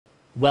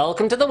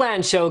Welcome to the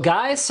WAN show,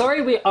 guys.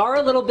 Sorry we are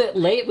a little bit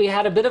late. We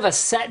had a bit of a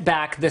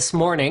setback this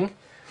morning,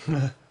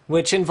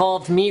 which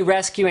involved me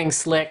rescuing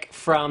Slick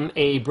from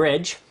a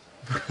bridge.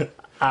 Which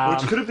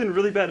could have been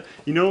really bad.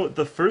 You know,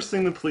 the first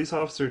thing the police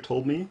officer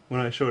told me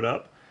when I showed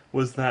up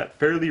was that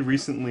fairly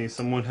recently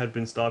someone had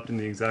been stopped in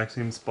the exact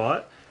same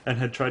spot and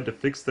had tried to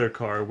fix their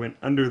car, went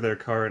under their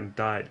car and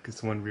died because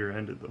someone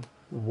rear-ended them.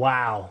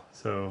 Wow.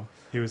 So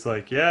he was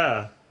like,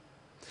 yeah,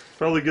 it's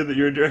probably good that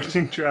you're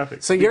directing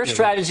traffic. So your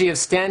strategy of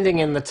standing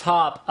in the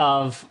top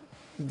of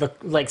the,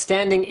 like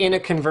standing in a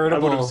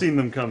convertible. I would have seen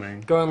them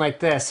coming. Going like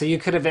this, so you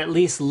could have at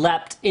least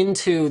leapt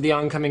into the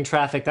oncoming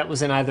traffic that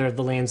was in either of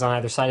the lanes on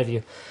either side of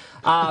you.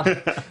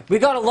 We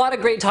got a lot of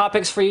great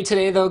topics for you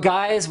today, though,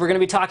 guys. We're going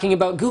to be talking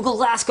about Google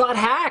Glass got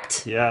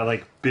hacked. Yeah,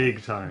 like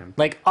big time.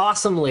 Like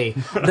awesomely.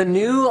 The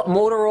new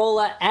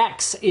Motorola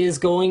X is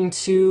going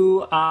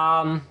to,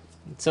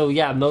 so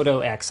yeah, Moto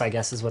X, I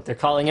guess is what they're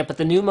calling it. But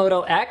the new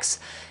Moto X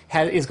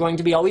is going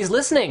to be always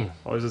listening.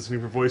 Always listening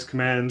for voice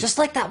commands. Just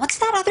like that. What's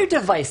that other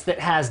device that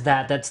has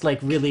that? That's like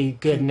really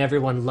good and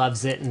everyone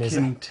loves it and is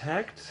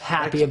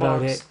happy Xbox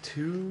about it.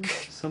 2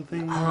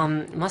 something.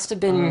 It must have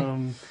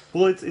been.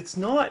 Well, it's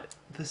not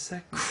the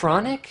second.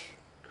 Chronic,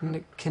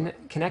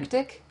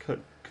 Connectic,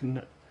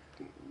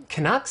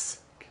 Canucks.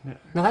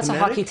 No, that's a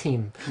hockey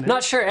team.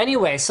 Not sure.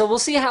 Anyway, so we'll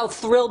see how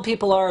thrilled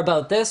people are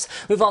about this.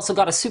 We've also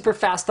got a super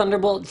fast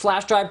Thunderbolt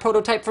flash drive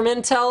prototype from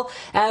Intel,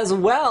 as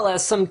well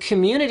as some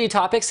community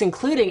topics,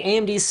 including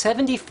AMD's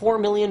 $74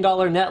 million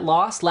net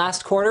loss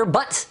last quarter,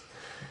 but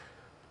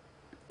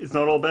it's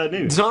not all bad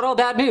news. It's not all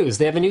bad news.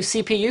 They have a new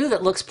CPU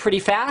that looks pretty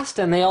fast,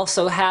 and they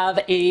also have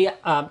a,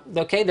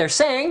 okay, they're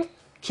saying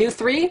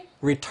Q3,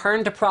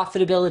 return to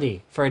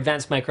profitability for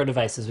advanced micro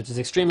devices, which is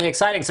extremely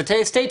exciting. So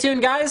stay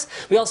tuned, guys.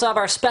 We also have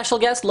our special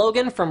guest,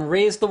 Logan, from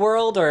Raise the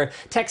World, or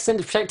Tech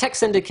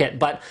Syndicate,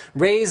 but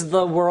Raise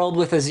the World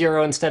with a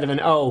 0 instead of an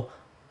O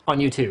on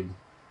YouTube.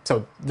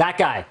 So that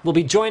guy will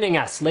be joining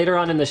us later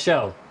on in the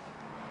show.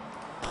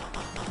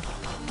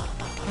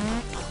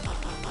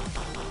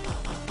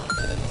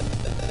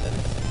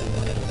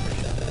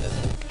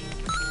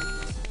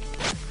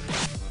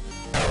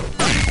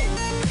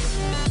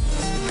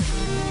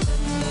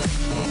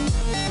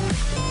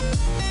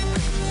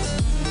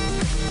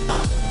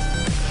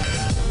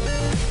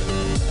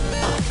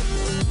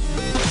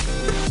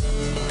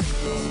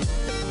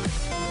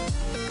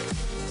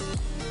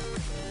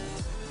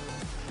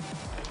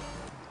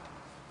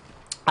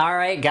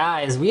 Alright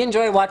guys, we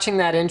enjoy watching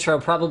that intro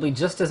probably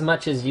just as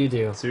much as you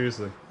do.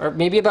 Seriously. Or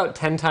maybe about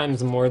 10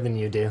 times more than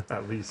you do.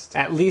 At least.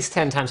 At least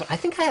 10 times. I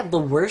think I have the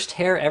worst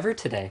hair ever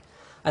today.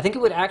 I think it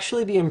would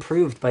actually be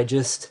improved by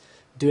just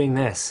doing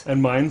this.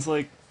 And mine's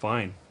like,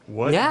 fine.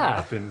 What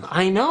happened?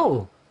 I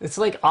know. It's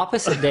like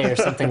opposite day or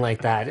something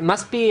like that. It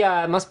must be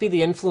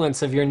the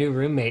influence of your new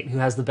roommate who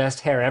has the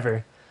best hair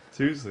ever.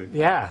 Seriously.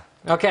 Yeah.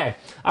 Okay.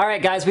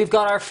 Alright guys, we've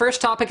got our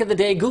first topic of the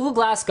day. Google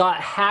Glass got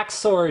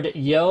H4Xored.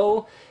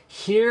 Yo.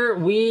 Here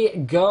we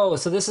go.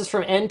 So this is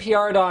from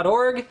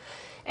npr.org,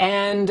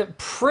 and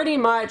pretty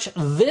much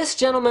this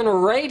gentleman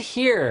right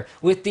here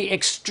with the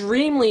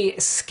extremely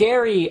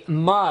scary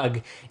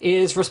mug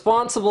is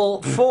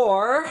responsible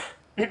for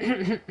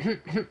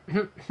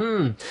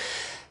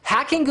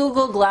hacking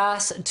Google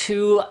Glass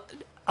to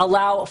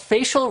allow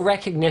facial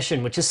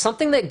recognition, which is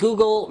something that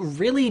Google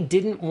really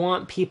didn't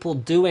want people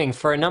doing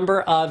for a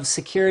number of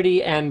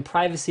security and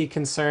privacy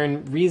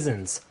concern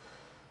reasons.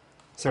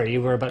 Sorry,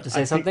 you were about to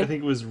say something? I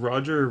think it was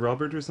Roger or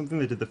Robert or something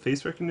that did the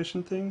face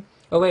recognition thing.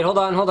 Oh, wait, hold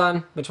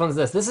on. Which one's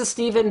this? This is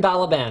Stephen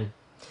Balaban.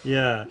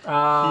 Yeah.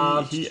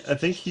 I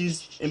think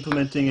he's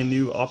implementing a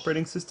new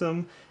operating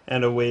system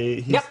and a way...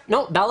 Yep,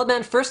 no,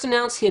 Balaban first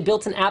announced he had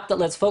built an app that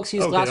lets folks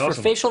use Glass for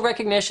facial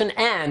recognition,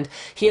 and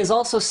he has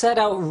also said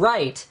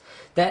outright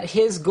that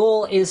his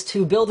goal is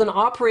to build an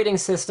operating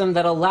system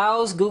that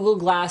allows Google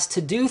Glass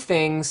to do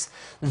things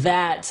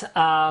that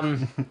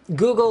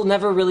Google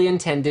never really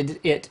intended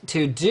it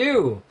to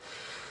do.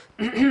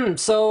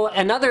 So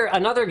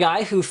another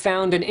guy who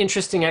found an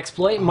interesting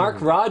exploit, Mark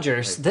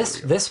Rogers.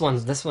 This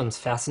one's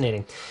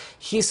fascinating.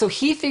 He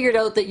figured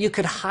out that you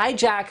could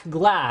hijack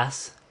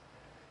Glass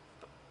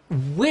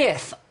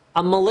with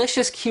a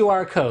malicious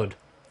QR code.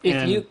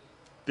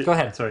 Go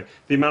ahead. Sorry.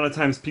 The amount of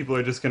times people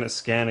are just going to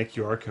scan a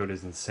QR code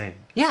is insane.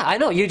 Yeah, I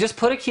know. You just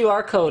put a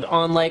QR code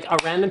on like a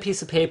random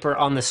piece of paper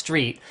on the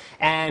street,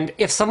 and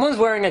if someone's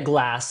wearing a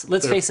glass,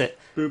 let's face it,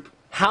 boop.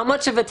 How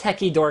much of a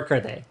techie dork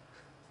are they?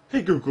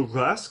 Hey, Google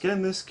Glass,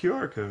 scan this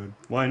QR code.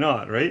 Why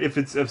not, right?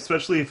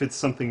 Especially if it's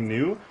something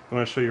new, you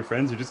want to show your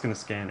friends, you're just going to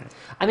scan it.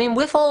 I mean,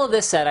 with all of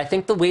this said, I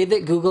think the way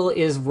that Google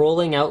is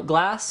rolling out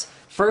Glass,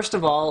 first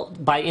of all,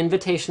 by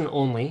invitation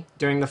only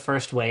during the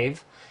first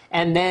wave,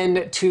 and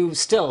then to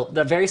still,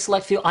 the very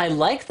select few, I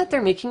like that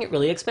they're making it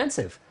really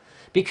expensive.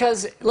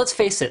 Because, let's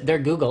face it, they're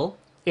Google.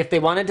 If they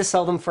wanted to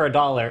sell them for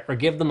 $1 or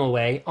give them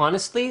away,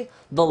 honestly,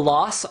 the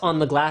loss on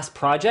the Glass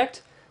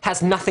project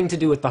has nothing to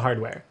do with the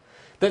hardware.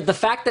 The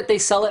fact that they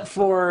sell it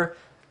for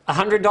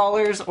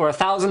 $100 or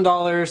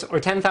 $1,000 or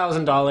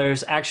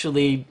 $10,000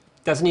 actually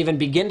doesn't even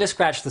begin to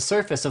scratch the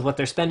surface of what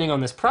they're spending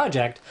on this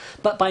project.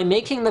 But by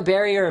making the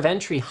barrier of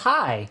entry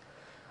high,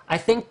 I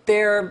think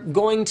they're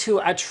going to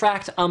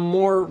attract a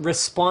more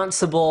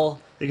responsible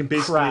crowd. They can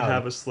basically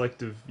have a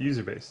selective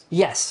user base.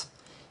 Yes.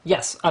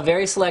 Yes, a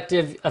very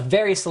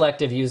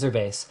selective user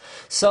base.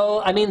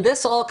 So, I mean,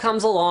 this all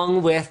comes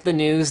along with the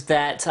news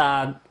that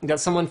that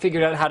someone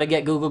figured out how to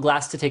get Google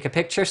Glass to take a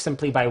picture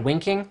simply by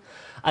winking.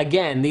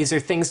 Again, these are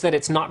things that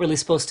it's not really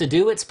supposed to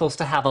do. It's supposed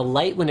to have a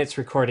light when it's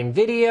recording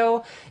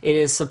video. It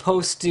is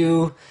supposed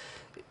to,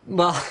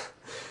 well,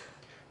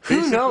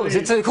 who knows?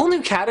 It's a whole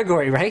new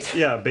category, right?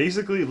 Yeah,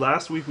 basically,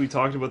 last week we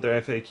talked about their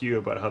FAQ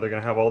about how they're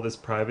going to have all this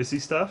privacy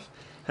stuff.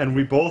 And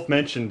we both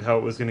mentioned how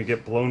it was going to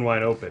get blown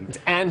wide open. It's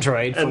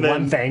Android, for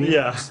one thing.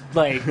 Yeah.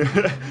 Like,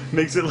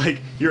 makes it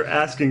like you're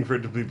asking for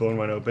it to be blown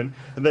wide open.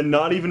 And then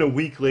not even a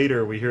week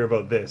later, we hear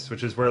about this,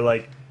 which is where,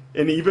 like,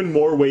 in even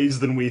more ways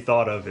than we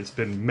thought of, it's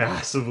been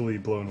massively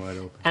blown wide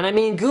open. And I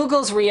mean,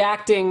 Google's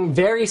reacting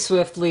very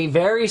swiftly,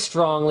 very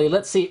strongly.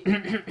 Let's see.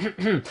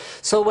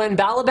 So when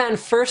Balaban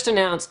first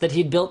announced that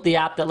he'd built the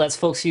app that lets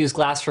folks use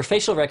Glass for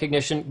facial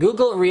recognition,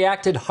 Google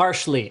reacted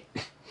harshly,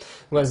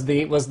 was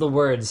the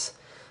words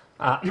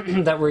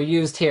that were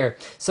used here.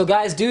 So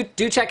guys, do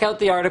check out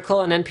the article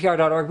on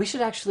npr.org. We should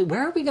actually,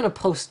 where are we going to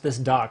post this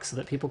doc so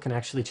that people can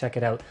actually check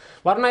it out?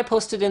 Why don't I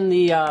post it in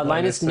the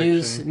Linus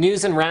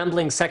News and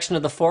Ramblings section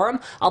of the forum?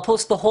 I'll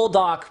post the whole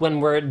doc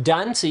when we're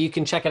done, so you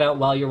can check it out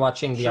while you're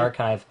watching the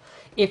archive,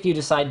 if you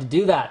decide to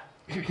do that.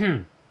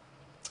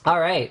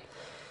 All right.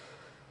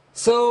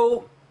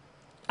 So,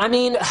 I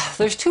mean,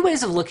 there's two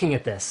ways of looking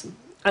at this.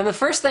 And the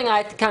first thing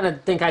I kind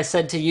of think I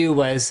said to you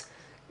was,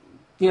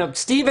 you know,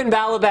 Stephen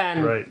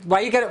Balaban, right.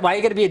 why you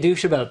gotta be a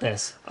douche about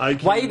this?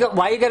 Why you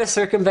gotta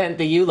circumvent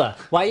the EULA?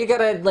 Why you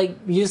gotta, like,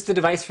 use the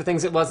device for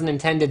things it wasn't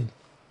intended?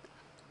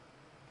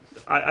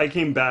 I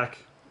came back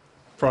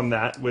from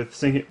that with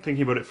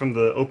thinking about it from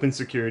the open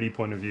security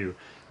point of view,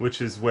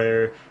 which is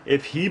where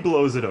if he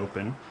blows it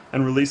open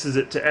and releases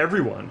it to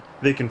everyone,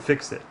 they can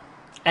fix it.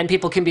 And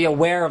people can be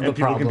aware of the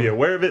problem. And people can be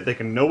aware of it. They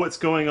can know what's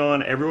going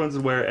on. Everyone's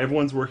aware.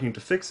 Everyone's working to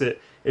fix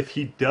it. If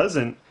he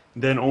doesn't,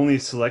 then only a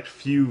select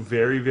few,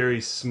 very, very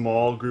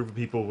small group of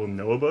people will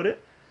know about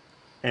it,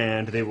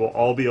 and they will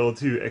all be able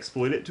to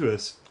exploit it to a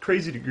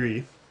crazy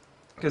degree,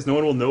 because no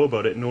one will know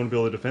about it, and no one will be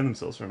able to defend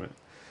themselves from it.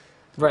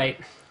 Right.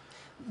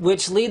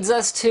 Which leads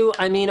us to,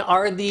 I mean,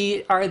 are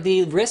the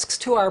risks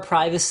to our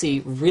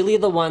privacy really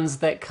the ones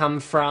that come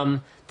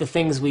from the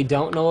things we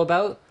don't know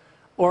about,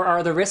 or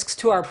are the risks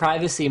to our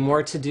privacy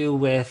more to do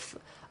with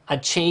a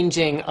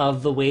changing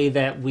of the way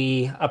that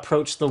we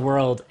approach the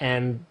world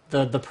and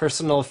the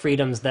personal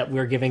freedoms that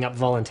we're giving up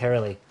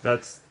voluntarily?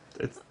 It's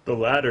the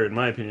latter, in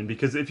my opinion,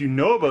 because if you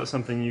know about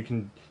something, you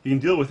can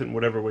deal with it in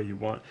whatever way you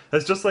want.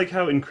 That's just like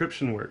how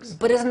encryption works.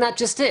 But isn't that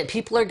just it?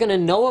 People are going to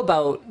know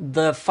about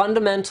the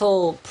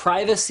fundamental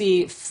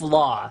privacy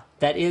flaw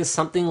that is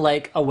something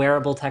like a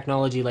wearable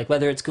technology, like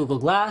whether it's Google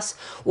Glass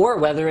or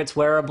whether it's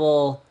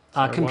wearable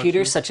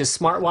computers such as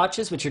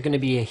smartwatches, which are going to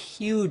be a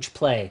huge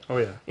play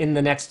in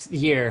the next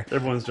year.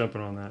 Everyone's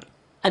jumping on that.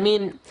 I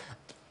mean,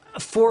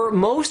 for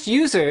most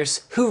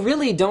users who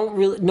really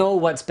don't know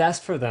what's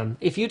best for them,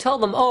 if you tell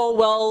them, oh,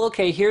 well,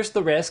 okay, here's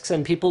the risks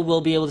and people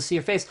will be able to see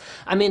your face.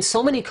 I mean,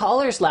 so many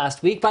callers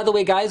last week. By the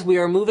way, guys, we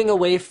are moving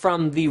away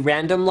from the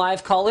random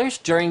live callers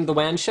during the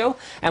WAN show,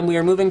 and we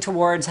are moving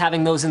towards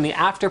having those in the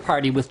after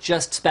party with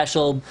just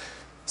special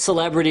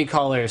celebrity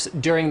callers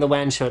during the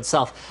WAN show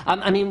itself.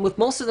 I mean, with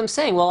most of them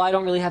saying, well, I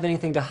don't really have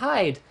anything to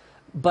hide,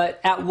 but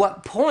at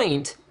what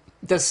point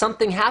does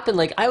something happen?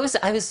 Like I was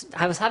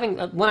having,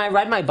 when I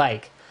ride my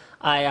bike,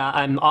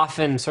 I'm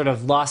often sort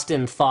of lost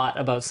in thought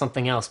about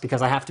something else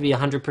because I have to be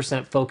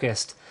 100%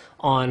 focused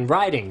on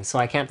riding, so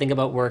I can't think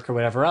about work or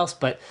whatever else,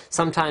 but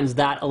sometimes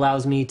that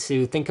allows me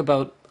to think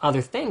about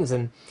other things.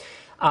 And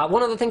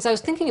one of the things I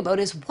was thinking about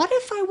is, what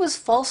if I was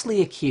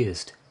falsely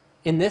accused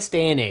in this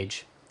day and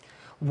age?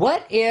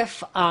 What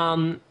if,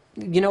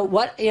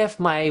 what if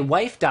my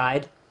wife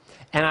died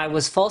and I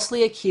was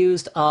falsely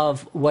accused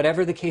of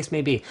whatever the case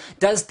may be?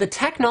 Does the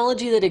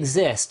technology that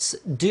exists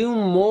do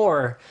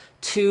more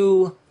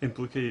to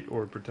implicate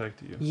or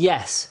protect you?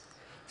 Yes.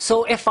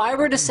 So if I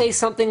were to say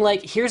something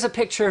like, here's a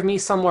picture of me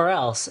somewhere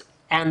else,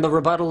 and the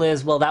rebuttal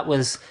is, well, that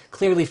was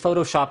clearly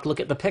photoshopped, look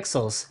at the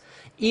pixels.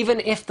 Even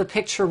if the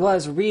picture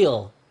was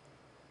real,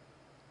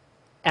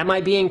 am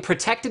I being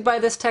protected by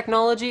this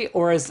technology,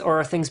 or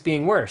are things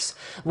being worse?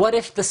 What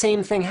if the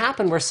same thing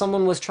happened where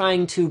someone was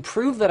trying to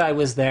prove that I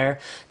was there,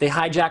 they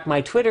hijack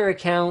my Twitter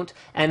account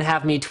and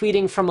have me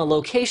tweeting from a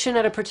location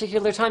at a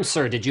particular time?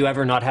 Sir, did you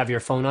ever not have your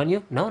phone on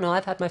you? No,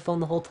 I've had my phone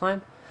the whole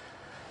time.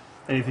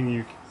 Anything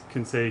you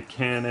can say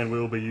can and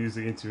will be used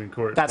against you in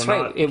court. That's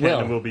right, it will. Can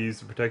and will be used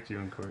to protect you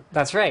in court.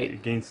 That's right.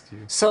 Against you.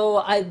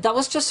 So that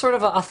was just sort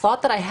of a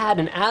thought that I had,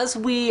 and as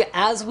we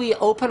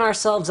open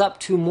ourselves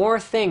up to more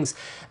things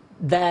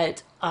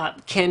that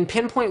can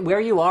pinpoint where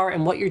you are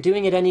and what you're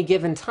doing at any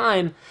given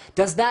time,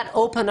 does that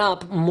open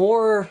up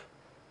more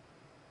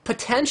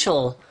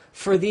potential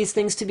for these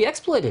things to be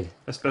exploited.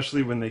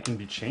 Especially when they can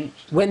be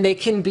changed. When they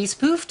can be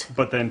spoofed.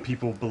 But then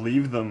people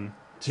believe them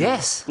to,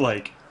 yes,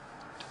 like,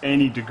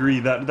 any degree.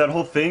 That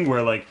whole thing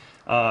where, like,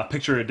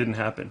 picture it didn't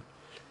happen.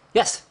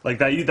 Yes. Like,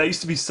 that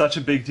used to be such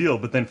a big deal,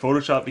 but then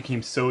Photoshop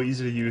became so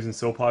easy to use and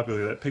so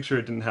popular that picture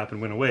it didn't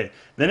happen went away.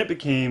 Then it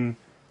became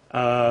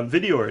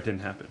video or it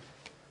didn't happen.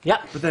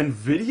 Yep. But then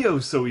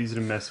video's so easy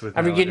to mess with.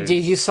 I mean,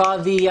 you saw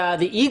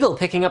the eagle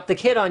picking up the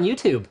kid on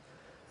YouTube.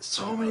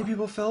 So many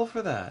people fell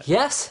for that.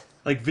 Yes.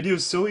 Like,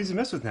 video's so easy to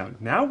mess with now.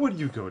 Now what do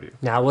you go to?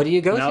 Now what do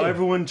you go to? Now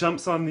everyone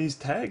jumps on these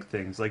tag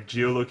things, like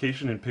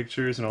geolocation and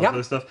pictures and all this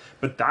other stuff.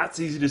 But that's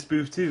easy to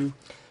spoof too.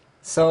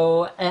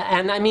 So,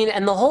 and I mean,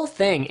 and the whole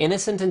thing,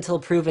 innocent until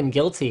proven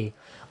guilty,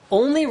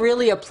 only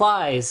really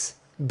applies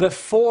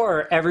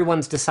before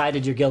everyone's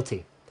decided you're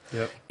guilty.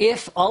 Yep.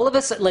 If all of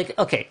us, like,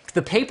 okay,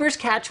 the papers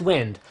catch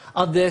wind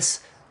of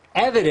this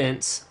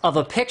evidence of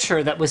a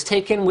picture that was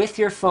taken with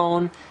your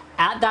phone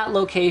at that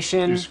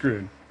location, you're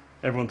screwed.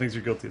 Everyone thinks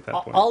you're guilty at that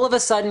point. All of a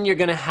sudden, you're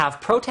going to have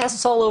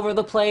protests all over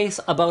the place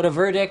about a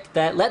verdict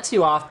that lets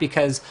you off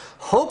because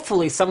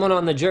hopefully someone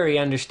on the jury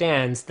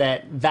understands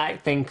that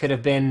that thing could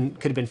have been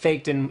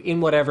faked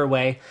in whatever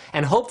way,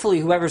 and hopefully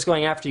whoever's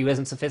going after you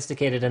isn't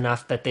sophisticated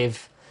enough that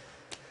they've.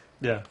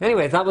 Yeah.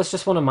 Anyway, that was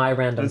just one of my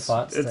random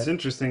thoughts. It's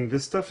interesting.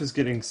 This stuff is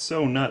getting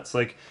so nuts.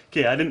 Like,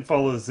 okay, I didn't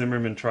follow the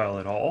Zimmerman trial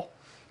at all.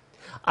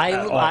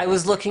 I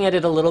was looking at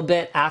it a little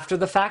bit after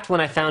the fact when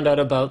I found out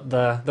about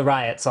the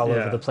riots all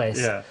over the place.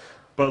 Yeah.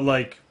 But,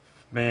 like,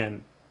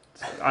 man,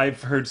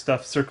 I've heard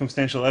stuff,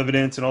 circumstantial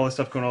evidence and all this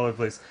stuff going all over the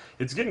place.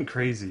 It's getting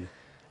crazy.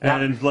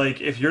 And, like,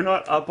 if you're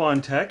not up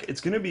on tech, it's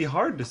going to be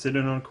hard to sit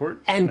in on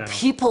court now.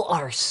 People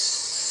are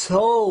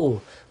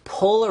so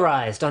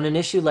polarized on an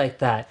issue like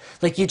that.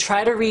 Like, you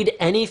try to read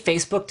any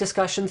Facebook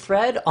discussion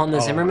thread on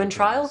the Zimmerman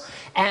trial,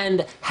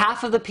 and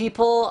half of the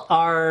people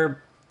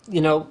are,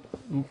 you know...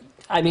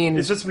 I mean,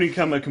 it's just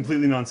become a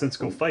completely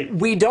nonsensical fight.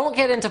 We don't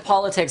get into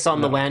politics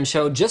on the WAN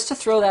show, just to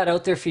throw that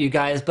out there for you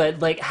guys, but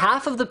like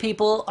half of the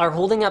people are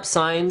holding up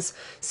signs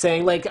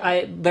saying, like,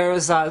 there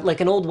was like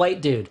an old white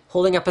dude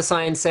holding up a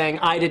sign saying,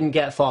 "I didn't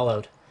get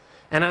followed."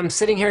 And I'm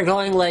sitting here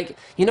going, like,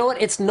 you know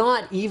what? It's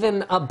not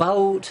even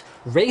about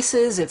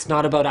races. It's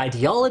not about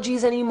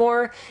ideologies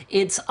anymore.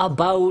 It's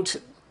about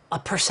a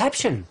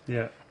perception.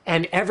 Yeah.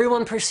 And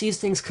everyone perceives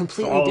things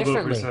completely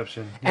differently.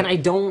 Perception. Yeah. And I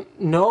don't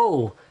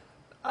know...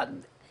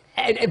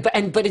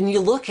 But you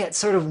look at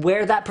sort of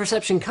where that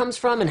perception comes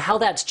from and how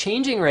that's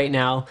changing right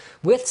now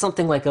with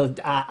something like a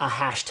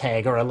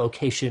hashtag or a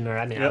location, or,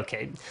 I mean,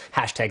 okay,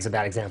 hashtag's a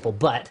bad example,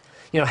 but,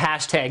 you know,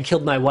 hashtag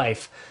killed my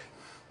wife.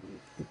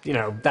 You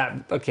know, that,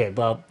 okay,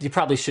 well, you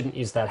probably shouldn't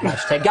use that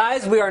hashtag.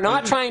 Guys, we are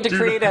not trying to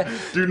create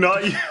Do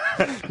not...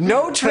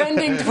 no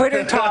trending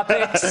Twitter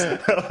topics.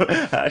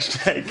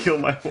 Hashtag kill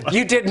my wife.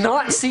 You did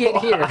not see it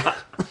here.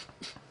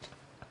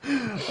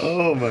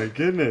 Oh my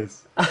goodness.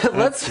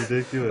 That's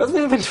ridiculous. Let's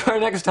move into our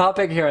next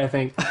topic here, I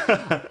think.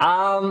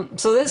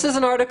 So this is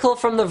an article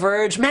from The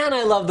Verge. Man,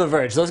 I love The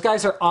Verge. Those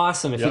guys are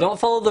awesome. If you don't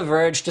follow The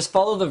Verge, just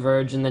follow The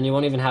Verge, and then you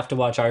won't even have to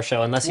watch our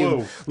show unless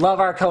you love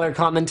our color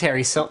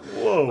commentary. So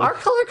our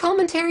color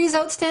commentary is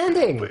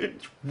outstanding.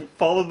 Wait,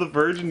 follow The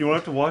Verge and you won't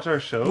have to watch our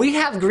show? We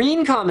have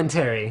green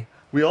commentary.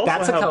 We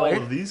also have all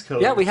of these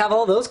colors. Yeah, we have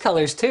all those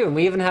colors too, and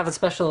we even have a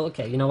special...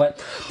 Okay, you know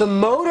what? The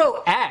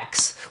Moto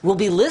X will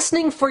be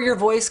listening for your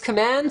voice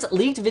commands,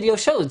 leaked video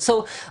showed.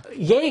 So,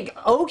 yay,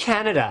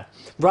 Canada,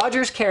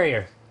 Rogers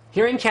Carrier,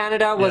 here in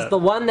Canada, was the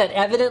one that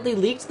evidently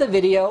leaked the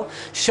video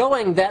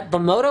showing that the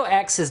Moto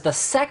X is the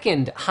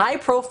second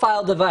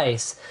high-profile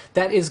device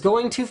that is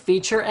going to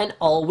feature an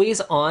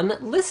always-on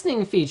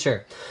listening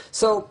feature.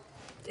 So,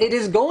 it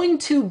is going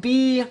to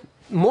be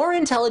more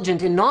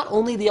intelligent in not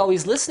only the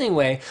always listening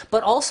way,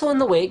 but also in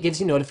the way it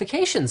gives you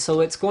notifications. So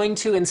it's going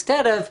to,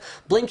 instead of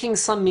blinking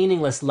some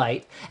meaningless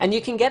light, and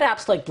you can get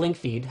apps like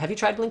BlinkFeed. Have you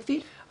tried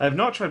BlinkFeed? I have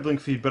not tried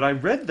BlinkFeed, but I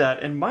read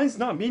that, and mine's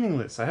not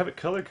meaningless. I have it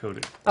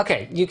color-coded.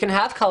 Okay, you can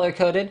have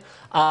color-coded.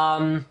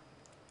 I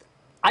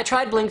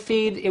tried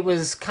BlinkFeed. It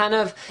was kind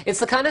of, it's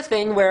the kind of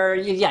thing where,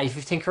 yeah, if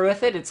you tinker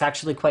with it, it's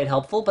actually quite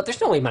helpful, but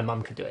there's no way my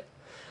mom could do it.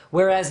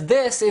 Whereas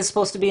this is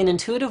supposed to be an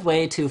intuitive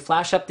way to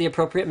flash up the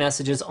appropriate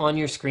messages on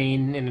your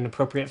screen in an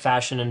appropriate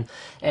fashion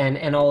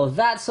and all of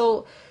that.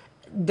 So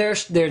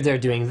they're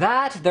doing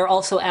that. They're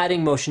also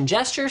adding motion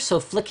gestures, so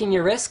flicking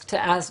your wrist to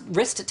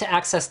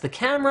access the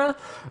camera,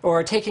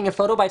 or taking a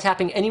photo by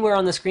tapping anywhere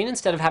on the screen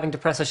instead of having to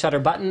press a shutter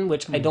button,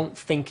 which I don't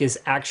think is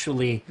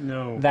actually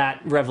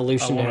that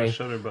revolutionary. I want a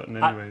shutter button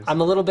anyways.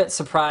 I'm a little bit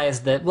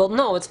surprised that, well,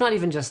 no, it's not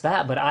even just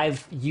that, but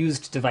I've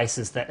used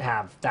devices that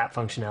have that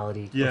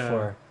functionality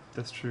before.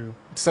 That's true.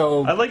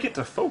 So I like it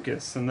to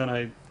focus, and then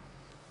I...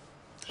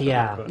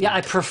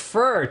 I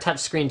prefer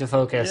touchscreen to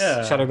focus,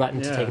 shutter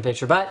button to take a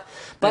picture. But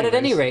at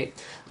any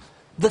rate,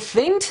 the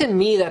thing to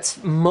me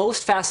that's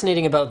most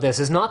fascinating about this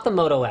is not the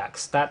Moto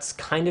X. That's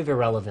kind of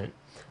irrelevant.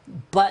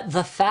 But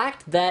the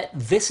fact that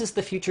this is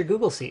the future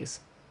Google sees.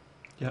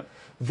 Yep.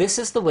 This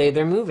is the way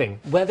they're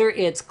moving. Whether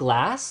it's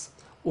glass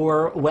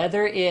or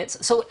whether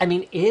it's... So, I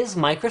mean, is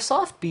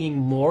Microsoft being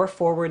more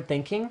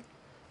forward-thinking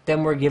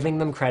than we're giving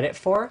them credit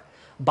for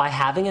by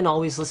having an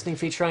always listening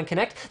feature on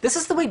Connect. This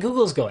is the way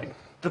Google's going.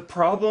 The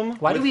problem...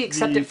 Why do we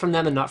accept it from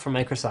them and not from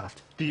Microsoft?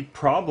 The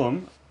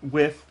problem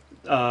with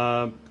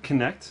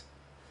Connect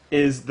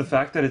is the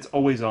fact that it's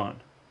always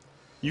on.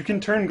 You can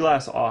turn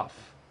Glass off.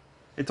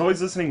 It's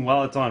always listening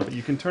while it's on, but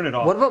you can turn it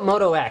off. What about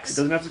Moto X? It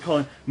doesn't have to call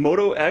in.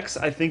 Moto X,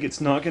 I think it's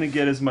not going to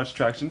get as much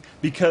traction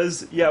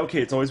because, yeah,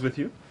 okay, it's always with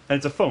you. And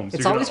it's a phone. So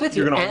it's always with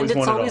you, and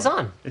it's always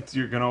on.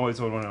 You're going to always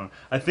want it on.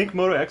 I think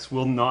Moto X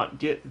will not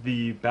get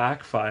the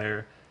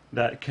backfire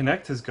that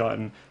Connect has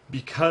gotten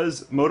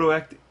because Moto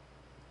X,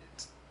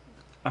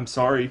 I'm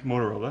sorry,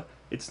 Motorola,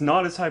 it's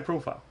not as high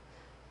profile.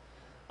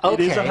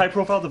 Okay. It is a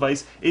high-profile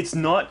device. It's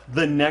not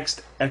the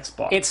next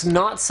Xbox. It's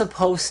not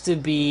supposed to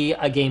be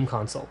a game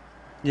console.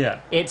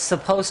 Yeah. It's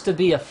supposed to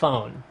be a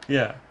phone.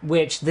 Yeah.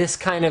 Which this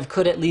kind of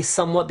could at least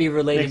somewhat be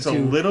related to.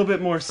 Makes a little bit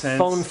more sense.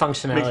 Phone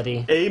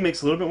functionality.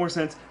 Makes a little bit more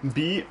sense.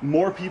 B,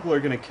 more people are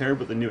going to care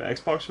about the new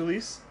Xbox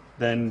release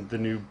than the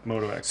new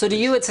Moto X. So to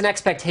you, it's an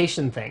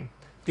expectation thing.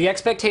 The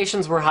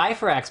expectations were high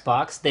for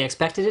Xbox. They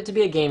expected it to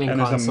be a gaming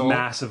console. And there's a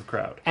massive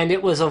crowd. And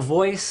it was a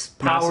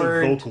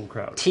voice-powered vocal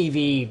crowd.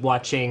 TV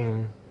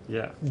watching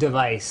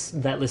device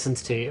that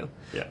listens to you.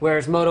 Yeah.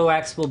 Whereas Moto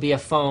X will be a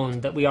phone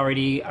that we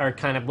already are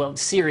kind of... Well,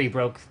 Siri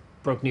broke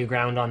new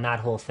ground on that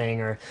whole thing.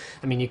 Or,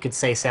 I mean, you could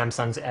say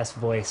Samsung's S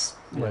Voice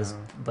was...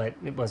 But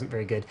it wasn't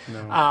very good.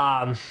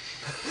 No.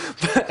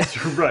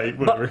 You're right,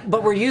 whatever.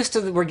 But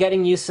we're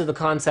getting used to the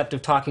concept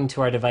of talking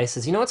to our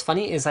devices. You know what's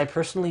funny is I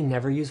personally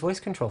never use voice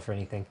control for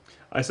anything.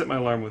 I set my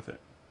alarm with it.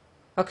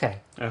 Okay.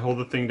 I hold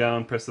the thing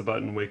down, press the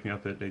button, wake me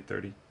up at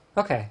 8:30.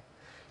 Okay.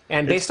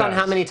 And based on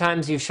how many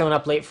times you've shown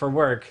up late for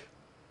work...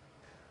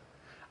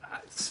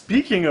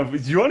 Speaking of,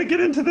 do you want to get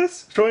into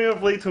this? Showing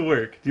up late to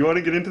work. Do you want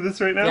to get into this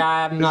right now?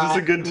 Yeah, Is this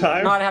a good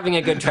time? Not having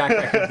a good track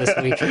record this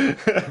week.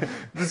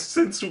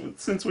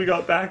 Since we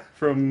got back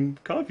from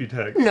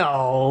Computech.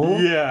 No.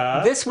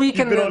 Yeah. This week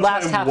and the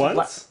last half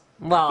once?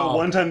 Well, the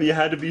one time that you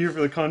had to be here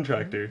for the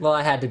contractor. Well,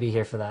 I had to be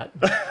here for that.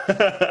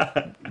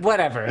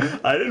 Whatever.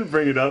 I didn't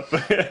bring it up.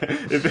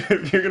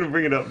 if you're going to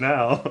bring it up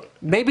now.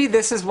 Maybe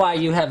this is why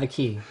you have a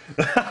key.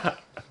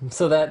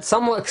 So that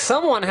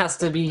someone has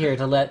to be here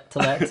to let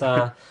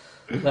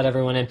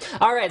everyone in.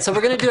 All right, so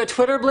we're going to do a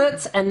Twitter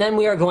blitz, and then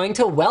we are going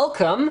to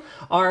welcome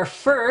our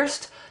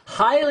first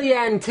highly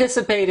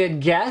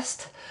anticipated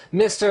guest,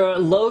 Mr.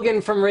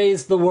 Logan from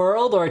Raise the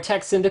World or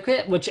Tech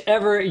Syndicate,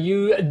 whichever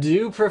you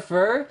do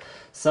prefer.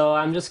 So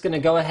I'm just going to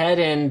go ahead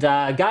and,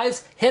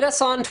 guys, hit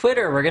us on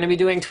Twitter. We're going to be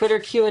doing Twitter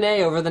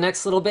Q&A over the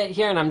next little bit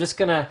here, and I'm just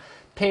going to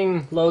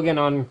ping Logan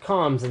on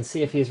comms and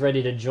see if he's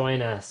ready to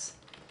join us.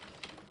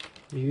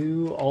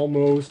 You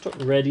almost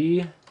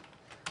ready?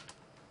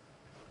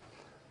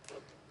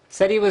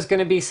 Said he was going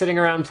to be sitting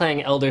around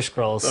playing Elder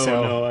Scrolls. Oh,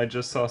 so. No, I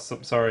just saw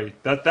some... Sorry.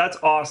 That's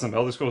awesome.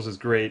 Elder Scrolls is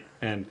great,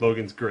 and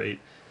Logan's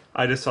great.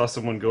 I just saw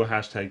someone go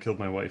hashtag killed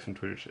my wife in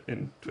Twitch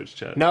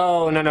chat.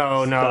 No.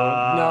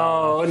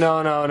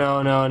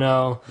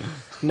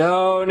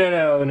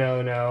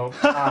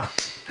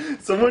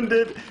 Someone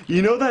did...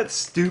 You know that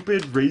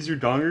stupid Raise Your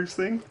Dongers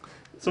thing?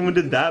 Someone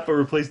did that, but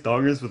replaced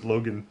dongers with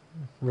Logan.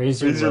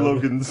 Raise your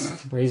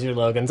Logans. Raise your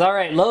Logans. All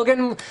right,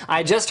 Logan,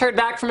 I just heard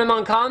back from him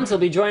on comms. He'll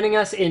be joining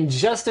us in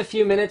just a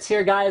few minutes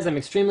here, guys. I'm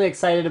extremely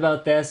excited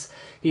about this.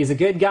 He's a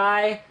good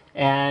guy,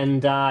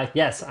 and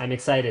yes, I'm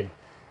excited.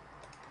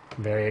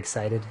 Very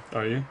excited.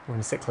 Are you?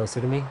 Want to sit closer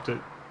to me?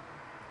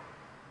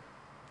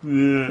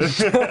 Yeah.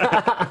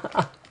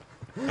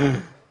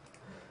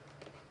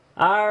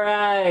 All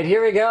right,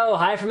 here we go.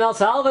 Hi from El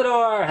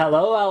Salvador.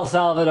 Hello, El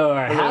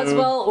Salvador. Hello.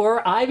 Haswell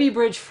or Ivy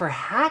Bridge for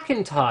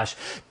Hackintosh?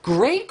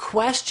 Great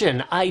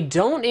question. I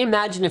don't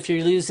imagine if you're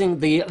using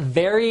the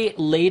very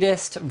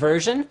latest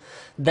version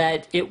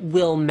that it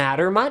will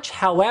matter much.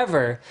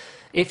 However,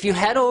 if you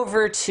head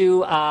over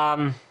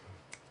to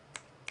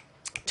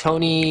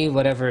Tony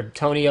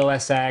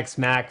OS X,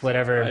 Mac,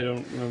 whatever. I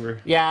don't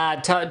remember.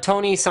 Yeah,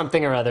 Tony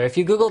something or other. If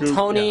you Google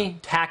Tony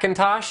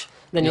Hackintosh,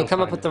 then you'll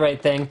come up with the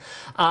right thing.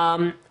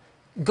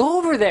 Go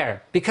over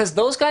there, because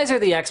those guys are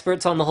the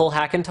experts on the whole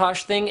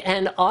Hackintosh thing,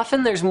 and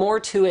often there's more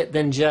to it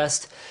than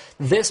just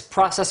this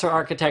processor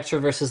architecture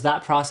versus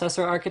that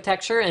processor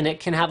architecture, and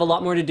it can have a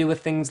lot more to do with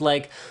things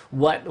like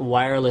what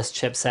wireless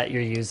chipset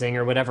you're using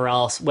or whatever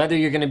else, whether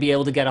you're going to be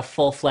able to get a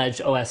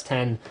full-fledged OS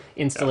X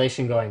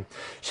installation going.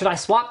 Should I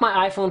swap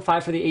my iPhone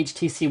 5 for the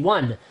HTC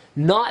One?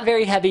 Not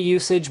very heavy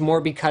usage, more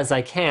because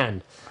I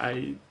can.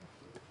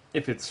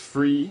 If it's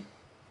free...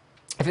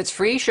 If it's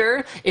free,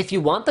 sure. If you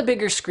want the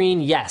bigger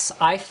screen, yes.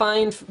 I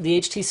find the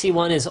HTC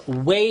One is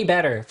way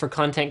better for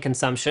content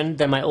consumption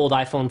than my old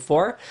iPhone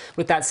 4.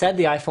 With that said,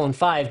 the iPhone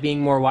 5, being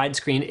more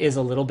widescreen, is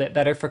a little bit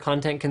better for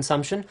content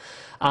consumption.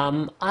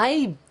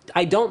 I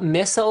don't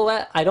miss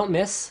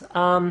iOS,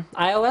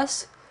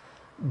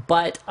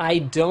 but I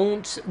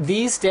don't.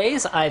 These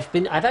days,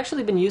 I've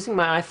actually been using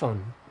my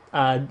iPhone.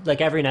 Like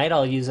every night,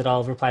 I'll use it.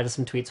 I'll reply to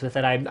some tweets with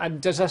it. I'm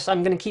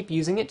going to keep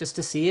using it just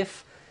to see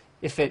if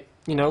it,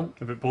 you know...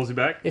 If it pulls you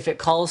back? If it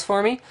calls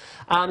for me.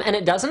 And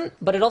it doesn't,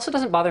 but it also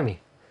doesn't bother me.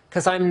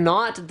 because I'm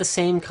not the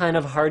same kind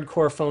of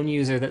hardcore phone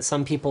user that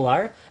some people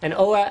are. And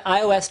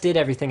iOS did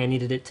everything I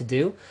needed it to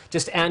do.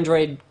 Just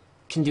Android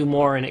can do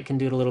more, and it can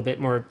do it a little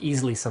bit more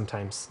easily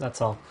sometimes. That's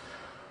all.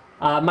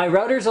 My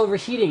router's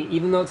overheating,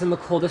 even though it's in the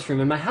coldest room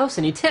in my house.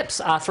 Any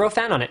tips? Throw a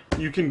fan on it.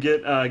 You can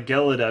get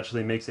Gelid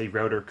actually makes a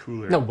router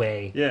cooler. No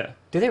way. Yeah.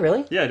 Do they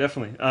really? Yeah,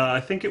 definitely.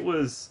 I think it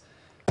was.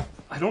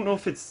 I don't know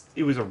if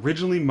it was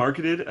originally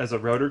marketed as a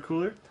router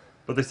cooler,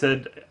 but they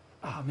said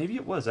maybe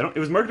it was. It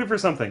was marketed for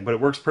something, but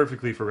it works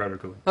perfectly for router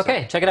cooling.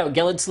 Okay, check it out.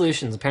 Gelid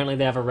Solutions. Apparently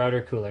they have a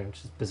router cooler,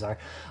 which is bizarre.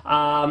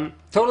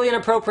 Totally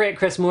inappropriate,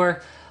 Chris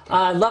Moore.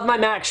 Love my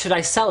Mac. Should I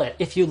sell it?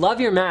 If you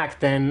love your Mac,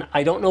 then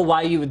I don't know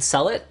why you would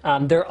sell it.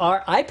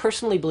 I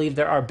personally believe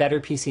there are better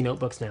PC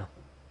notebooks now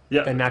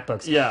than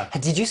MacBooks. Yeah.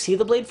 Did you see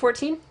the Blade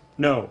 14?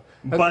 No.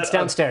 But it's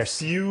downstairs.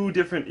 A few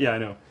different, yeah, I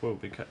know. Whoa,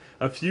 big cut.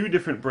 A few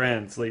different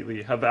brands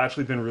lately have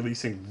actually been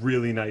releasing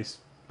really nice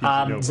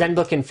PC notebooks.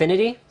 ZenBook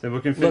Infinity.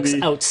 ZenBook Infinity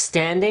Looks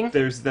outstanding.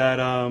 There's that,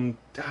 I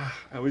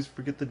always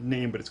forget the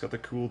name, but it's got the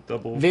cool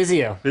double...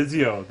 Vizio.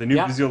 The new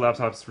Vizio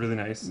laptop's really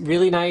nice.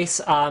 Really nice.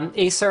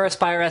 Acer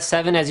Aspire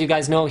S7, as you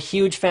guys know,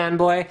 huge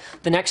fanboy.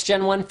 The next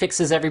gen one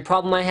fixes every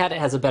problem I had. It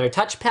has a better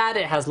touchpad.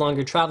 It has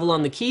longer travel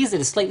on the keys.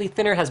 It is slightly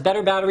thinner, has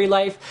better battery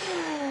life.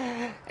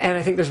 And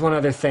I think there's one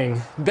other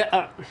thing.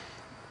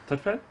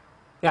 Touchpad?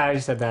 Yeah, I already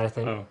said that, I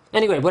think. Oh.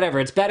 Anyway, whatever.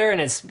 It's better,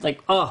 and it's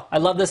like, oh, I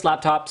love this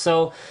laptop.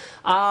 So,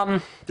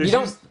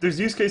 there's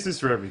use cases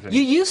for everything.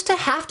 You used to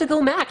have to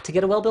go Mac to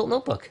get a well-built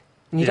notebook.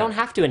 And you don't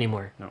have to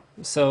anymore. No.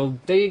 So,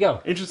 there you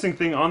go. Interesting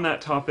thing on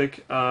that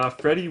topic,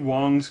 Freddie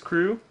Wong's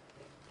crew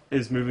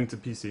is moving to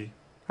PC.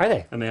 Are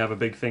they? And they have a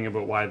big thing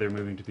about why they're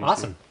moving to PC.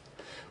 Awesome.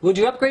 Would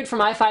you upgrade from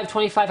i5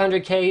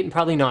 2500K?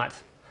 Probably not.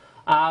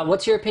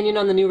 What's your opinion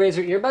on the new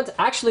Razer earbuds?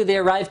 Actually, they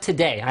arrived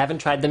today. I haven't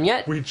tried them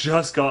yet. We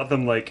just got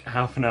them like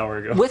half an hour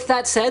ago. With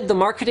that said, the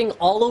marketing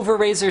all over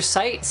Razer's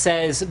site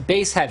says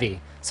bass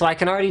heavy. So I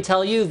can already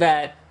tell you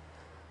that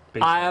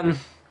I'm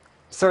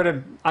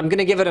going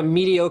to give it a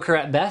mediocre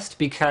at best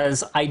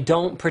because I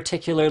don't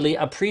particularly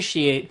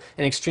appreciate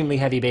an extremely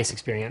heavy bass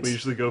experience. We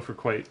usually go for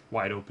quite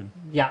wide open.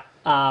 Yeah,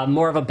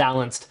 more of a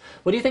balanced.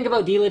 What do you think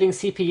about deliting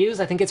CPUs?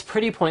 I think it's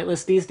pretty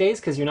pointless these days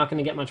because you're not going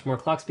to get much more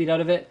clock speed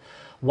out of it.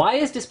 Why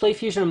is Display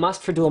Fusion a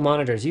must for dual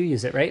monitors? You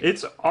use it, right?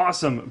 It's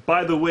awesome.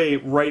 By the way,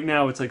 right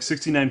now it's like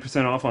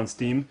 69% off on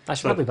Steam. I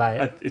should probably buy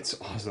it. It's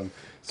awesome.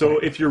 So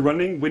if you're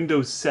running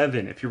Windows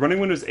 7, if you're running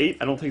Windows 8,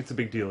 I don't think it's a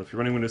big deal. If you're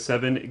running Windows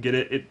 7, get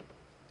it.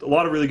 A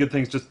lot of really good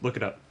things, just look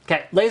it up.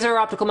 Okay, laser or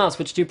optical mouse,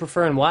 which do you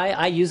prefer and why?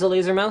 I use a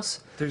laser mouse.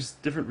 There's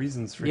different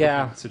reasons for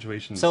different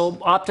situations. So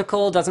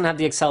optical doesn't have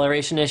the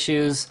acceleration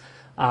issues.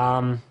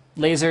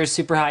 Laser is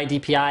super high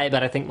DPI,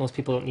 but I think most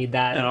people don't need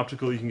that. And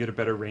optical, you can get a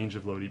better range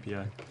of low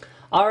DPI.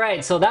 All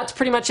right, so that's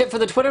pretty much it for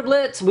the Twitter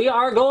Blitz. We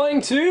are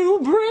going to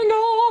bring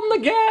on the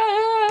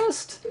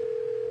guest.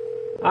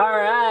 All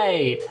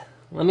right.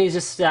 Let me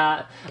just,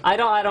 I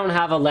don't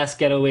have a less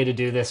ghetto way to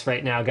do this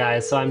right now,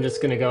 guys, so I'm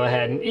just going to go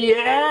ahead and,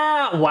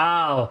 yeah,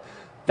 wow.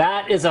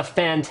 That is a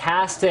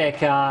fantastic,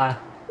 hold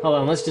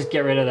on, let's just get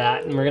rid of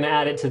that, and we're going to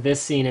add it to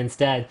this scene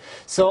instead.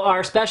 So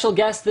our special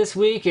guest this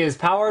week is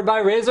powered by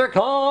Razer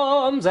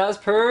Comms, as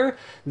per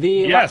the...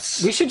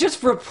 Yes. We should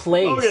just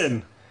replace...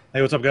 Logan.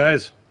 Hey, what's up,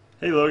 guys?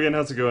 Hey, Logan,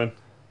 how's it going?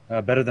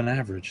 Better than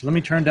average. Let me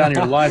turn down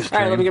your live stream.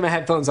 All right, let me get my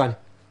headphones on.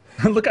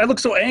 Look, I look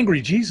so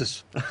angry,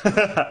 Jesus.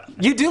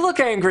 You do look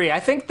angry. I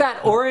think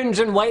that orange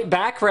and white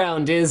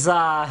background is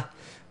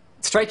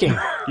striking.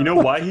 You know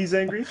why he's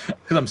angry?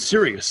 Because I'm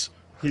serious.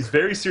 He's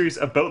very serious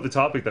about the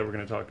topic that we're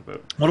going to talk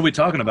about. What are we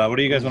talking about? What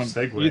do you guys want to...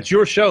 Segue. It's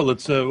your show.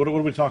 Let's. What are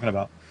we talking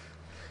about?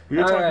 We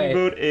were talking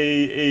about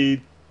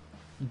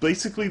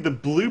basically the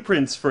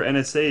blueprints for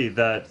NSA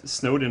that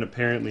Snowden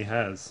apparently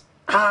has.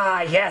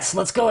 Ah, yes,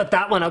 let's go with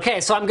that one.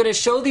 Okay, so I'm going to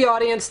show the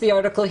audience the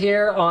article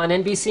here on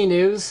NBC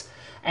News,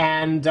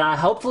 and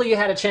hopefully you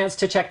had a chance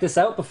to check this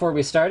out before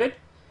we started.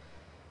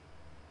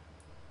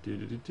 Here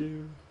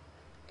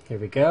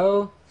we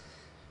go.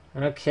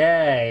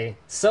 Okay,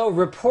 so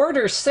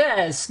reporter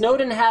says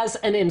Snowden has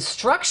an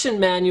instruction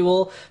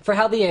manual for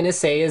how the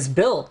NSA is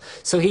built.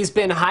 So he's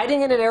been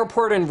hiding in an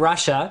airport in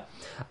Russia,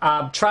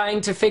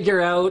 trying to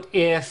figure out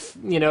if,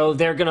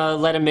 they're going to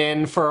let him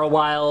in for a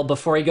while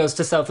before he goes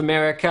to South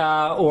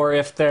America, or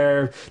if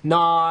they're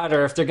not,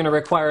 or if they're going to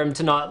require him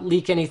to not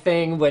leak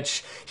anything,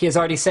 which he has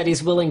already said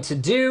he's willing to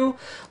do.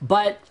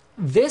 But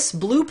this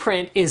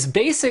blueprint is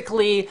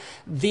basically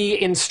the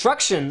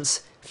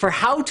instructions for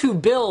how to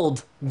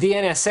build the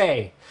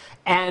NSA.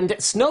 And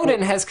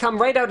Snowden has come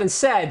right out and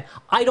said,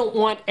 I don't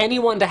want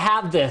anyone to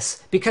have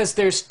this, because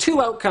there's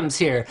two outcomes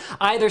here.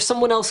 Either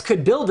someone else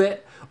could build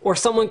it, or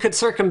someone could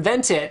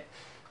circumvent it.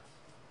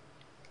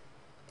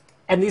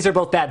 And these are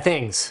both bad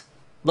things.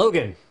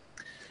 Logan.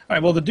 All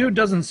right, well, the dude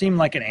doesn't seem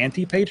like an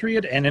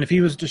anti-patriot, and if he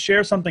was to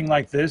share something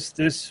like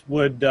this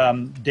would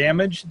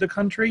damage the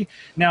country.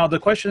 Now, the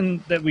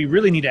question that we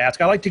really need to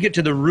ask, I like to get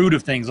to the root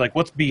of things, like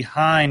what's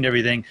behind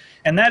everything,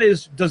 and that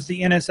is, does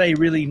the NSA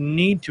really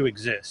need to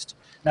exist?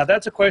 Now,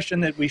 that's a question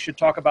that we should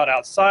talk about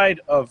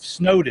outside of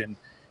Snowden,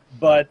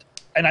 but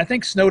and I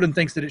think Snowden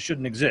thinks that it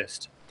shouldn't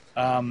exist.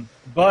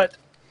 But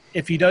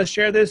if he does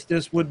share this,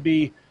 this would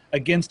be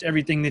against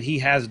everything that he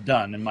has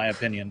done, in my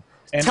opinion.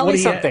 And tell me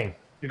something.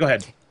 Go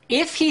ahead.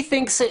 If he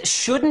thinks it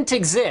shouldn't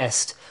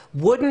exist,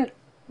 wouldn't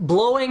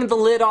blowing the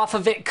lid off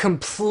of it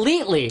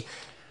completely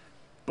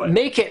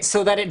make it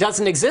so that it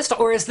doesn't exist?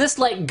 Or is this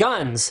like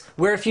guns,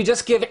 where if you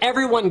just give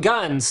everyone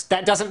guns,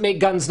 that doesn't make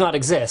guns not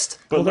exist?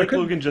 But like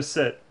Logan just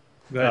said,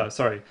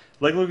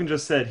 like Logan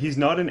just said, he's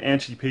not an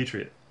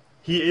anti-patriot.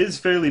 He is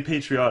fairly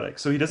patriotic,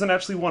 so he doesn't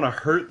actually want to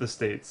hurt the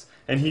states,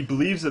 and he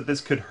believes that this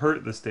could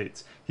hurt the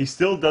states. He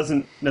still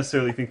doesn't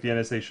necessarily think the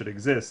NSA should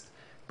exist,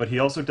 but he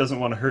also doesn't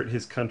want to hurt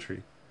his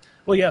country.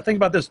 Well, yeah, think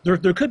about this. There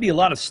could be a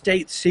lot of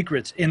state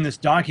secrets in this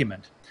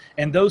document,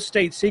 and those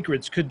state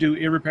secrets could do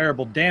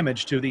irreparable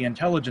damage to the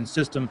intelligence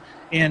system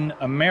in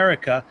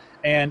America,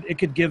 and it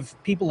could give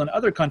people in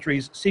other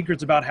countries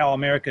secrets about how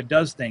America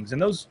does things.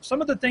 And some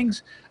of the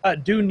things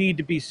do need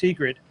to be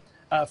secret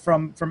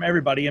from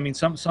everybody. I mean,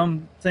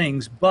 some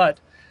things, but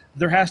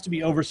there has to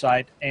be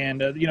oversight,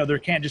 and there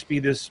can't just be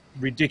this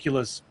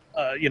ridiculous,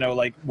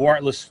 like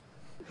warrantless,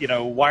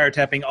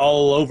 wiretapping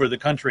all over the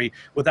country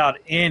without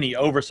any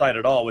oversight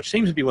at all, which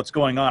seems to be what's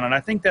going on. And I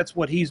think that's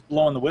what he's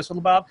blowing the whistle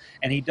about,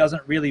 and he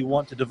doesn't really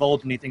want to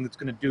divulge anything that's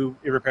going to do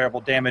irreparable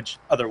damage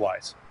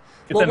otherwise.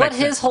 Well, what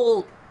his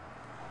whole...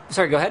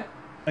 Sorry, go ahead.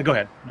 Go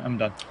ahead. I'm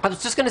done. I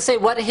was just going to say,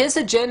 what his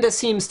agenda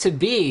seems to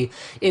be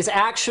is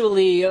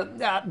actually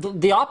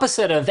the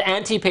opposite of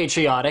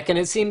anti-patriotic, and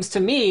it seems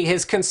to me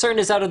his concern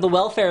is out of the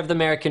welfare of the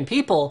American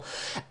people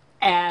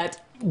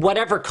at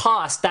whatever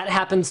cost that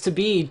happens to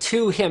be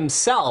to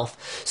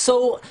himself.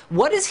 So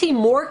what is he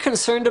more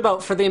concerned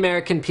about for the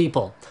American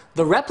people?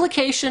 The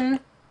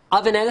replication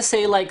of an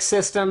NSA-like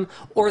system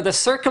or the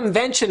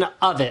circumvention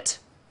of it?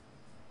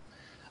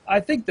 I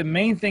think the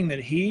main thing that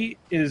he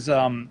is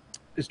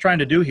trying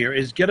to do here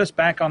is get us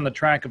back on the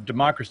track of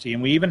democracy.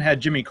 And we even had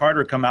Jimmy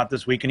Carter come out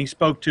this week, and he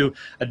spoke to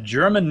a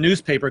German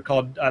newspaper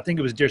called, I think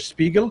it was Der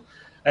Spiegel,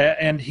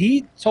 and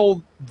he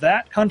told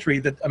that country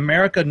that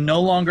America no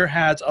longer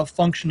has a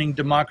functioning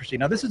democracy.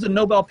 Now, this is a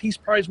Nobel Peace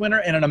Prize winner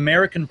and an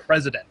American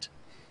president.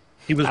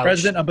 He was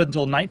president up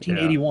until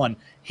 1981. Yeah.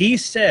 He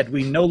said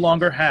we no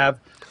longer have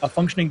a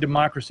functioning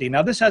democracy.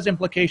 Now, this has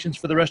implications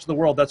for the rest of the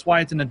world. That's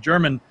why it's in a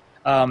German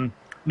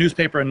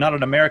newspaper and not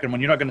an American one.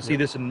 You're not going to see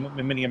this in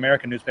many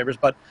American newspapers.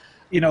 But,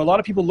 a lot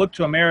of people look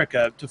to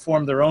America to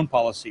form their own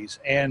policies.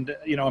 And,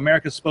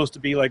 America's supposed to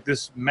be like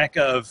this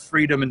mecca of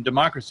freedom and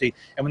democracy.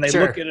 And when they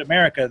look at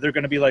America, they're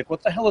going to be like,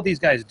 what the hell are these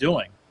guys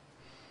doing?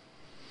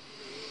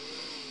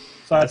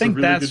 So I think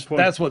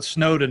that's what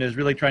Snowden is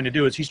really trying to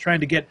do, is he's trying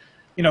to get,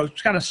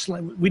 kind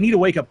of, we need a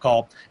wake-up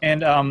call.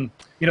 And,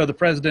 the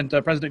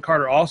President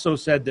Carter also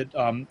said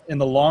that in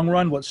the long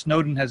run, what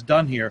Snowden has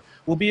done here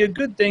will be a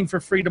good thing for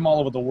freedom all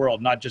over the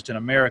world, not just in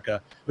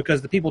America,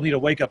 because the people need a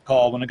wake-up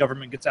call when the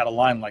government gets out of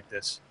line like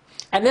this.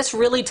 And this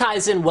really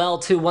ties in well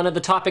to one of the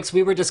topics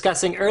we were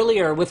discussing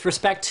earlier with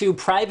respect to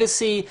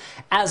privacy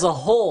as a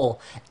whole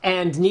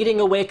and needing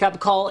a wake-up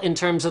call in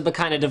terms of the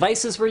kind of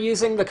devices we're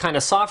using, the kind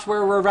of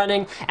software we're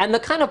running, and the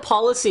kind of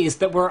policies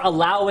that we're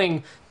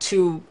allowing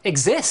to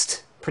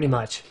exist, pretty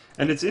much.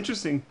 And it's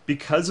interesting,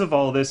 because of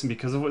all this and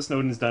because of what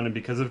Snowden's done and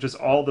because of just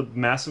all the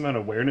massive amount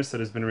of awareness that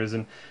has been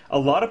risen, a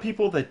lot of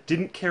people that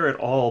didn't care at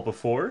all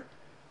before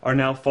are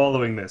now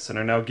following this and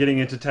are now getting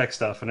into tech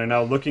stuff and are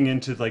now looking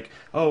into like,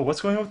 oh, what's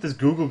going on with this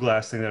Google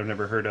Glass thing that I've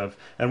never heard of?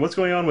 And what's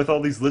going on with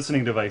all these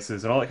listening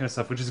devices and all that kind of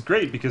stuff, which is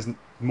great because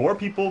more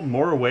people,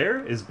 more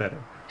aware is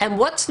better. And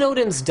what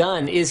Snowden's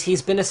done is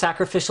he's been a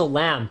sacrificial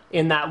lamb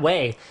in that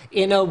way,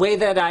 in a way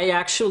that I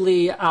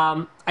actually,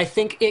 I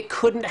think it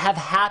couldn't have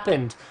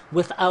happened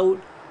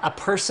without a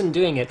person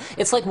doing it.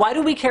 It's like, why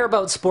do we care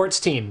about sports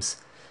teams?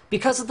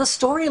 Because of the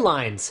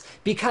storylines,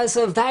 because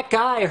of that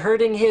guy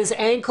hurting his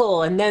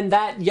ankle and then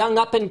that young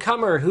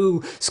up-and-comer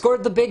who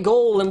scored the big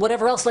goal and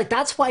whatever else. Like,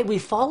 that's why we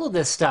follow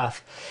this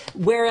stuff.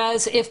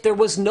 Whereas if there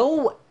was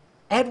no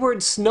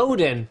Edward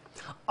Snowden,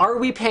 are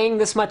we paying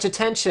this much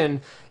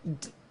attention?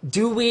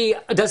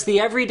 Does the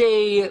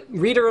everyday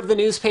reader of the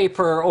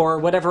newspaper or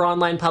whatever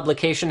online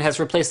publication has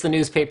replaced the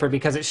newspaper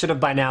because it should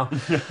have by now,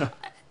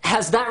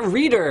 has that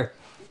reader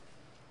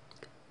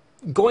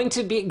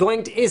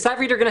is that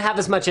reader going to have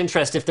as much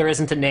interest if there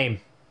isn't a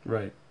name?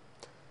 Right.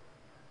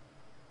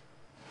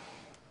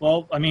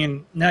 Well, I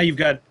mean, now you've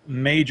got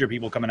major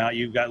people coming out.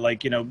 You've got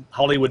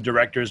Hollywood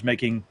directors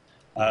making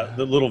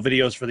the little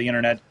videos for the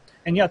internet.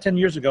 And yeah, 10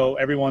 years ago,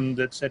 everyone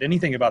that said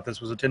anything about this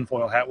was a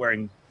tinfoil hat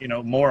wearing,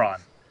 moron.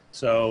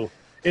 So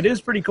it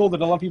is pretty cool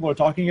that a lot of people are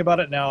talking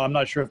about it now. I'm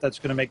not sure if that's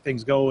going to make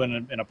things go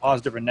in a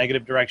positive or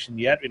negative direction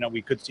yet.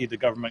 We could see the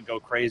government go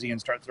crazy and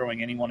start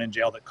throwing anyone in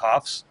jail that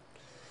coughs,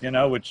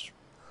 which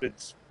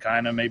it's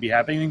kind of maybe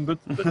happening. But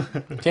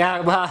yeah,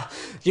 well,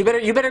 you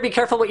better be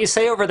careful what you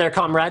say over there,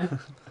 comrade.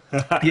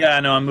 Yeah, I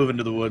know. I'm moving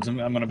to the woods. I'm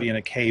going to be in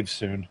a cave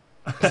soon.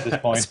 At this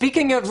point.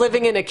 Speaking of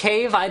living in a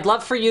cave, I'd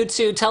love for you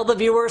to tell the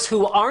viewers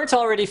who aren't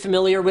already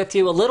familiar with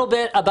you a little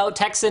bit about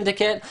Tech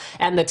Syndicate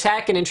and the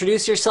tech, and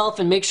introduce yourself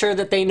and make sure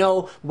that they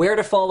know where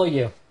to follow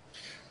you.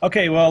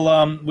 Okay,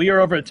 well, we are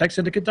over at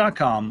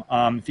techsyndicate.com.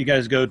 If you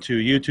guys go to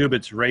YouTube,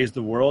 it's Raze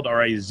the World,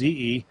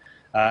 R-A-Z-E,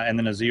 and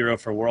then a 0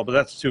 for world, but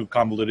that's too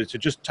convoluted. So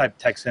just type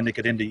Tech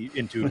Syndicate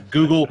into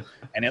Google,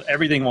 and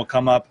everything will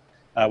come up.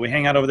 We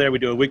hang out over there. We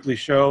do a weekly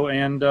show,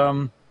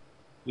 and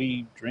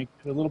we drink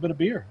a little bit of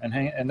beer,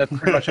 and that's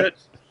pretty much it.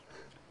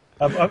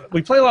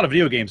 We play a lot of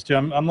video games, too.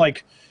 I'm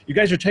like, you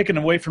guys are taking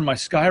away from my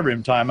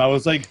Skyrim time. I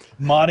was, like,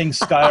 modding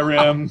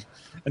Skyrim,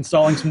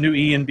 installing some new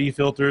E and B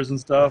filters and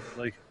stuff.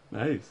 Like,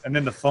 nice. And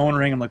then the phone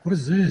rang. I'm like, what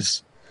is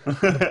this?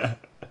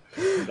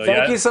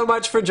 Thank you so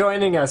much for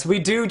joining us. We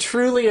do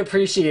truly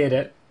appreciate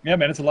it. Yeah,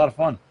 man, it's a lot of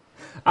fun.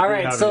 All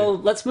right, so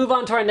let's move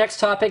on to our next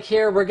topic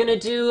here. We're going to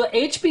do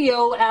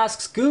HBO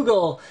asks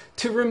Google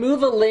to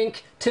remove a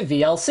link to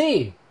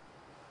VLC.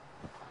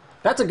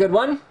 That's a good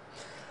one.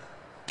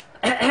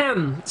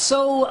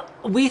 So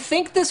we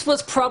think this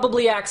was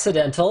probably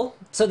accidental.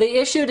 So they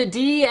issued a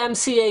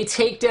DMCA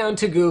takedown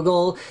to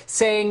Google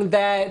saying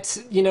that,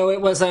 you know, it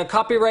was a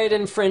copyright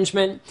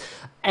infringement,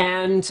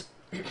 and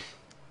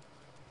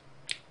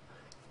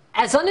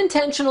as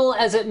unintentional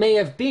as it may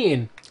have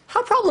been,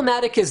 how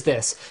problematic is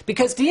this?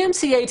 Because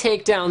DMCA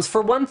takedowns,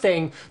 for one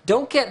thing,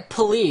 don't get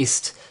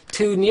policed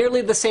to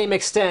nearly the same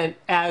extent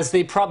as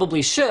they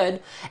probably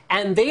should,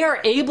 and they are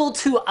able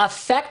to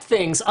affect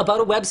things about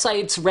a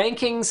website's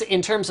rankings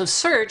in terms of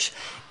search,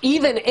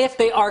 even if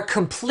they are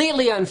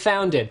completely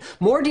unfounded.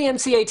 More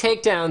DMCA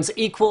takedowns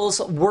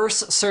equals worse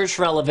search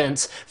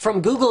relevance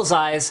from Google's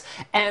eyes,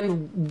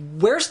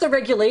 and where's the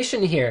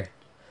regulation here?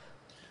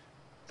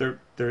 There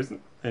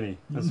isn't any,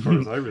 as far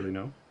as I really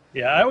know.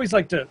 Yeah, I always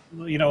like to,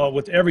 you know,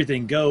 with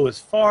everything, go as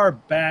far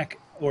back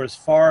or as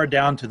far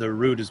down to the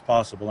root as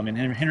possible. I mean,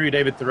 Henry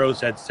David Thoreau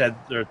had said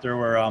there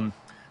were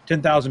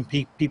 10,000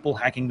 people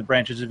hacking the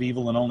branches of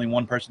evil and only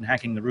one person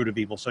hacking the root of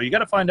evil. So you got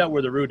to find out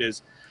where the root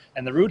is.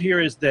 And the root here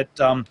is that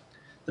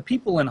the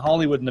people in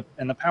Hollywood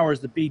and the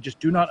powers that be just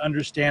do not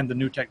understand the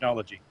new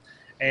technology.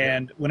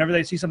 And whenever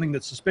they see something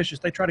that's suspicious,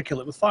 they try to kill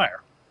it with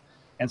fire.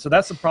 And so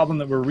that's the problem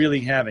that we're really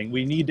having.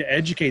 We need to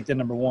educate them,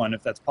 number one,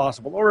 if that's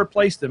possible, or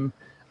replace them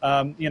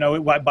you know,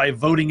 by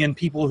voting in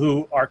people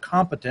who are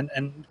competent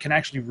and can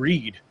actually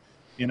read,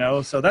 you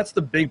know. So that's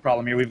the big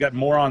problem here. We've got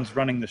morons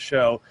running the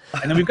show.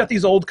 And then we've got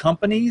these old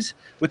companies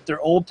with their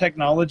old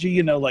technology,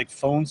 you know, like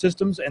phone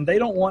systems, and they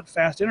don't want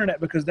fast internet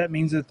because that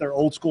means that their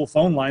old school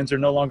phone lines are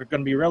no longer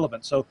going to be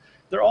relevant. So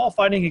they're all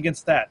fighting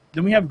against that.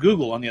 Then we have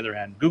Google on the other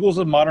hand. Google's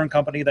a modern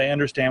company. They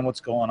understand what's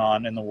going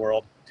on in the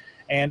world.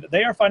 And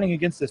they are fighting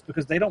against this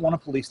because they don't want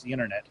to police the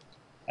internet.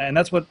 And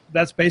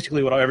that's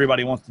basically what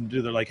everybody wants them to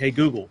do. They're like, hey,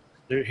 Google,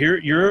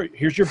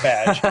 here's your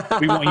badge.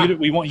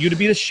 We want you to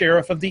be the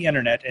sheriff of the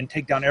internet and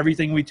take down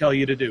everything we tell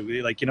you to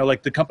do. Like, you know,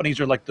 like the companies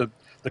are like the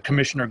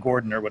Commissioner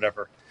Gordon or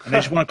whatever, and they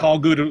just want to call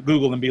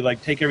Google and be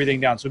like, take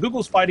everything down. So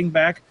Google's fighting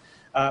back,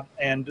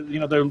 and you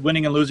know, they're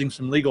winning and losing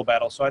some legal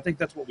battles. So I think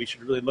that's what we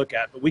should really look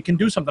at. But we can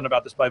do something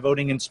about this by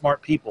voting in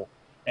smart people,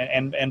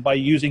 and by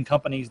using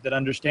companies that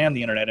understand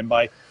the internet, and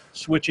by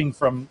switching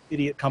from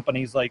idiot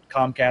companies like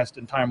Comcast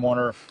and Time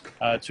Warner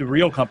to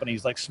real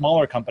companies like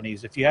smaller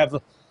companies. If you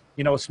have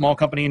you know, a small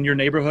company in your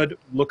neighborhood,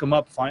 look them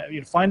up,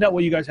 find out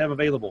what you guys have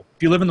available.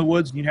 If you live in the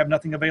woods and you have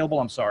nothing available,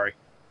 I'm sorry.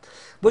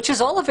 Which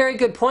is all a very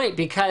good point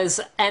because,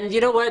 and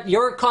you know what,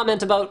 your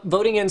comment about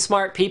voting in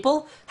smart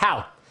people,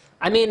 how?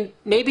 I mean,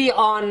 maybe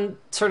on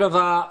sort of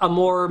a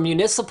more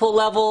municipal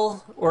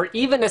level or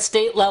even a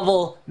state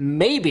level,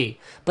 maybe,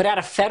 but at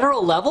a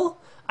federal level,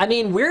 I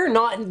mean, we're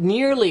not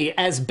nearly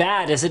as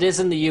bad as it is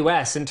in the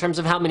US in terms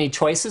of how many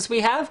choices we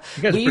have.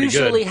 We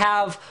usually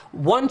have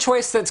one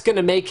choice that's going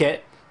to make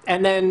it,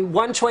 and then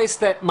one choice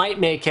that might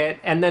make it,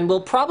 and then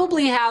we'll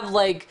probably have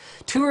like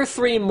 2 or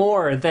 3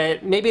 more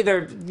that maybe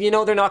they're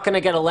not going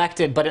to get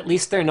elected, but at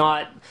least they're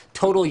not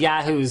total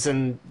yahoos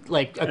and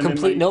like a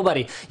complete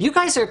nobody. You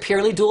guys are a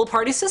purely dual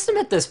party system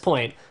at this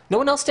point. No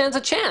one else stands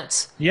a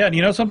chance. Yeah, and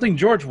you know something?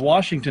 George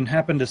Washington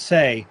happened to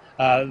say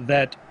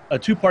that a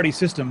two-party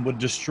system would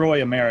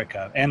destroy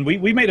America. And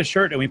we made a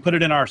shirt and we put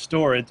it in our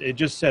store. It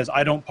just says,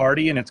 I don't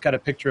party, and it's got a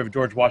picture of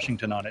George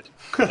Washington on it.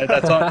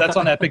 That's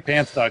on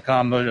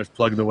epicpants.com. I'll just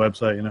plug the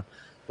website, you know.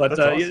 But that's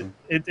awesome.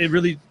 It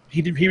really,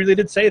 he really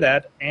did say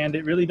that, and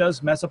it really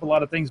does mess up a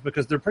lot of things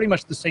because they're pretty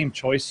much the same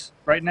choice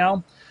right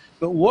now.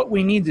 But what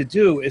we need to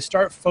do is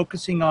start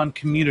focusing on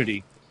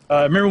community.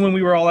 Remember when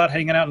we were all out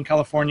hanging out in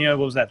California,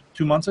 what was that,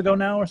 2 months ago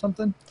now or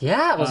something?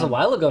 Yeah, it was a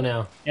while ago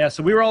now. Yeah,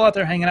 so we were all out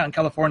there hanging out in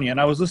California,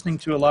 and I was listening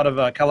to a lot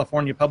of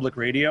California public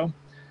radio.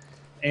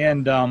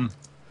 And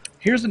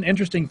here's an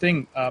interesting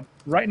thing.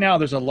 Right now,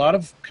 there's a lot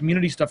of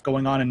community stuff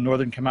going on in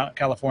Northern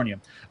California.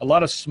 A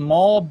lot of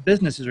small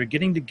businesses are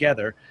getting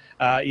together,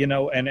 you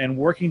know, and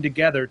working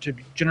together to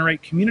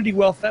generate community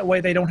wealth. That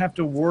way they don't have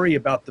to worry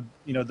about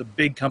the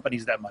big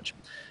companies that much.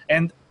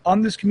 And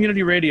on this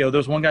community radio, there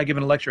was one guy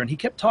giving a lecture, and he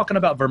kept talking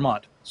about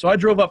Vermont. So I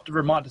drove up to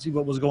Vermont to see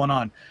what was going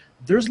on.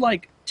 There's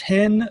like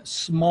 10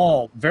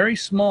 small, very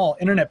small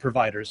internet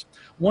providers.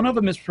 One of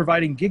them is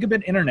providing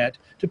gigabit internet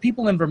to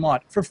people in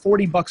Vermont for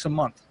 $40 a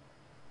month.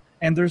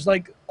 And there's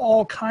like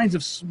all kinds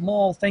of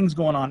small things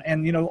going on.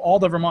 And, you know, all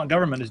the Vermont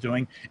government is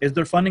doing is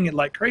they're funding it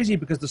like crazy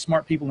because the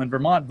smart people in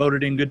Vermont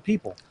voted in good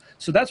people.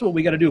 So that's what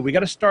we got to do. We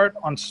got to start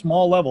on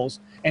small levels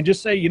and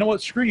just say, you know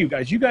what, screw you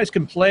guys. You guys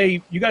can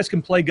play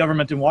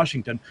government in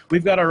Washington.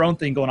 We've got our own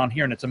thing going on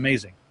here, and it's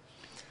amazing.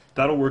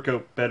 That'll work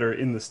out better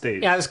in the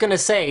States. Yeah, I was going to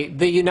say,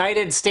 the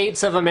United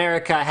States of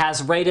America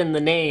has right in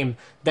the name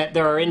that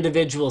there are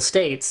individual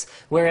states,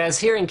 whereas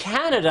here in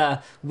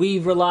Canada, we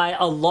rely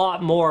a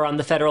lot more on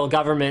the federal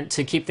government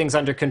to keep things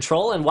under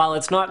control, and while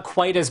it's not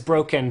quite as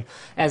broken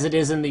as it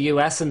is in the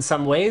U.S. in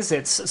some ways,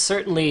 it's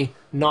certainly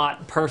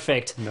not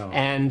perfect,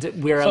 and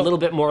we're a little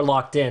bit more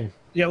locked in.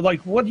 Yeah, like,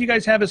 what do you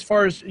guys have as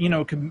far as, you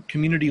know,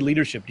 community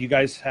leadership? Do you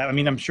guys have, I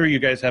mean, I'm sure you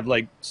guys have,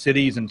 like,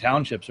 cities and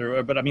townships,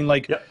 but I mean,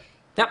 like... Yep.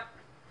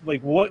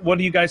 Like, what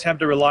do you guys have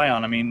to rely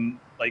on? I mean,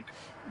 like...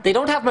 They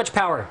don't have much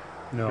power.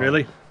 No.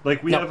 Really?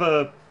 Like, we have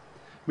a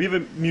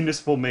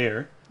municipal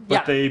mayor,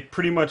 but they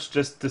pretty much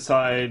just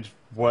decide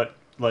what,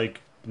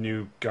 like,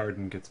 new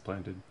garden gets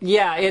planted.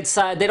 Yeah, it's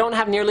they don't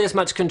have nearly as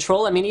much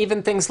control. I mean,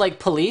 even things like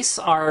police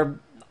are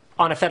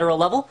on a federal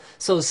level.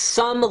 So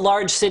some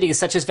large cities,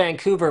 such as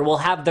Vancouver, will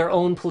have their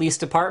own police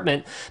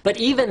department. But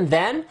even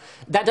then,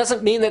 that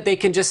doesn't mean that they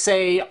can just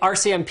say,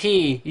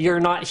 RCMP, you're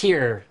not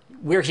here,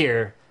 we're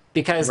here.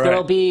 Because there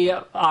will be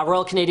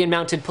Royal Canadian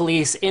Mounted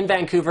Police in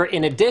Vancouver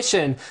in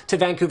addition to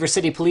Vancouver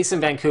City Police in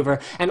Vancouver.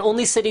 And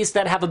only cities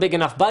that have a big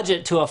enough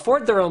budget to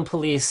afford their own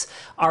police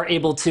are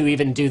able to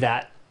even do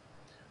that.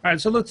 All right,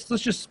 so let's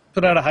just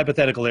put out a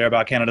hypothetical there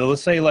about Canada.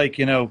 Let's say, like,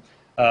 you know,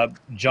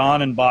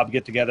 John and Bob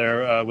get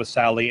together with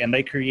Sally and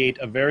they create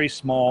a very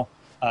small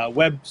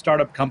web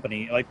startup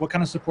company. Like, what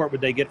kind of support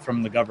would they get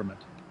from the government?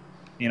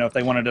 You know, if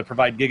they wanted to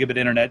provide gigabit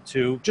internet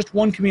to just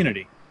one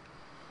community.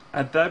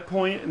 At that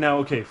point, now,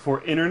 okay,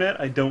 for internet,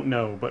 I don't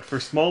know, but for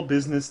small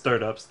business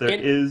startups, there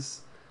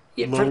is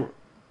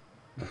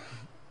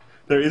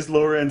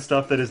lower-end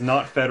stuff that is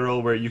not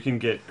federal where you can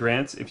get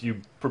grants if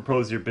you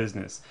propose your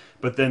business.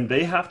 But then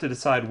they have to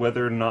decide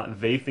whether or not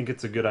they think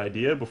it's a good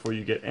idea before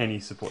you get any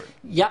support.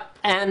 Yep,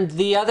 and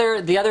the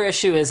other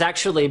issue is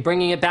actually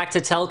bringing it back to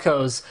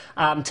telcos.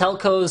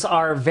 Telcos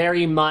are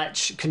very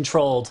much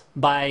controlled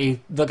by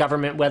the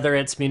government, whether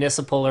it's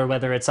municipal or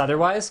whether it's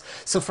otherwise.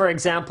 So, for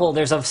example,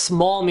 there's a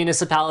small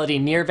municipality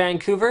near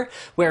Vancouver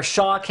where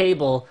Shaw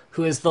Cable,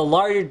 who is the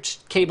large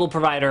cable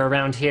provider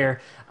around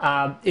here,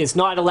 is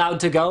not allowed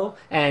to go,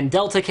 and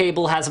Delta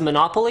Cable has a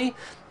monopoly.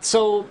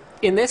 So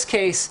in this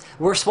case,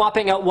 we're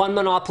swapping out one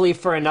monopoly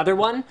for another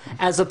one,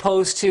 as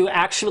opposed to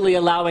actually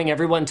allowing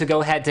everyone to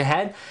go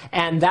head-to-head,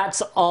 and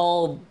that's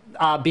all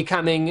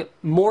becoming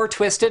more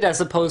twisted as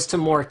opposed to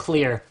more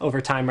clear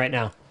over time right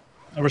now.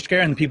 We're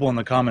scaring people in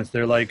the comments.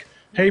 They're like,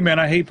 hey, man,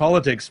 I hate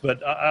politics,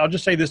 but I'll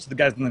just say this to the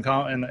guys in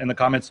the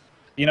comments.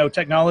 You know,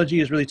 technology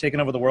has really taken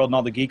over the world, and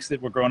all the geeks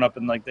that were growing up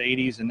in, like, the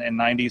 80s and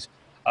 90s,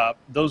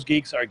 those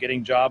geeks are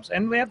getting jobs,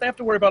 and they have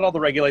to worry about all the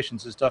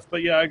regulations and stuff.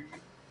 But yeah,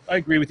 I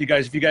agree with you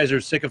guys. If you guys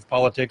are sick of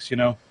politics, you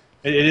know,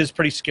 it is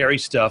pretty scary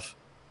stuff.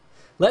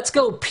 Let's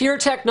go pure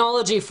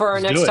technology for our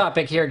next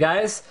topic here,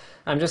 guys.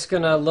 I'm just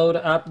going to load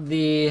up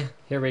the...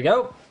 Here we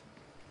go.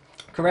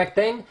 Correct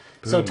thing. Boom.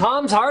 So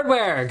Tom's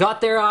Hardware got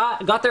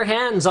their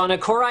hands on a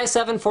Core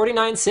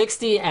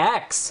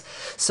i7-4960X.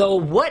 So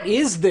what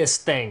is this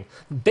thing?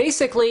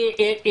 Basically,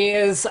 it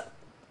is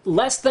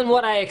less than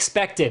what I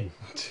expected.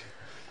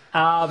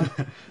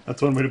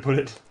 That's one way to put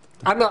it.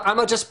 I'm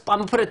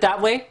gonna put it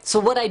that way. So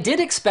what I did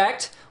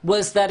expect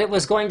was that it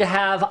was going to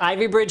have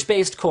Ivy Bridge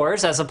based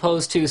cores as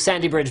opposed to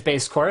Sandy Bridge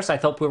based cores. I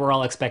thought we were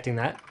all expecting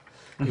that.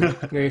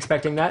 You're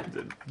expecting that?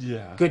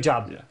 Yeah. Good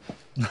job. Yeah.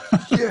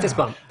 Fist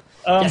bump.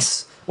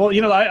 Yes. Well,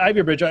 you know,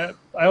 Ivy Bridge. I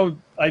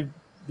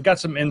got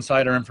some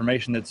insider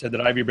information that said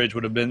that Ivy Bridge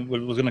was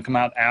going to come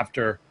out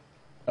after,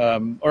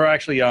 or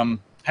actually,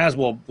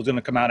 Haswell was going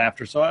to come out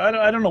after. So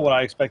I don't know what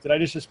I expected. I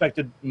just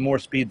expected more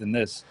speed than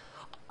this.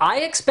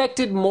 I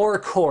expected more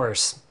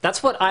cores.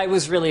 That's what I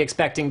was really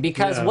expecting,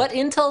 because what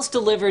Intel's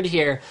delivered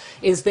here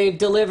is they've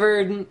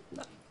delivered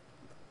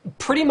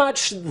pretty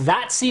much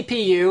that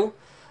CPU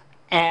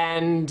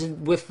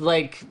and with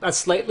like a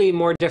slightly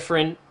more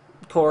different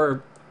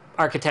core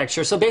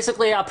architecture. So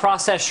basically a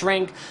process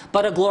shrink,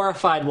 but a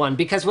glorified one,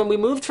 because when we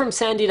moved from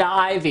Sandy to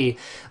Ivy,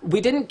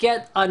 we didn't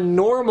get a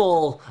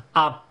normal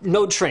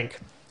node shrink.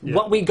 Yeah.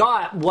 What we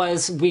got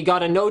was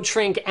a node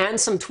shrink and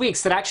some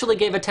tweaks that actually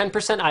gave a 10%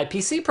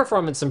 IPC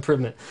performance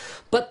improvement.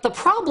 But the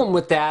problem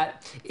with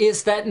that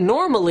is that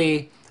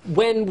normally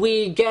when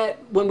we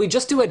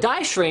just do a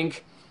die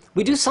shrink,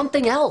 we do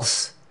something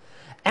else.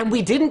 And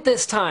we didn't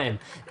this time.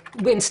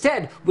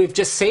 Instead, we've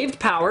just saved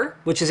power,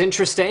 which is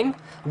interesting,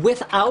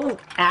 without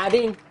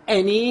adding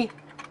any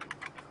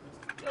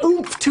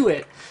oomph to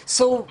it.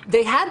 So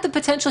they had the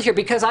potential here,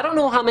 because I don't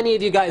know how many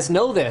of you guys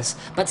know this,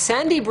 but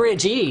Sandy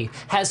Bridge E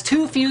has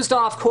 2 fused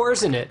off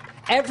cores in it,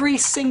 Every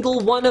single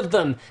one of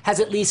them has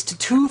at least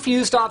 2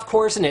 fused-off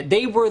cores in it.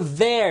 They were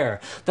there.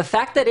 The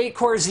fact that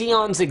 8-core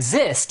Xeons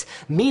exist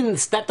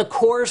means that the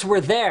cores were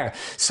there.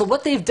 So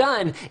what they've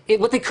done,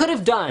 what they could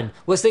have done,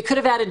 was they could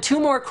have added 2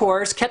 more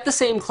cores, kept the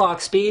same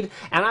clock speed,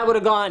 and I would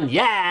have gone,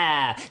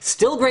 yeah,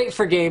 still great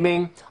for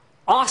gaming,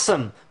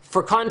 awesome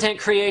for content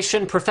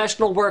creation,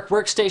 professional work,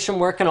 workstation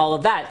work, and all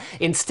of that.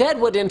 Instead,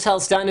 what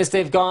Intel's done is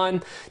they've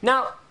gone,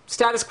 now,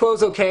 status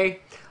quo's okay.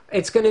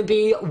 It's going to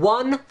be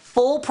one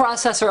full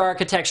processor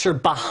architecture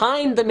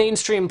behind the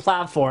mainstream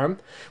platform,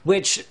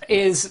 which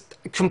is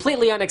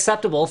completely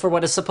unacceptable for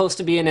what is supposed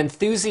to be an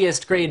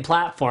enthusiast-grade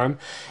platform.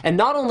 And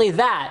not only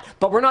that,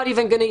 but we're not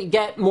even going to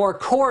get more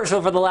cores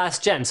over the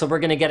last gen. So we're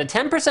going to get a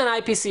 10%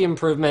 IPC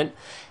improvement,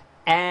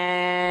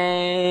 and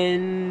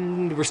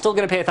we're still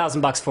going to pay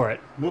 $1,000 for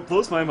it. What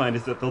blows my mind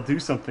is that they'll do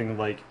something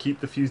like keep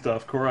the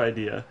fused-off core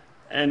idea,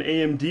 and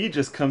AMD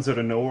just comes out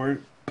of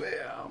nowhere,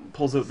 bam,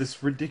 pulls out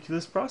this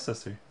ridiculous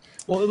processor.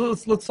 Well,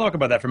 let's talk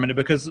about that for a minute,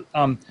 because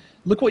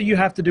look what you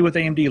have to do with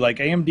AMD. Like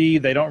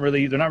AMD, they're not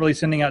really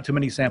sending out too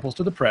many samples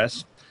to the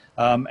press,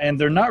 and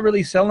they're not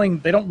really selling.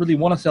 They don't really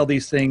want to sell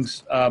these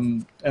things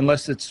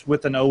unless it's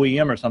with an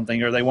OEM or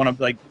something, or they want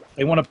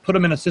to put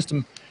them in a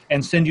system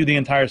and send you the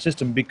entire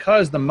system,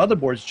 because the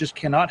motherboards just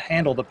cannot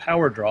handle the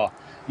power draw.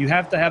 You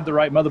have to have the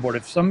right motherboard.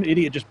 If some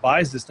idiot just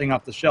buys this thing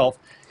off the shelf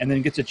and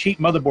then gets a cheap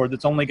motherboard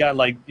that's only got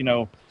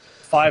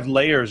 5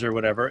 layers or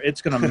whatever,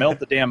 it's going to melt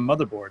the damn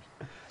motherboard.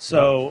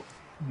 So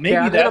maybe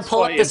I'm going to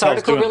pull up this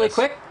article really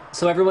quick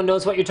so everyone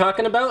knows what you're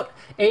talking about.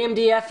 AMD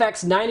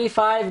FX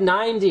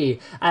 9590.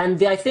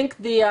 And I think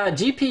the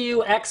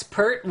GPU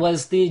expert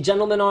was the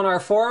gentleman on our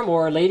forum,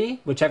 or lady,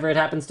 whichever it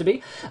happens to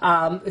be,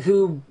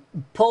 who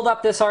pulled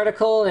up this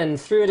article and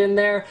threw it in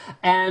there.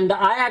 And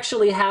I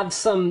actually have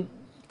some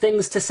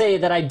things to say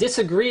that I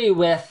disagree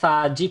with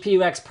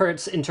GPU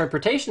experts'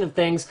 interpretation of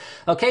things.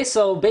 Okay,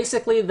 so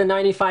basically the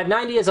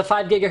 9590 is a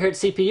 5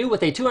 gigahertz CPU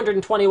with a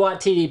 220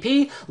 watt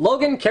TDP.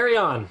 Logan, carry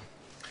on.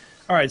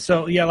 All right,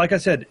 so yeah, like I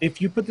said,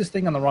 if you put this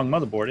thing on the wrong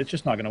motherboard, it's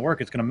just not going to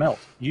work. It's going to melt.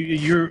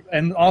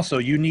 And also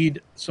you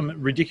need some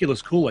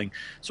ridiculous cooling.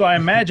 So I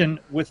imagine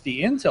with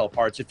the Intel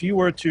parts, if you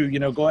were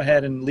to go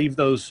ahead and leave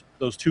those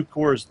 2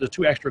 cores, the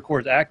 2 extra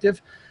cores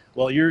active,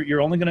 well,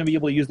 you're only going to be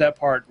able to use that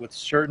part with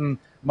certain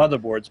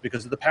motherboards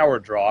because of the power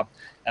draw.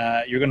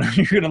 You're gonna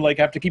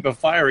have to keep a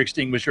fire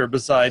extinguisher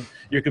beside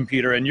your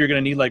computer, and you're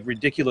going to need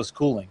ridiculous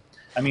cooling.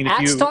 I mean,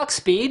 at stock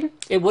speed,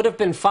 it would have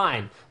been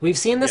fine. We've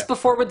seen this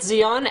before with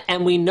Xeon,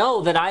 and we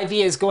know that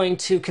Ivy is going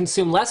to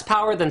consume less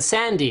power than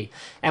Sandy,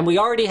 and we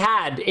already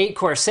had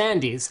 8-core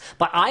Sandys.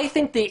 But I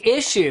think the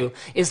issue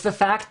is the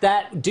fact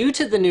that due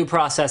to the new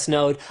process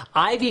node,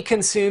 Ivy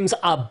consumes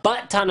a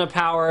butt ton of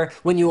power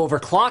when you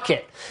overclock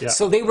it. Yeah.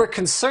 So they were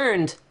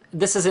concerned,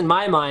 this is in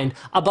my mind,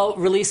 about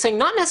releasing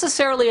not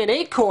necessarily an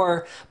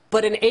 8-core,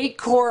 but an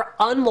 8-core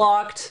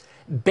unlocked,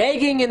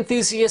 begging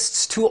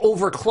enthusiasts to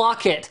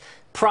overclock it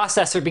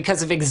processor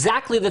because of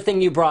exactly the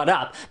thing you brought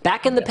up.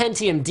 Back in the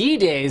Pentium D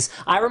days,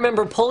 I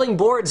remember pulling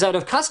boards out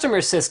of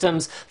customer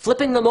systems,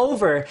 flipping them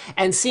over,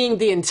 and seeing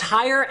the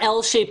entire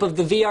L shape of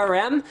the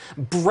VRM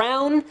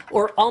brown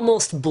or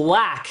almost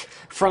black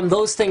from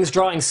those things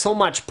drawing so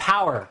much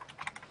power.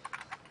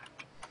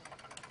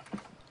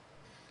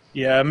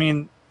 Yeah, I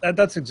mean,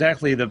 that's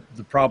exactly the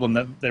problem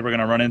that they were going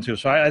to run into.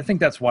 So I think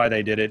that's why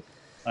they did it.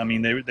 I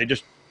mean, they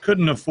just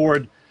couldn't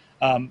afford,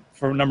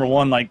 for number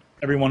one,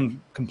 everyone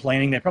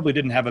complaining. They probably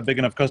didn't have a big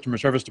enough customer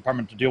service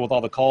department to deal with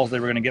all the calls they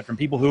were going to get from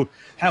people who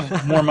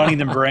have more money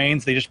than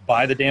brains. They just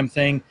buy the damn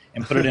thing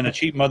and put it in a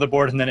cheap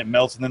motherboard, and then it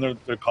melts, and then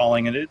they're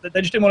calling, and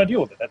they just didn't want to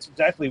deal with it. That's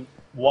exactly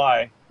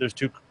why there's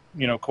 2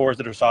 cores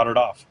that are soldered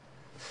off.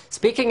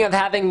 Speaking of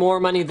having more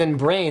money than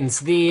brains,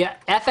 the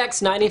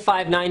FX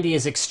 9590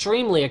 is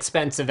extremely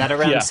expensive at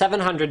around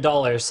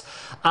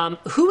 $700.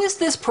 Who is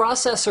this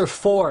processor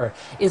for,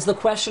 is the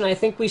question I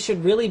think we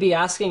should really be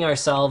asking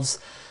ourselves.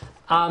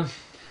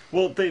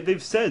 Well,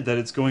 they've said that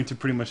it's going to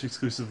pretty much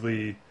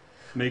exclusively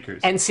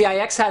makers.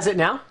 NCIX has it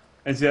now?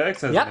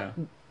 NCIX has it now.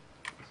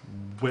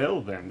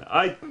 Well then,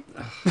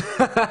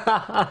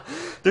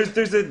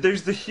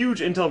 there's the huge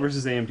Intel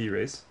versus AMD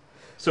race.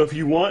 So if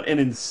you want an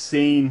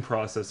insane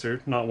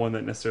processor, not one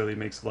that necessarily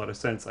makes a lot of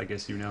sense, I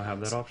guess you now have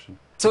that option.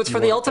 So it's for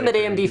the ultimate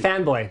AMD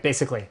fanboy,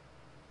 basically.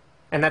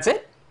 And that's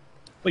it?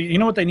 Well, you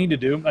know what they need to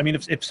do? I mean,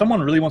 if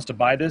someone really wants to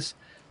buy this,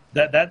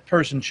 that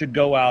person should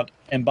go out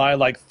and buy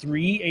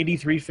 3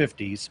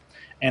 8350s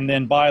and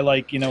then buy an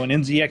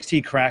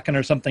NZXT Kraken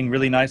or something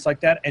really nice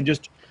like that, and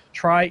just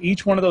try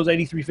each one of those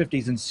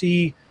 8350s and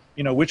see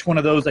which one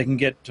of those they can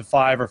get to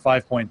 5 or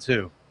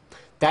 5.2.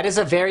 That is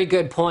a very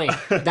good point.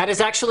 That is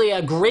actually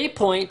a great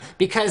point,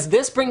 because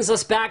this brings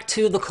us back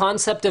to the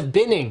concept of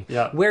binning,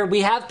 where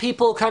we have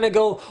people kind of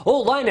go,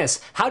 oh,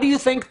 Linus, how do you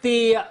think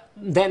the,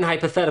 then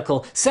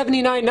hypothetical,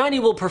 7990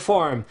 will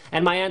perform?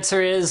 And my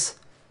answer is,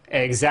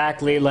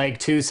 exactly like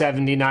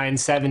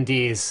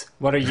 27970s.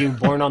 What are you,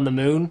 born on the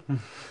moon?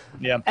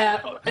 Yeah.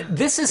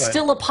 This is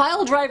still a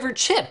pile driver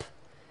chip.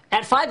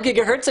 At 5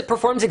 gigahertz, it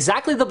performs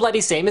exactly the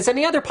bloody same as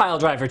any other pile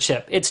driver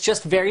chip. It's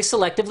just very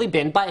selectively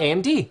binned by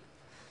AMD.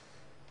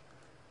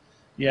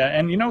 Yeah,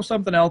 and you know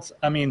something else?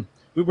 I mean,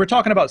 we're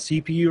talking about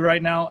CPU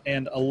right now,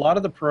 and a lot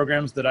of the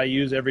programs that I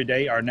use every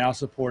day are now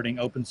supporting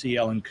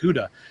OpenCL and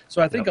CUDA.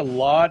 So I think a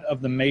lot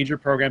of the major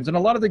programs and a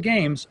lot of the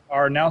games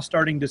are now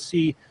starting to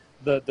see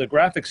the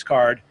graphics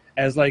card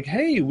as like,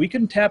 hey, we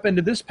can tap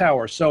into this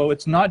power. So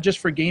it's not just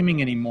for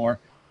gaming anymore.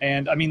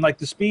 And I mean, like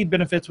the speed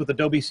benefits with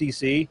Adobe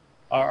CC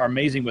are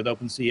amazing with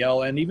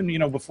OpenCL. And even, you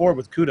know, before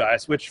with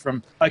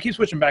CUDA, I keep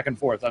switching back and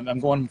forth. I'm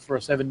going for a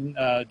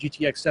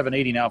GTX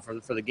 780 now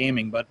for the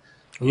gaming, but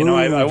you know,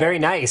 I very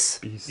nice.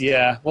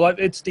 Yeah, well,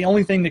 it's the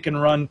only thing that can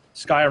run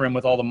Skyrim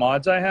with all the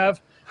mods I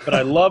have. But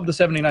I love the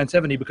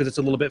 7970 because it's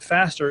a little bit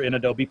faster in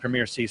Adobe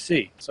Premiere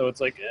CC. So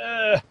it's like,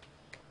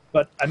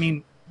 but I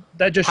mean,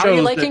 that just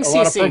shows that a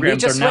lot of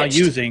programs are now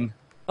using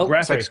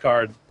graphics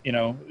card, you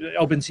know,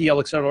 OpenCL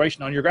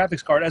acceleration on your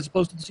graphics card as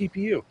opposed to the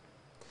CPU.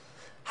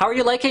 How are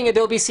you liking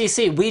Adobe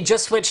CC? We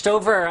just switched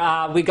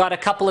over. We got a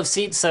couple of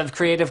seats of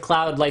Creative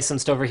Cloud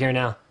licensed over here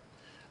now.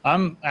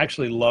 I'm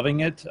actually loving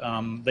it.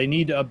 They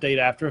need to update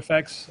After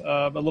Effects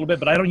a little bit,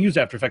 but I don't use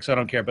After Effects, so I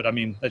don't care. But I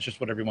mean, that's just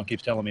what everyone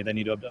keeps telling me. They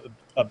need to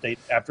update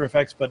After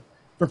Effects. But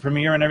for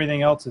Premiere and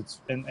everything else,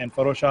 and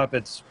Photoshop,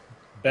 it's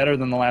better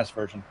than the last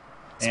version.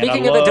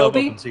 Speaking of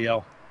Adobe,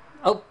 OpenCL.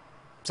 Oh,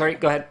 sorry,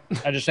 go ahead.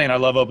 I'm just saying I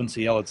love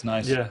OpenCL. It's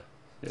nice. Yeah.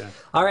 Yeah.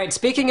 All right,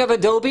 speaking of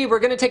Adobe, we're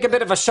going to take a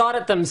bit of a shot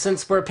at them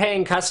since we're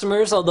paying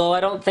customers, although I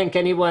don't think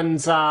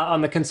anyone's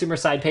on the consumer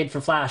side paid for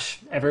Flash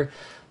ever.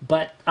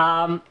 But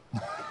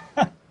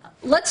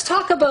let's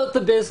talk about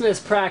the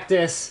business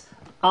practice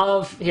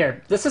of,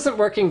 here, this isn't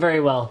working very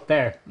well.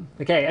 There.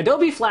 Okay,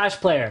 Adobe Flash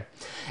Player.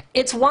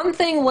 It's one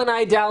thing when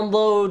I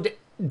download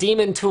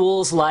Daemon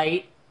Tools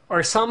Lite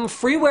or some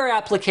freeware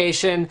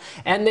application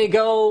and they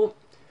go,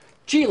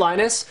 gee,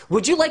 Linus,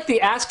 would you like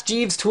the Ask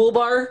Jeeves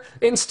toolbar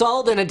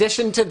installed in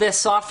addition to this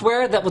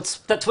software?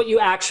 That's what you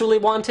actually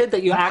wanted,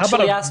 that you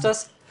actually asked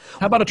us?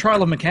 How about a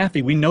trial of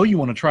McAfee? We know you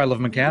want a trial of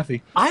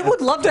McAfee. I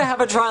would love to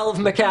have a trial of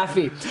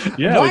McAfee.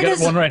 Yeah, we got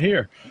one right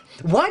here.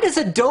 Why does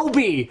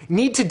Adobe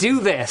need to do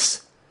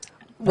this?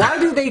 Why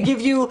do they give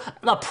you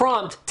a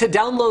prompt to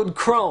download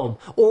Chrome?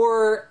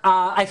 Or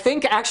I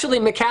think actually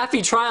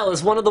McAfee trial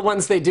is one of the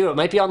ones they do. It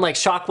might be on like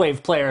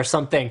Shockwave Player or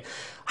something.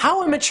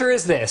 How immature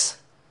is this?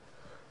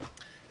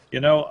 You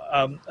know,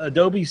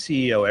 Adobe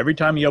CEO, every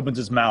time he opens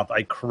his mouth,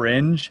 I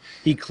cringe.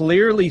 He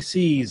clearly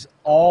sees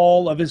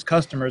all of his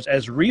customers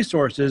as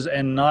resources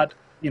and not,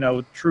 you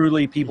know,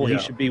 truly people he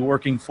should be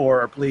working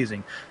for or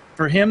pleasing.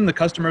 For him, the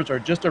customers are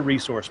just a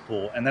resource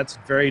pool, and that's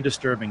very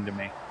disturbing to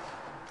me.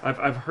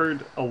 I've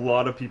heard a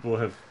lot of people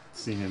have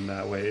seen him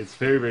that way. It's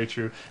very, very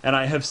true. And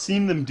I have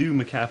seen them do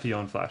McAfee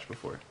on Flash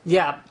before.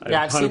 Yeah,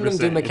 I've seen them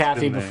do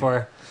McAfee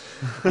before.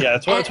 Yeah,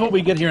 that's what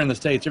we get here in the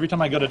States. Every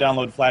time I go to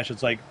download Flash,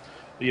 it's like,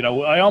 you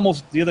know,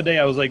 the other day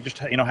I was like just,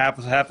 you know, half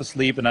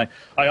asleep, and I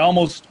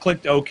almost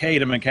clicked OK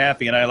to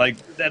McAfee, and I like,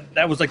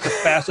 that was like the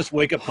fastest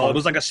wake-up call. It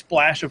was like a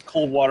splash of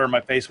cold water in my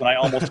face when I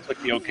almost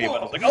clicked the OK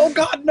button. I was like, oh,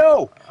 God,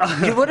 no!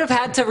 You would have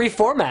had to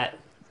reformat.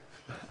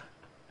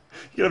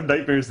 You have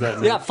nightmares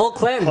that night. Full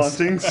cleanse.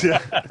 Hauntings,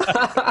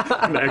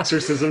 an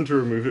exorcism to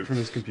remove it from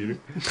his computer.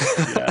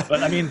 Yeah,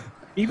 but I mean,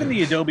 even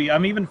the Adobe,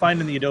 I'm even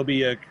finding the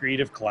Adobe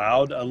Creative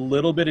Cloud a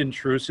little bit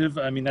intrusive.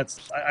 I mean,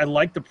 I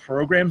like the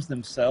programs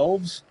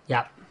themselves.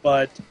 Yeah.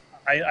 But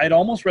I'd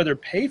almost rather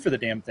pay for the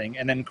damn thing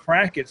and then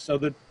crack it so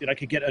that I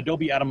could get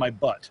Adobe out of my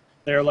butt.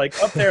 They're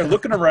like up there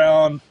looking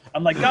around.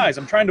 I'm like, guys,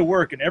 I'm trying to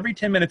work. And every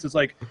 10 minutes it's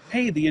like,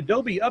 hey, the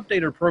Adobe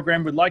Updater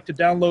program would like to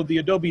download the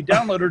Adobe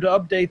Downloader to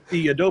update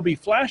the Adobe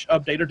Flash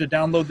Updater to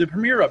download the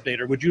Premiere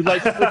Updater. Would you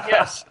like to click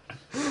yes?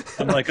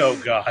 I'm like, oh,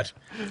 God.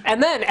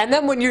 And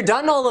then when you're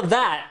done all of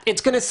that,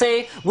 it's going to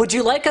say, would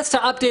you like us to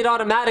update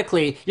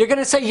automatically? You're going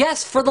to say,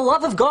 yes, for the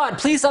love of God,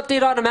 please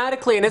update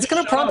automatically. And it's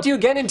going to prompt you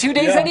again in 2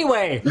 days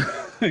anyway.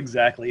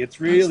 Exactly.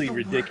 It's really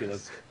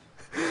ridiculous.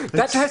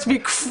 That drives me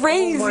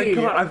crazy. Oh my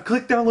God, I've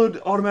clicked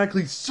download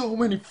automatically so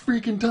many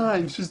freaking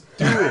times. Just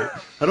do it.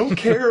 I don't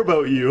care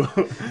about you.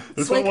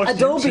 It's like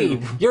Adobe.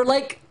 YouTube. You're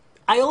like,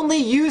 I only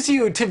use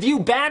you to view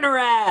banner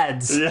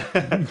ads.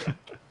 Yeah.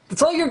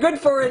 That's all you're good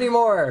for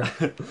anymore.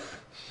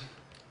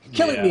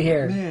 Killing me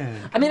here.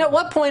 Man. I mean, at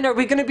what point are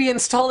we going to be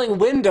installing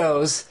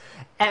Windows,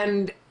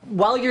 and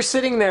while you're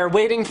sitting there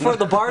waiting for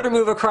the bar to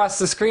move across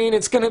the screen,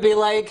 it's going to be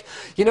like,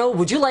 you know,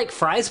 would you like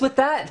fries with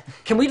that?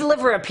 Can we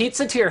deliver a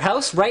pizza to your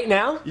house right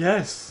now?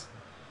 Yes.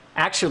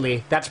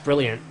 Actually, that's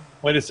brilliant.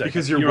 Wait a second.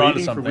 Because you're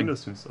waiting for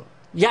Windows to install.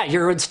 Yeah,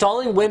 you're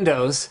installing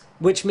Windows,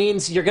 which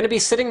means you're going to be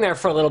sitting there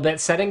for a little bit,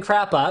 setting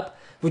crap up.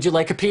 Would you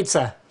like a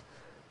pizza?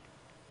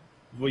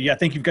 Well, yeah, I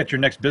think you've got your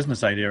next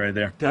business idea right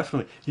there.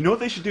 Definitely. You know what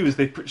they should do is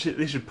they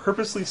should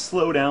purposely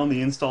slow down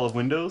the install of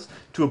Windows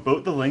to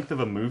about the length of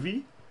a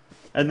movie,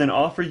 and then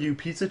offer you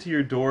pizza to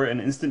your door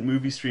and instant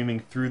movie streaming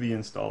through the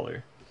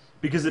installer.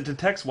 Because it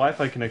detects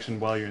Wi-Fi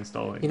connection while you're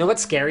installing. You know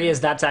what's scary is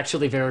that's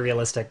actually very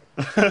realistic.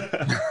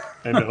 I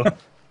know.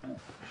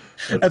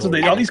 That's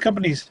what all these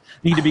companies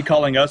need to be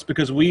calling us,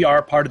 because we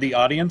are part of the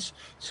audience.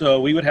 So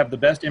we would have the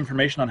best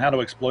information on how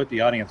to exploit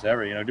the audience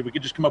ever. You know, we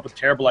could just come up with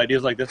terrible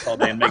ideas like this all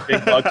day and make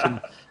big bucks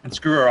and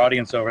screw our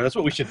audience over. That's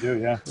what we should do.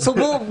 Yeah. So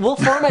we'll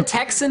form a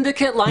tech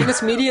syndicate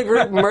Linus Media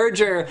Group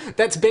merger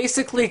that's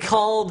basically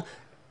called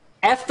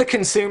F the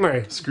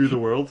Consumer. Screw the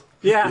world.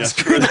 Yeah.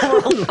 Screw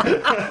the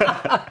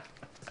world.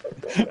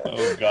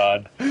 Oh,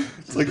 God.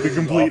 It's like the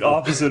complete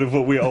opposite of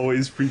what we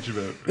always preach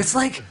about. It's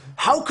like,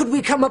 how could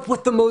we come up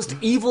with the most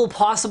evil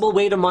possible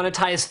way to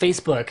monetize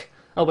Facebook?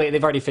 Oh, wait,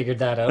 they've already figured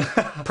that out.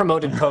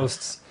 Promoted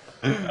posts.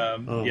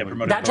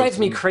 That drives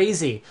me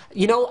crazy.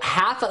 You know,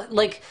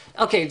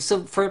 okay,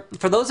 so for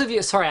those of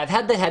you, sorry, I've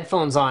had the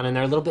headphones on and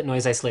they're a little bit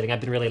noise isolating.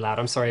 I've been really loud.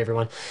 I'm sorry,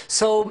 everyone.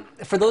 So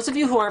for those of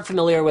you who aren't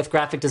familiar with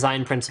graphic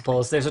design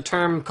principles, there's a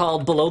term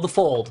called below the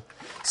fold.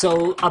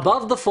 So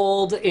above the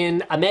fold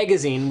in a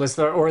magazine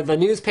or the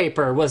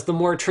newspaper was the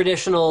more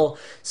traditional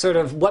sort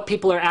of what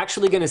people are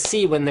actually going to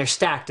see when they're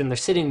stacked and they're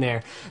sitting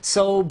there.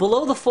 So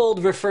below the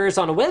fold refers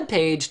on a web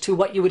page to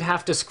what you would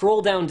have to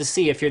scroll down to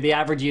see if you're the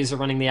average user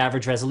running the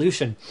average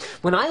resolution.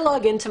 When I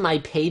log into my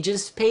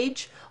Pages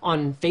page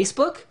on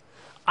Facebook,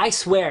 I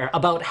swear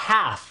about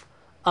half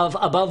of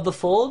above the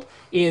fold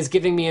is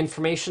giving me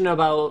information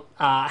about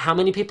how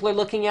many people are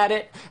looking at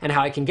it and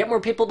how I can get more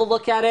people to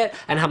look at it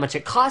and how much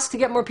it costs to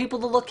get more people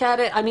to look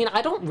at it. I mean,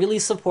 I don't really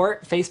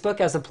support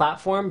Facebook as a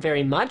platform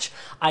very much.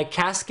 I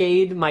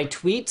cascade my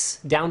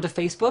tweets down to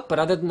Facebook, but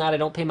other than that, I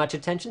don't pay much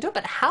attention to it.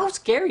 But how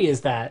scary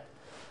is that?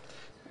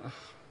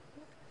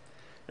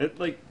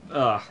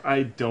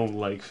 I don't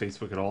like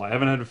Facebook at all. I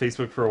haven't had a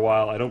Facebook for a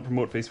while. I don't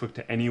promote Facebook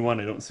to anyone.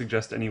 I don't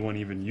suggest anyone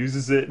even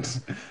uses it.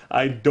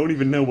 I don't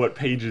even know what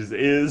Pages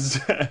is.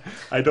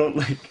 I don't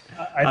like...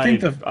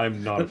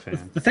 I'm not a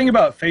fan. The thing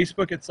about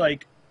Facebook, it's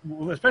like,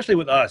 especially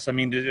with us, I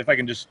mean, if I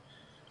can just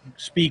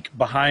speak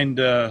behind,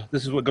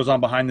 this is what goes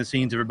on behind the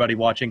scenes, everybody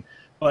watching,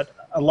 but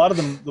a lot of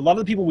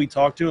the people we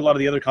talk to, a lot of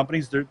the other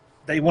companies,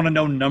 they want to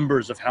know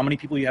numbers of how many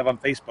people you have on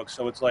Facebook.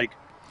 So it's like,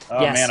 oh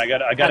yes, man,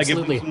 I gotta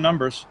give them some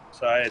numbers.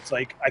 So it's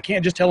like, I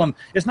can't just tell them,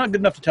 it's not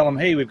good enough to tell them,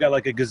 hey, we've got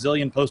like a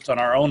gazillion posts on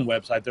our own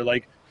website. They're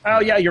like, oh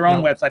yeah, your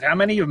own website. How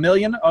many? 1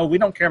 million? Oh, we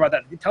don't care about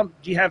that.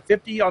 Do you have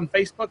 50 on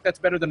Facebook? That's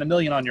better than 1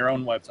 million on your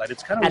own website.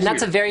 It's kind of weird.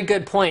 That's a very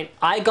good point.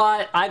 I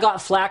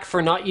got flack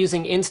for not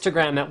using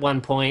Instagram at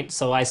one point,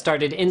 so I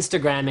started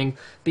Instagramming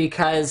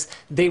because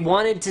they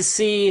wanted to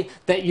see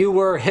that you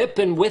were hip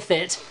and with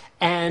it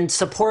and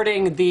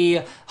supporting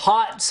the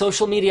hot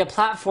social media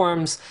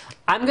platforms.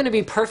 I'm going to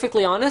be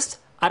perfectly honest.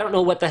 I don't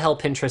know what the hell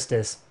Pinterest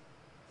is.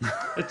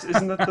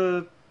 Isn't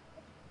that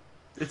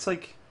it's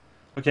like,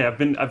 okay,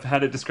 I've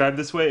had it described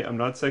this way. I'm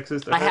not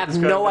sexist. I have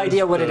no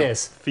idea what it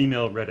is.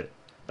 Female Reddit.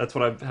 That's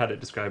what I've had it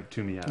described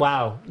to me as.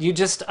 Wow, you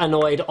just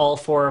annoyed all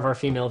 4 of our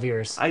female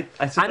viewers. I'm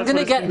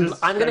gonna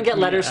get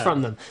letters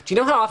from them. Do you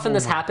know how often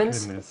this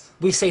happens? Goodness.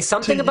 We say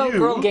something about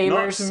girl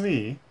gamers. Not to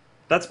me.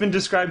 That's been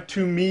described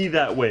to me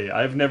that way.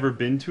 I've never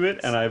been to it,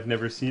 and I've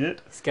never seen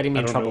it. It's getting me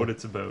in trouble. I don't know what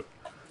it's about.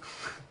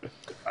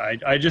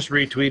 I just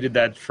retweeted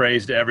that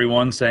phrase to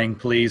everyone saying,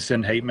 please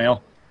send hate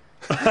mail.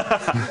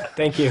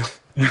 Thank you.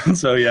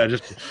 So, yeah,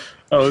 just...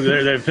 Oh,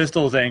 their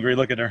Pistol's angry.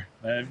 Look at her.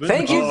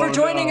 Thank you for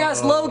joining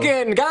us,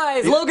 Logan.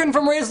 Guys, Logan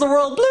from Raise the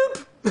World.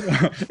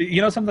 Bloop!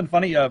 You know something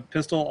funny,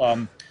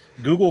 Pistol?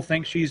 Google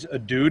thinks she's a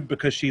dude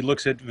because she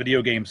looks at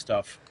video game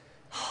stuff.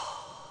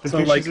 So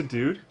like, she's a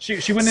dude?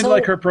 She went into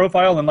like her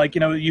profile and like,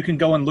 you know, you can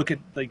go and look at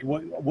like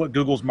what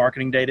Google's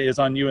marketing data is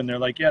on you, and they're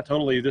like, yeah,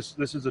 totally, this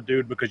is a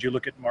dude because you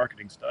look at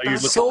marketing stuff.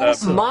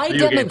 My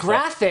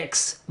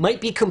demographics might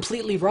be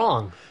completely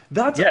wrong.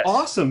 That's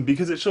awesome,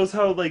 because it shows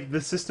how like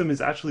the system is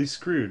actually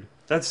screwed.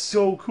 That's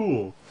so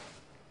cool.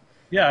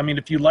 Yeah, I mean,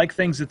 if you like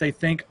things that they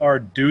think are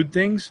dude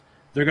things,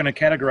 they're going to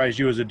categorize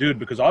you as a dude,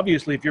 because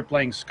obviously if you're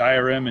playing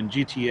Skyrim and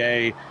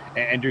GTA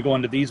and you're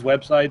going to these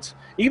websites,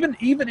 even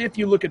if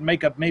you look at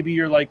makeup, maybe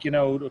you're like, you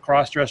know, a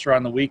cross-dresser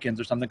on the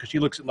weekends or something, because she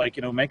looks at like,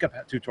 you know, makeup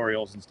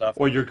tutorials and stuff.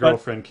 Or your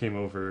girlfriend came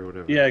over or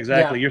whatever. Yeah,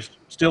 exactly. Yeah. You're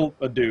still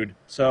a dude.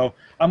 So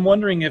I'm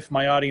wondering if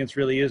my audience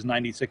really is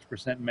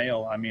 96%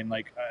 male. I mean,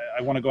 like,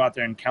 I want to go out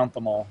there and count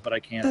them all, but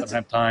I can't. I don't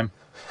have time.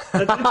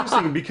 That's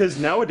interesting, because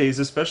nowadays,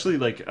 especially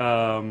like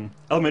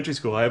elementary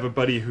school, I have a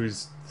buddy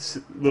whose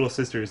little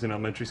sister is in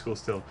elementary school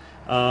still,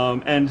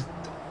 and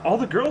all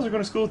the girls are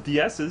going to school with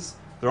DSs.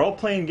 They're all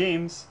playing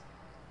games.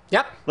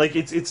 Yep. Like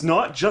it's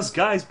not just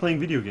guys playing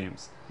video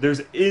games.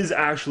 Is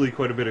actually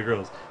quite a bit of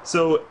girls.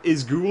 So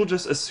is Google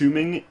just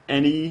assuming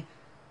any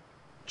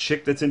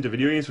chick that's into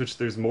video games, which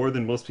there's more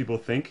than most people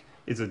think,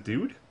 is a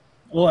dude?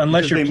 Well,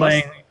 unless you're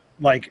playing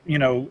like, you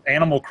know,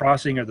 Animal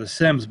Crossing or The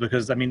Sims,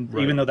 because I mean,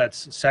 even though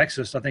that's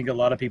sexist, I think a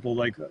lot of people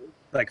like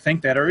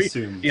think that, or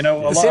you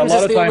know, The Sims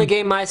is the only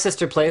game my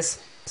sister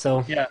plays.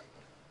 So yeah.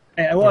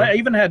 And, well, I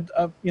even had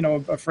you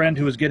know, a friend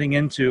who was getting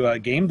into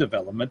game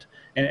development,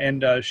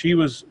 and she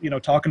was, you know,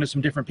 talking to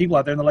some different people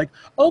out there, and they're like,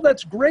 "Oh,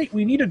 that's great.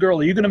 We need a girl.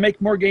 Are you going to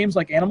make more games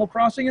like Animal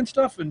Crossing and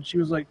stuff?" And she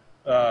was like,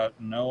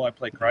 "No, I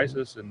play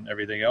Crysis and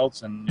everything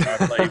else, and you know,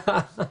 I play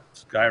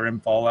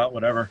Skyrim, Fallout,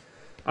 whatever."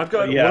 I've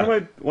got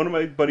one of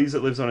my buddies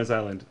that lives on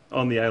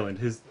the island.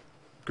 His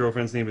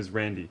girlfriend's name is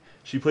Randy.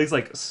 She plays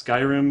like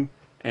Skyrim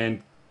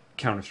and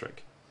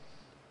Counter-Strike.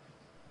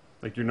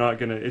 Like, you're not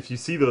gonna, if you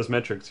see those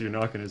metrics, you're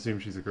not gonna assume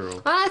she's a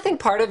girl. I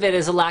think part of it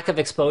is a lack of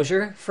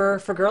exposure for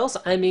girls.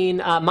 I mean,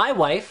 my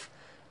wife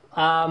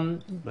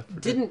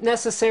didn't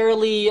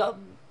necessarily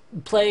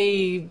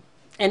play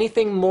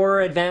anything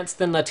more advanced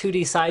than the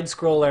 2D side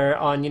scroller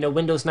on,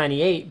 Windows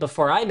 98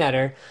 before I met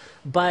her.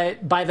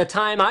 But by the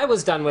time I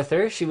was done with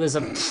her, she was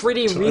a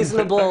pretty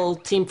reasonable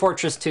Team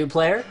Fortress 2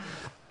 player.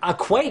 A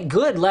quite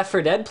good Left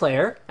 4 Dead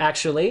player,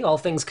 actually, all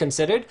things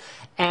considered.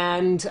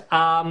 And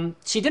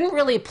she didn't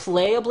really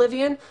play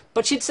Oblivion,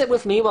 but she'd sit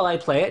with me while I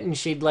play it, and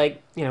she'd,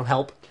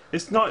 help.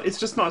 It's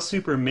just not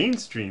super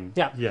mainstream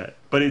yet,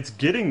 but it's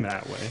getting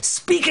that way.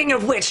 Speaking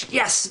of which,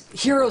 yes,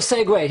 hero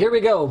segue, here we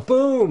go.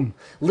 Boom!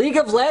 League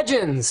of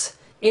Legends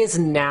is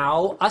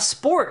now a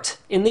sport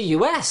in the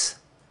US.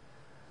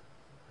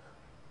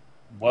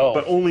 Whoa.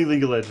 But only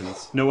League of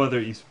Legends, no other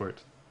esport.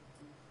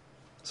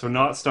 So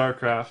not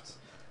StarCraft,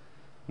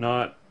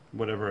 not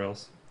whatever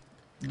else.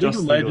 League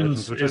of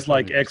Legends is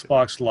like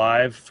Xbox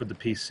Live for the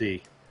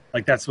PC.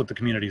 Like, that's what the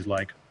community's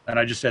like. And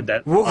I just said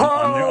that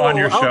on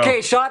your show.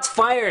 Okay, shots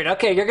fired.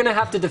 Okay, you're going to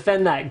have to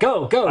defend that.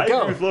 Go. I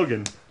agree with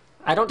Logan.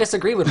 I don't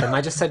disagree with him.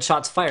 I just said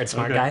shots fired,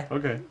 smart guy.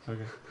 Okay.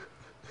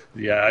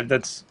 Yeah,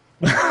 that's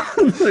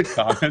the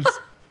comments.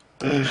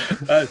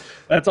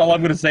 That's all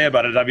I'm going to say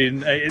about it. I mean,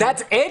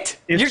 that's it?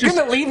 You're going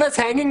to leave us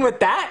hanging with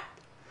that?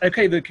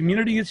 Okay, the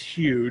community is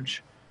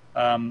huge.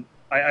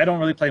 I don't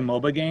really play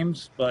MOBA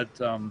games, but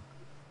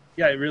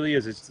yeah, it really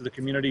is. The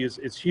community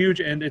is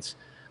huge, and it's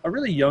a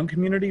really young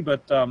community.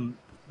 But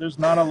there's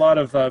not a lot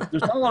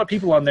of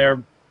people on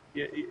there.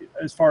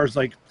 As far as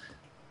like,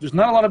 there's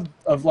not a lot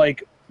of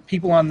like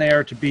people on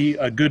there to be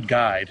a good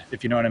guide,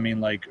 if you know what I mean,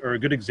 like, or a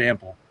good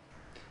example.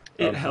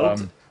 It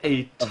helped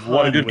of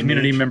what a good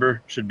community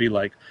member should be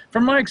like,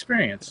 from my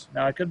experience.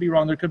 Now, I could be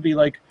wrong. There could be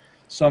like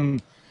some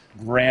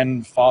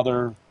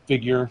grandfather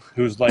figure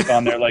who's like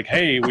on there like,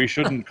 hey, we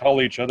shouldn't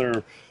call each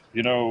other,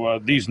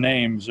 these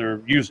names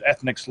or use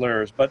ethnic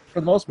slurs. But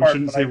for the most part,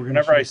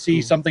 whenever I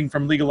see something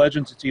from League of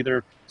Legends, it's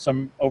either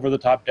some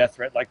over-the-top death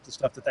threat, like the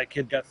stuff that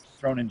kid got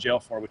thrown in jail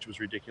for, which was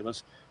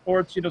ridiculous,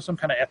 or it's, some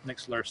kind of ethnic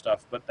slur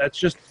stuff. But that's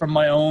just from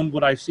my own,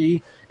 what I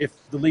see. If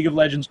the League of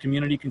Legends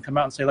community can come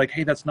out and say like,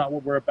 hey, that's not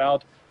what we're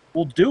about,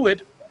 we'll do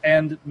it,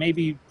 and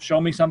maybe show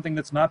me something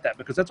that's not that,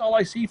 because that's all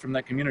I see from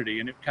that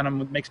community, and it kind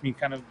of makes me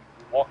kind of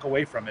walk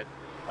away from it.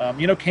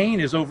 Kane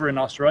is over in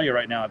Australia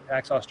right now at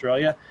PAX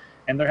Australia,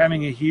 and they're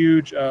having a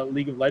huge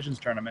League of Legends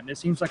tournament. And it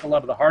seems like a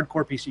lot of the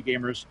hardcore PC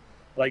gamers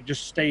like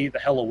just stay the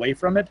hell away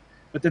from it.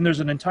 But then there's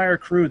an entire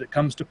crew that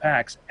comes to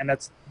PAX, and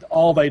that's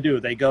all they do.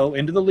 They go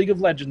into the League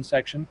of Legends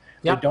section.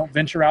 Yep. They don't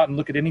venture out and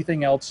look at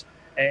anything else.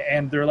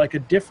 And they're like a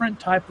different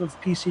type of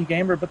PC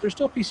gamer, but they're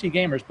still PC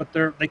gamers. But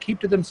they keep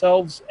to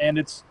themselves, and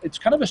it's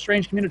kind of a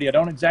strange community. I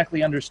don't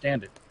exactly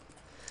understand it.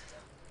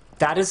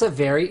 That is a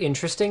very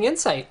interesting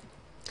insight.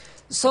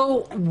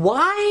 So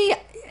why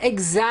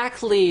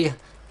exactly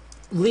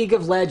League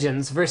of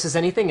Legends versus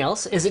anything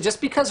else? Is it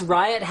just because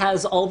Riot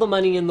has all the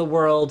money in the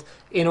world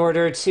in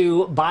order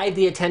to buy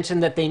the attention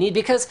that they need?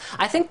 Because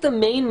I think the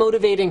main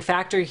motivating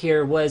factor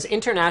here was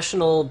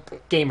international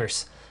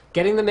gamers.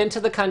 Getting them into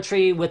the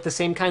country with the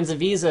same kinds of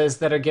visas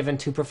that are given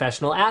to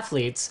professional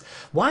athletes.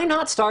 Why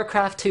not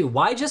StarCraft 2?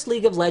 Why just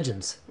League of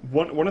Legends?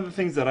 One of the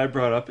things that I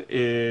brought up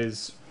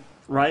is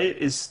Riot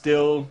is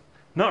still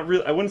not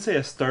really, I wouldn't say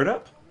a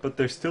startup, but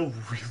they're still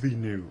really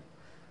new.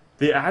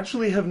 They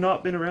actually have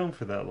not been around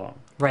for that long.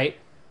 Right.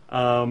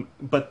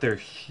 But they're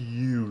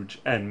huge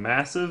and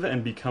massive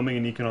and becoming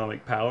an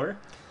economic power.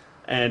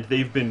 And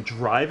they've been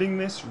driving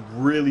this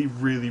really,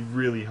 really,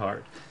 really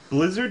hard.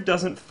 Blizzard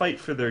doesn't fight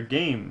for their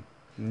game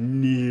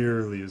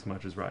nearly as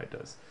much as Riot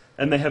does.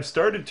 And they have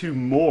started to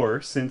more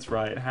since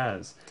Riot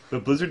has.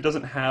 But Blizzard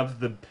doesn't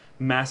have the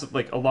massive,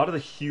 like, a lot of the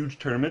huge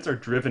tournaments are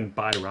driven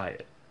by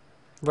Riot.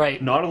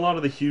 Right. Not a lot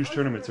of the huge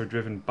tournaments are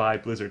driven by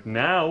Blizzard.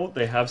 Now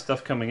they have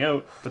stuff coming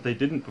out, but they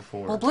didn't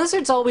before. Well,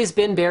 Blizzard's always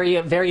been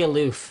very, very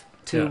aloof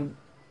to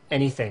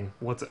anything.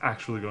 What's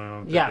actually going on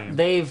with the game?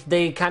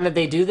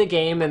 They do the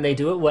game and they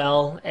do it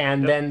well,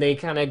 and then they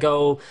kind of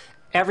go,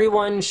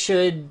 everyone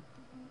should,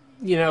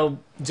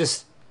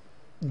 just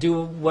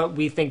do what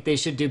we think they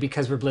should do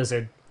because we're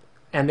Blizzard.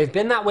 And they've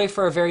been that way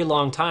for a very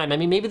long time. I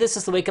mean, maybe this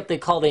is the wake-up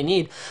call they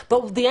need.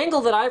 But the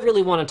angle that I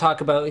really want to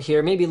talk about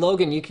here, maybe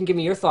Logan, you can give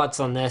me your thoughts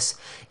on this.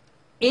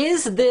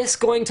 Is this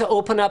going to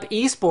open up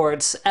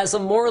esports as a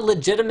more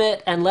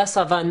legitimate and less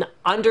of an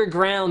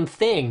underground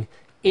thing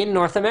in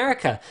North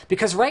America?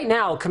 Because right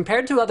now,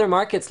 compared to other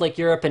markets like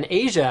Europe and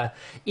Asia,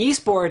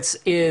 esports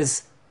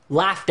is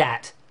laughed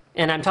at.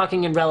 And I'm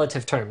talking in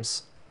relative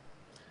terms.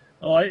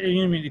 Oh, I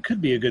mean, it could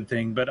be a good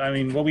thing, but I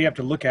mean, what we have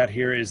to look at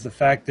here is the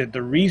fact that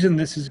the reason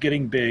this is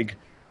getting big,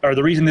 or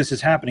the reason this is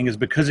happening, is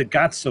because it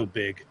got so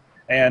big.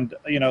 And,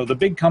 the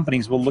big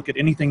companies will look at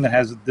anything that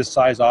has this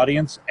size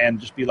audience and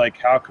just be like,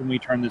 how can we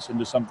turn this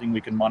into something we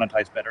can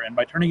monetize better? And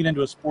by turning it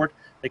into a sport,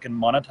 they can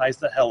monetize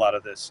the hell out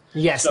of this.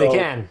 Yes, they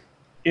can.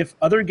 if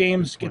other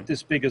games get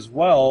this big as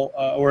well,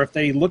 or if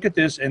they look at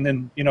this and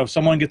then,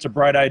 someone gets a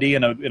bright idea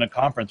in a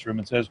conference room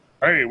and says,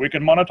 hey, we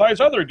can monetize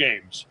other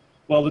games.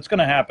 Well, it's going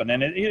to happen.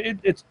 And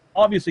it's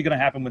obviously going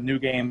to happen with new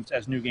games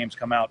as new games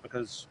come out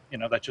because,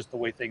 that's just the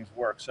way things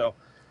work. So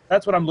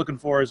that's what I'm looking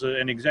for is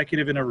an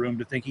executive in a room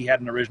to think he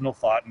had an original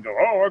thought and go,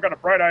 oh, I got a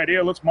bright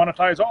idea. Let's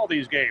monetize all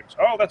these games.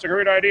 Oh, that's a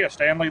great idea,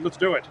 Stanley. Let's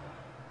do it.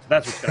 So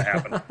that's what's going to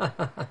happen.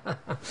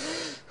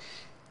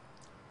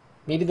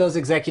 Maybe those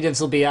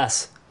executives will be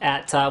us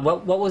at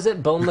what was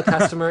it? Bone the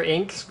Customer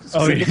Inc.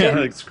 Oh yeah,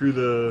 like screw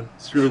the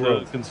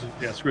world.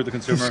 Screw the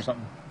consumer or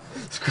something.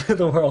 Screw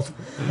the world.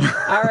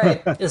 All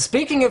right.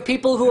 Speaking of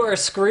people who are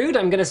screwed,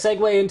 I'm going to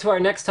segue into our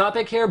next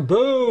topic here.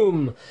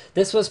 Boom!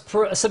 This was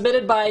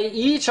submitted by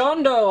E.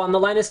 Chondo on the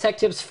Linus Tech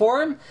Tips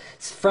forum.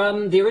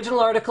 The original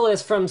article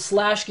is from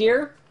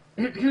 /gear.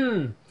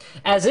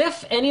 As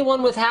if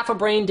anyone with half a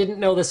brain didn't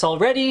know this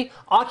already,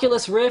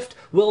 Oculus Rift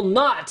will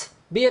not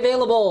be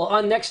available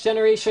on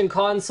next-generation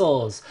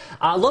consoles.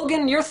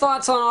 Logan, your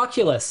thoughts on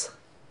Oculus?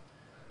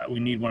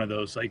 We need one of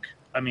those.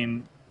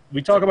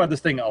 We talk about this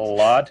thing a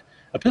lot.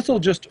 A Pistol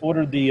just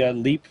ordered the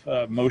Leap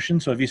Motion,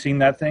 so have you seen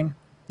that thing?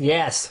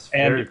 Yes.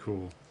 And very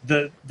cool.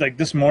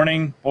 This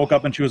morning, woke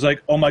up and she was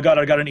like, oh my God,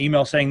 I got an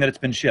email saying that it's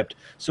been shipped.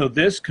 So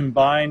this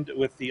combined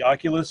with the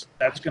Oculus,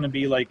 that's going to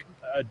be like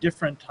a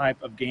different type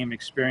of game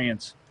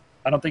experience.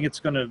 I don't think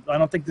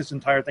this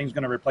entire thing's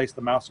going to replace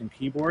the mouse and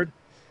keyboard.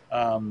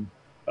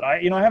 But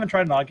I haven't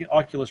tried an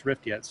Oculus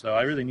Rift yet, so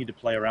I really need to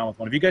play around with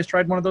one. Have you guys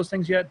tried one of those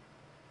things yet?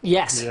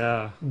 Yes.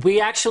 Yeah.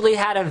 We actually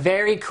had a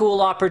very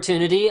cool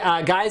opportunity.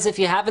 Guys, if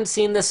you haven't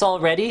seen this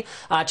already,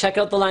 check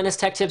out the Linus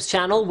Tech Tips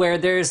channel where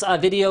there's a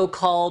video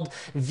called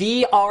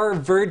VR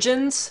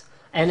Virgins.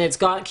 And it's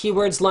got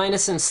keywords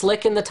Linus and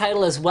Slick in the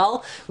title as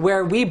well,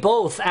 where we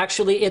both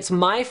actually, it's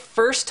my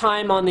first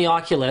time on the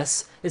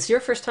Oculus. It's your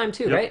first time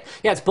too, right?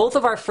 Yeah, it's both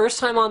of our first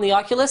time on the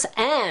Oculus,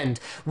 and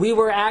we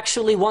were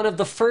actually one of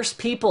the first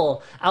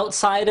people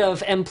outside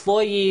of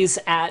employees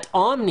at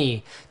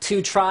Omni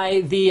to try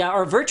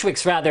or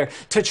Virtuix rather,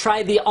 to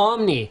try the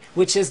Omni,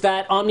 which is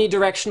that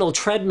omnidirectional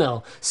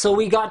treadmill. So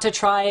we got to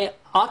try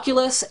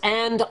Oculus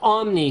and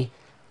Omni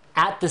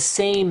at the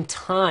same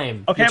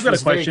time. Okay, I've got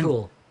a question. Very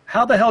cool.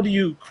 How the hell do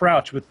you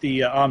crouch with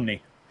the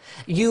Omni?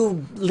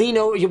 You lean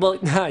over, you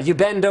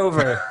bend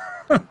over.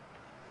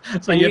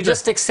 So you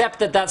just accept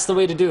that that's the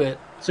way to do it.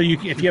 So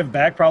if you have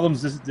back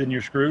problems, then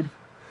you're screwed?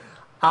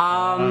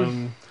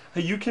 I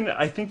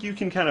think you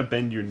can kind of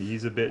bend your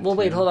knees a bit. Well,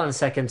 wait, hold on a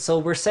second. So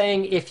we're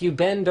saying if you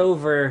bend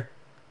over,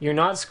 you're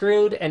not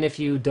screwed, and if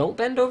you don't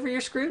bend over,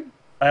 you're screwed?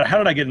 How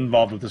did I get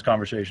involved with this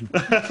conversation?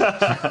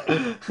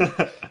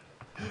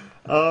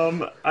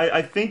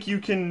 I think you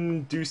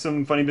can do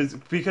some funny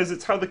business because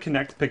it's how the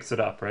Kinect picks it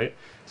up, right?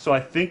 So I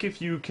think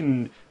if you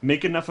can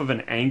make enough of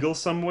an angle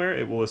somewhere,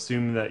 it will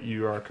assume that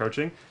you are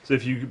crouching. So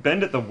if you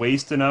bend at the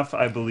waist enough,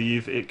 I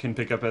believe it can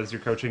pick up as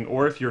you're crouching.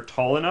 Or if you're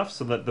tall enough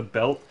so that the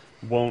belt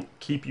won't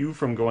keep you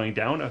from going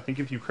down, I think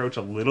if you crouch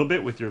a little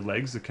bit with your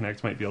legs, the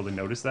Kinect might be able to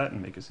notice that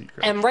and make a seat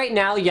crouch. And right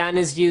now, Jan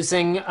is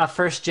using a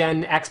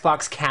first-gen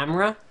Xbox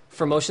camera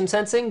for motion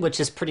sensing, which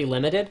is pretty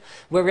limited,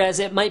 whereas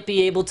it might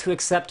be able to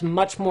accept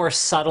much more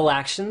subtle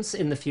actions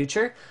in the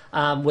future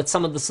with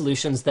some of the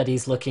solutions that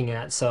he's looking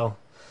at. So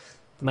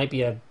it might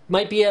be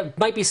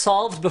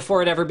solved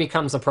before it ever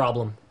becomes a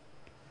problem.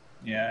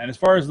 Yeah, and as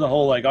far as the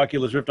whole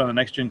Oculus Rift on the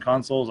next gen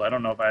consoles, I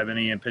don't know if I have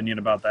any opinion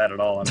about that at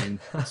all. I mean,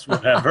 it's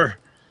whatever.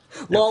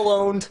 Lol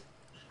owned.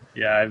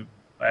 Yeah,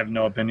 I have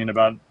no opinion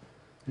about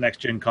next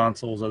gen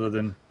consoles other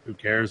than who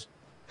cares.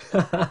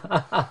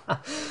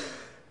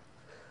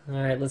 All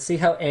right, let's see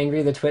how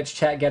angry the Twitch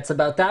chat gets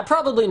about that.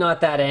 Probably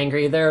not that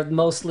angry. They're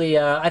mostly,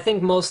 I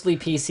think mostly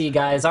PC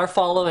guys. Our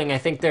following, I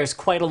think there's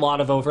quite a lot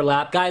of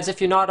overlap. Guys,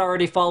 if you're not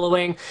already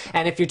following,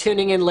 and if you're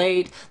tuning in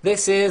late,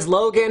 this is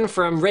Logan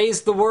from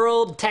Raise the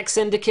World. Tech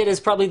Syndicate is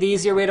probably the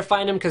easier way to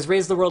find him, because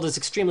Raise the World is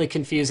extremely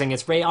confusing.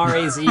 It's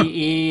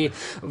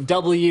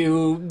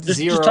RAZEW0.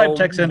 Just type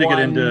Tech Syndicate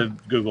into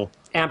Google.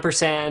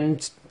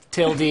 Ampersand,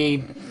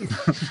 tilde.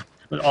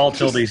 All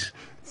tildes.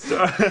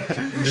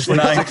 Just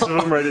 9 of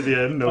them right at the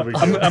end. No big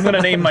deal. I'm going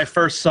to name my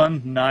first son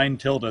 9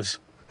 tildes.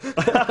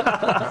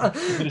 Hi,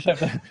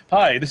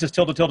 this is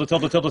tilde.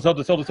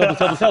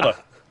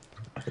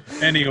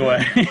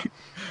 Anyway,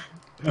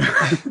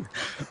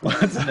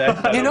 what's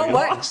next? You know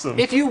what? Awesome.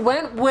 If you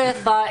went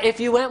with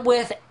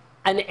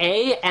an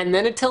A and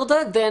then a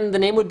tilde, then the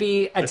name would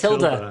be a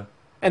tilde.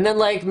 And then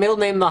middle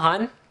name the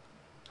Hun.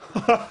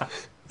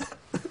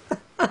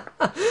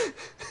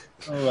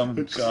 Oh,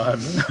 God.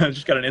 I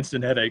just got an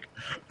instant headache.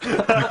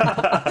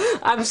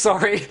 I'm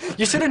sorry.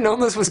 You should have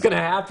known this was going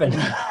to happen.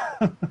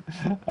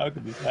 How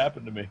could this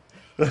happen to me?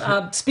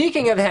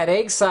 Speaking of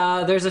headaches,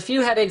 there's a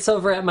few headaches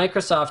over at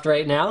Microsoft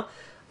right now.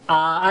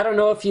 I don't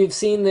know if you've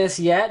seen this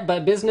yet,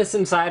 but Business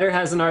Insider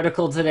has an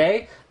article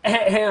today.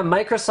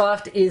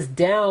 Microsoft is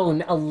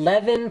down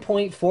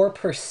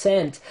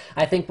 11.4%,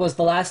 I think was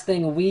the last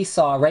thing we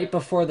saw right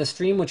before the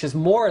stream, which is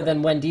more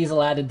than when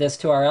Diesel added this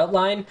to our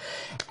outline.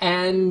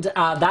 And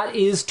that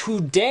is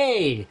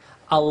today.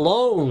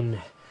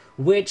 alone,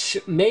 which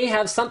may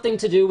have something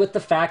to do with the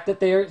fact that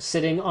they're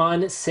sitting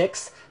on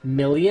 6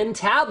 million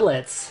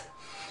tablets.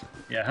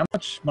 Yeah, how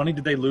much money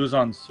did they lose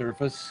on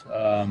Surface?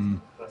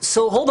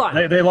 So hold on.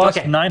 They lost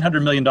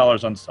 $900 million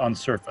on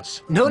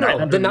Surface. No,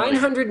 the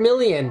 900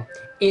 million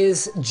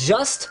is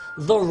just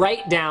the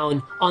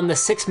write-down on the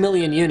 6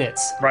 million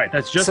units. Right,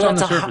 that's just on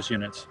the Surface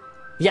units.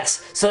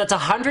 Yes, so that's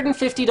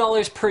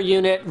 $150 per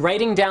unit,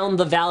 writing down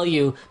the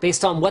value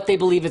based on what they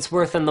believe it's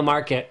worth in the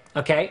market,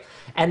 okay?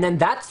 And then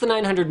that's the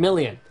 900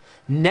 million.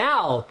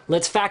 Now,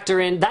 let's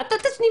factor in, that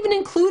doesn't even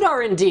include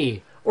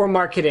R&D or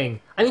marketing.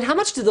 I mean, how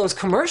much do those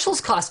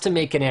commercials cost to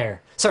make an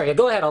Air? Sorry,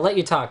 go ahead, I'll let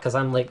you talk, because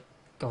I'm like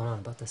going on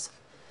about this.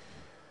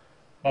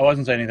 I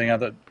wasn't saying anything, I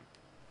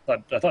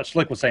thought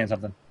Schlick was saying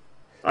something.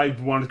 I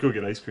wanted to go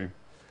get ice cream.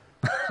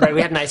 Right,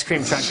 we had an ice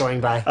cream truck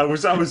going by. I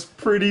was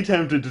pretty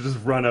tempted to just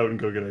run out and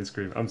go get ice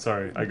cream. I'm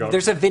sorry.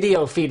 There's a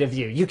video feed of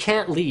you. You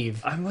can't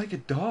leave. I'm like a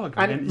dog,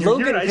 man. You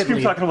hear an ice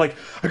cream truck and I'm like,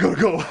 I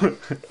gotta go.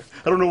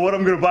 I don't know what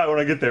I'm gonna buy when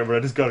I get there, but I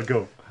just gotta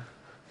go.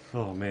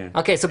 Oh, man.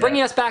 Okay, so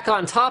bringing us back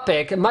on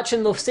topic, much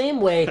in the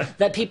same way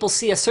that people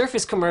see a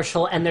Surface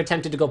commercial and they're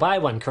tempted to go buy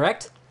one,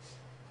 correct?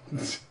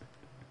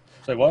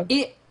 Say what?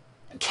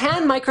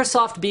 Can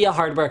Microsoft be a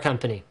hardware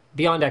company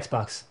beyond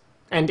Xbox?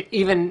 And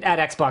even at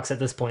Xbox at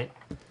this point?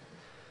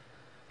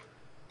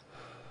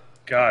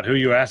 God, who are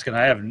you asking?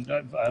 I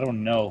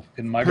don't know.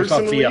 Can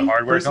Microsoft be a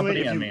hardware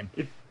company?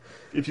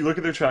 If you look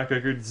at their track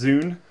record,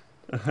 Zune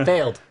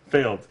failed.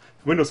 Failed.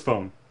 Windows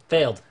Phone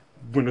failed.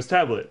 Windows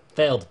Tablet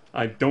failed.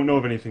 I don't know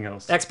of anything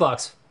else.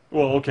 Xbox.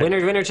 Well, okay.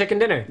 Winner, chicken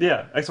dinner.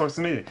 Yeah, Xbox is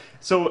amazing.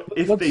 So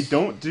if they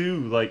don't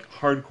do like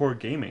hardcore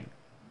gaming,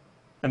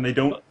 and they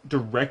don't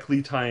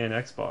directly tie in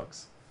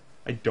Xbox,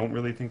 I don't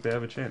really think they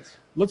have a chance.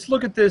 Let's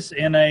look at this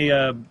in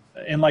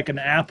like an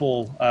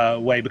Apple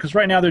way, because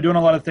right now they're doing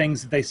a lot of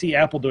things that they see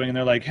Apple doing, and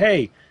they're like,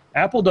 hey,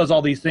 Apple does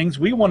all these things.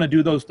 We want to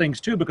do those things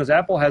too, because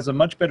Apple has a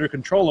much better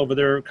control over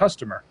their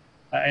customer.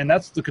 And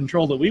that's the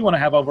control that we want to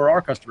have over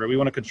our customer. We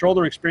want to control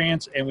their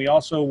experience, and we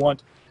also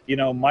want,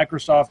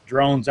 Microsoft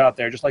drones out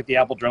there, just like the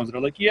Apple drones that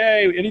are like,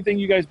 yay, anything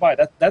you guys buy.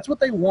 That's what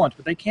they want,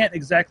 but they can't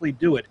exactly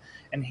do it.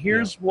 And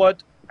here's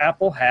what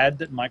Apple had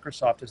that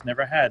Microsoft has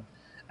never had.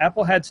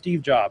 Apple had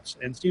Steve Jobs,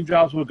 and Steve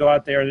Jobs would go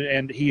out there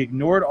and he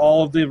ignored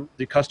all of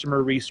the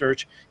customer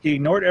research. He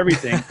ignored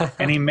everything,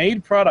 and he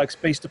made products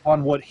based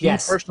upon what he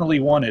personally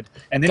wanted.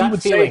 And then he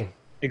would say,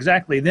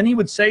 exactly, then he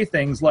would say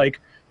things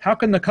like, how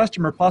can the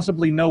customer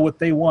possibly know what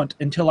they want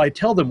until I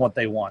tell them what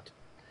they want?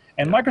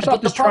 And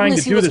Microsoft is trying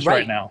to do this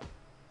right now.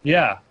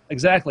 Yeah,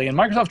 exactly. And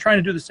Microsoft's trying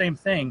to do the same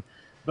thing,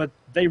 but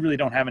they really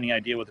don't have any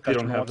idea what the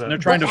customer wants. And they're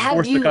trying to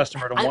force the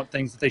customer to want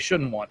things that they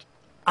shouldn't want.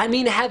 I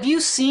mean, have you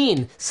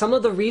seen some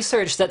of the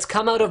research that's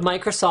come out of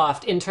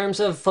Microsoft in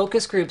terms of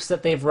focus groups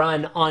that they've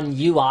run on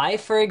UI,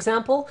 for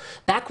example?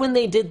 Back when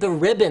they did the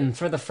ribbon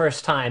for the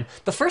first time,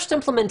 the first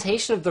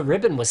implementation of the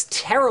ribbon was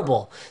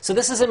terrible. So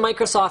this is in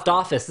Microsoft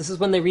Office. This is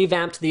when they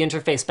revamped the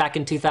interface back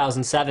in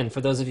 2007, for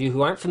those of you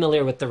who aren't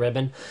familiar with the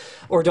ribbon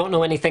or don't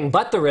know anything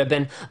but the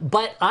ribbon.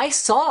 But I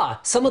saw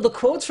some of the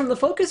quotes from the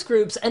focus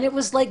groups, and it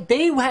was like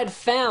they had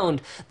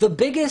found the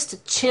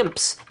biggest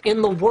chimps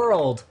in the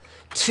world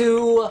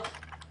to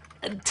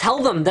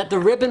tell them that the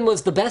ribbon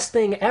was the best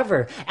thing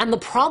ever. And the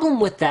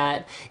problem with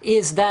that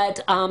is that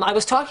I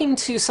was talking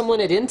to someone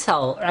at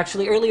Intel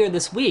actually earlier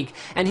this week,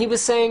 and he was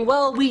saying,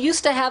 well, we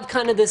used to have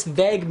kind of this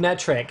vague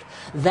metric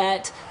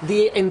that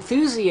the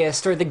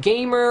enthusiast or the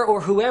gamer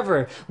or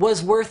whoever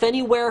was worth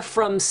anywhere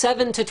from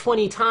 7 to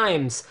 20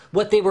 times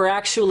what they were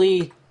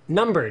actually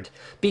numbered,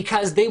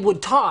 because they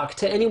would talk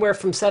to anywhere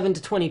from 7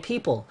 to 20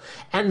 people.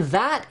 And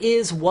that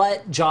is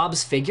what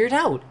Jobs figured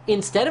out.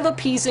 Instead of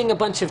appeasing a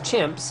bunch of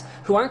chimps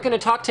who aren't going to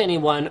talk to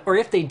anyone, or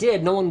if they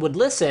did, no one would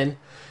listen,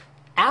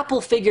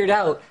 Apple figured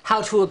out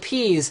how to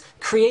appease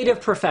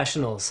creative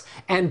professionals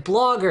and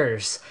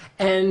bloggers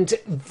and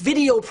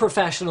video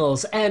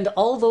professionals and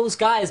all those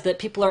guys that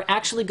people are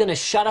actually going to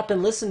shut up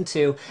and listen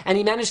to, and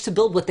he managed to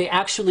build what they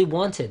actually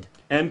wanted.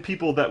 And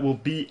people that will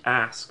be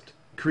asked.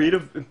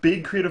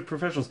 Big creative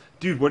professionals.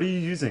 Dude, what are you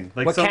using?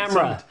 Like what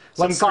camera?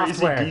 Some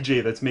crazy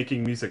DJ that's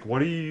making music. What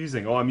are you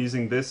using? Oh, I'm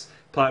using this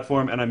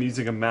platform and I'm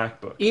using a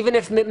MacBook. Even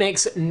if it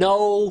makes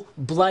no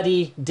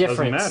bloody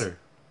difference. Doesn't matter.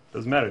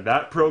 Doesn't matter.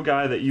 That pro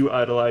guy that you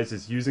idolize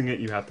is using it.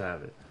 You have to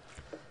have it.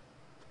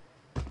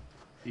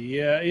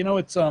 Yeah,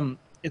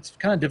 it's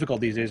kind of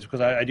difficult these days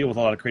because I deal with a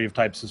lot of creative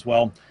types as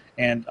well.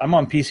 And I'm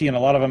on PC, and a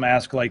lot of them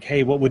ask, like,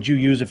 hey, what would you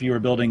use if you were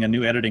building a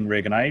new editing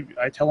rig? And I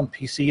tell them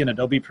PC and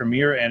Adobe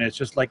Premiere, and it's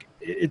just like,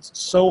 it's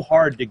so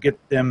hard to get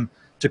them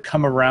to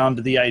come around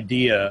to the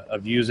idea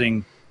of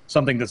using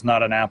something that's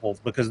not an Apple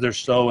because they're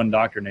so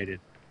indoctrinated.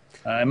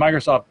 And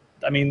Microsoft,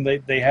 I mean,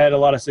 they had a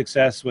lot of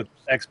success with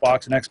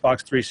Xbox and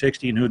Xbox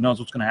 360, and who knows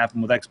what's going to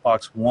happen with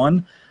Xbox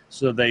One.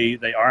 So they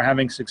are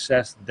having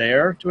success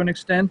there to an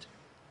extent.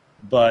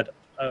 But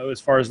as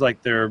far as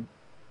like their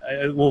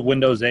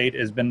Windows 8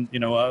 has been,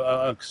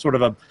 a sort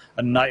of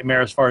a nightmare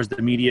as far as the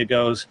media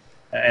goes.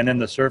 And then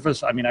the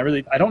Surface, I mean,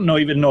 I don't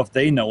even know if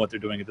they know what they're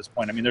doing at this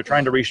point. I mean, they're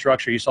trying to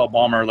restructure. You saw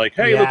Ballmer like,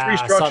 hey, let's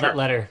restructure. I saw that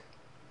letter.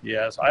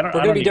 Yes, We're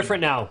going to be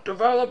different now.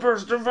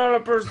 Developers.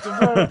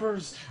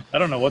 I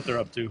don't know what they're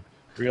up to,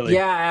 really.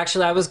 Yeah,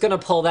 actually, I was going to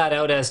pull that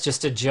out as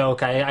just a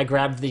joke. I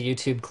grabbed the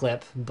YouTube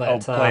clip,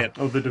 but play it.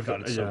 The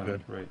developers, it's so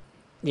good, right?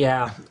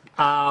 Yeah.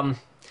 I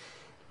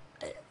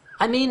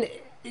mean,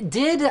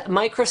 did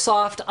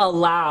Microsoft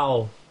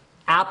allow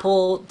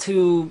Apple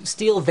to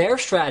steal their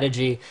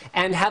strategy,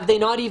 and have they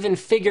not even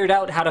figured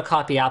out how to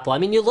copy Apple? I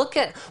mean, you look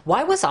at,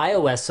 why was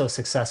iOS so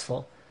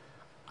successful?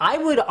 I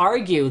would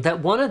argue that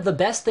one of the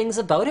best things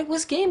about it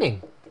was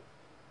gaming.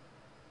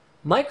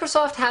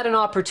 Microsoft had an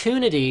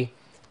opportunity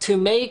to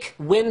make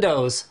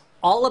Windows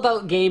all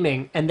about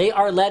gaming, and they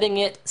are letting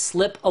it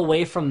slip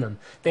away from them.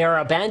 They are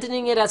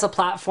abandoning it as a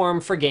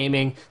platform for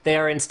gaming. They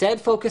are instead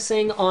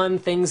focusing on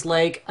things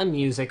like a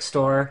music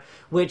store,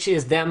 which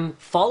is them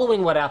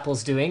following what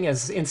Apple's doing,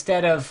 as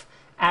instead of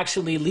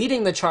actually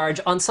leading the charge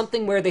on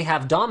something where they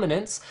have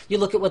dominance. You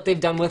look at what they've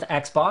done with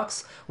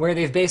Xbox, where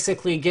they've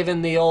basically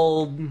given the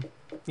old,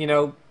 you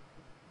know,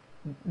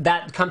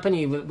 that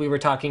company we were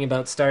talking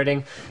about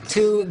starting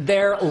to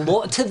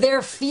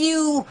their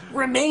few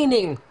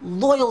remaining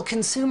loyal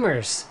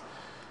consumers.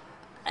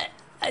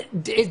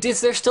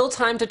 Is there still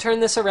time to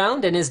turn this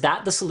around, and is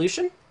that the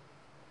solution?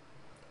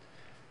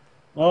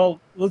 Well,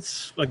 I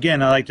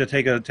like to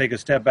take a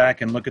step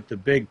back and look at the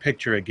big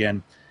picture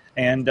again.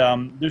 And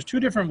there's two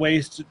different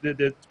ways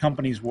that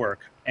companies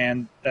work,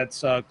 and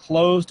that's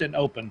closed and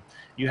open.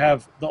 You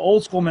have the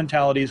old school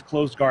mentality is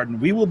closed garden.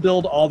 We will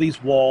build all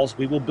these walls.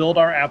 We will build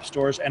our app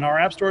stores, and our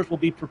app stores will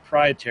be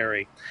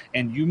proprietary.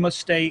 And you must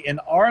stay in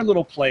our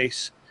little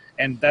place,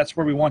 and that's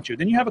where we want you.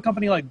 Then you have a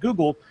company like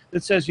Google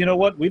that says, you know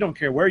what, we don't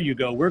care where you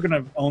go. We're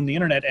going to own the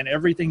internet, and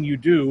everything you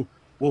do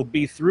will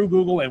be through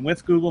Google and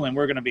with Google, and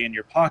we're going to be in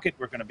your pocket.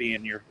 We're going to be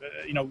in your,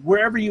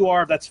 wherever you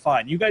are, that's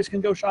fine. You guys can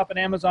go shop at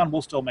Amazon.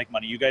 We'll still make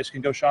money. You guys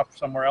can go shop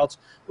somewhere else.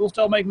 We'll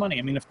still make money.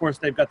 I mean, of course,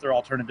 they've got their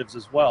alternatives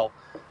as well.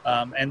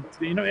 And,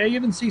 I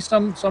even see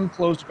some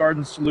closed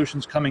garden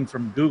solutions coming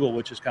from Google,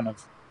 which is kind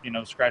of,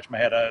 scratch my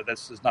head.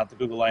 This is not the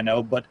Google I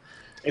know. But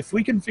if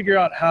we can figure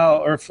out how,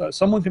 or if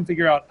someone can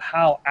figure out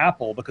how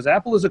Apple, because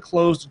Apple is a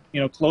closed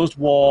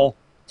wall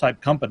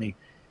type company,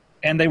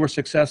 and they were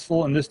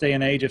successful in this day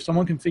and age. If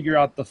someone can figure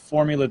out the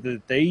formula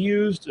that they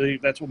used,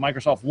 that's what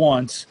Microsoft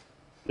wants,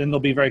 then they'll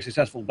be very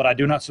successful. But I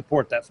do not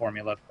support that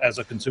formula as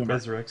a consumer.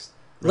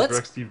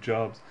 Resurrect Steve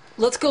Jobs.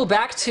 Let's go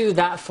back to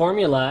that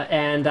formula.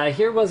 And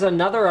here was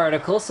another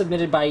article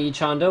submitted by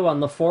Ichando on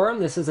the forum.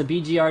 This is a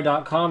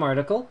BGR.com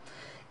article.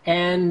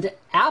 And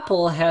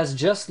Apple has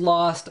just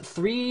lost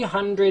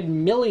 300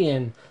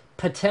 million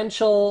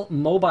potential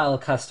mobile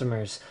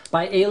customers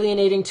by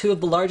alienating two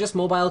of the largest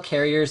mobile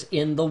carriers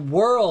in the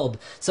world.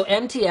 So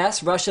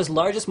MTS, Russia's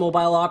largest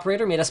mobile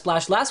operator, made a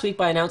splash last week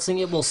by announcing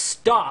it will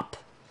stop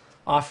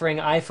offering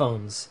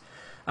iPhones.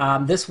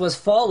 This was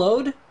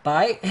followed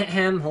by,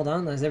 hold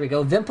on, there we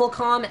go,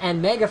 Vimpelcom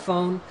and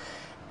Megaphone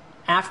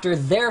after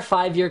their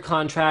 5-year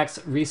contracts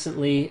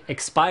recently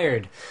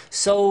expired.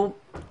 So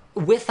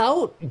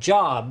without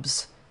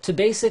jobs to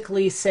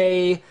basically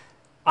say,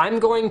 I'm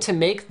going to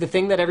make the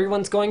thing that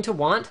everyone's going to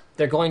want.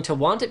 They're going to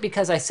want it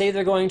because I say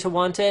they're going to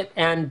want it,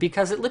 and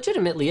because it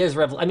legitimately is.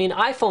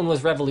 iPhone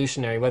was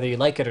revolutionary, whether you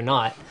like it or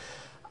not.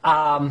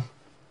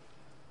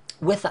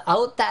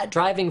 Without that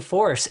driving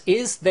force,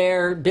 is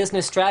their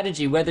business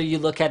strategy, whether you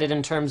look at it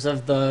in terms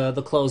of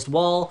the closed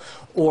wall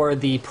or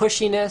the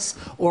pushiness,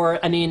 or,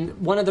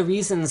 one of the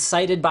reasons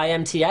cited by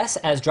MTS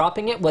as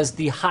dropping it was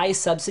the high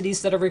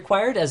subsidies that are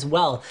required, as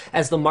well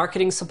as the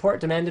marketing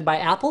support demanded by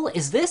Apple.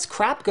 Is this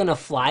crap going to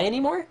fly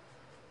anymore?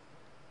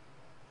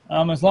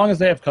 As long as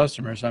they have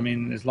customers.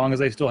 As long as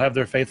they still have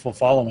their faithful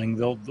following,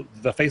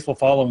 the faithful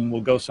following will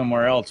go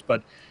somewhere else.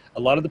 But a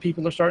lot of the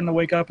people are starting to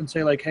wake up and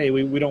say, like, hey,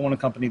 we don't want a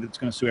company that's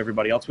going to sue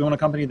everybody else. We want a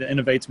company that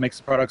innovates, makes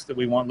the products that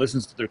we want,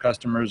 listens to their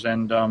customers,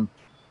 and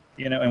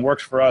and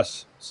works for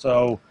us.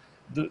 So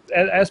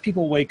as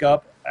people wake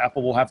up,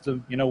 Apple will have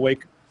to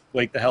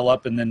wake the hell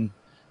up and then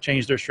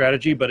change their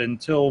strategy. But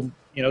until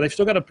they've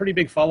still got a pretty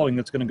big following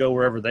that's going to go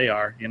wherever they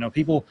are.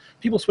 People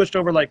switched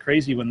over like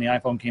crazy when the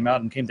iPhone came out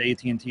and came to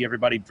AT&T.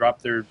 Everybody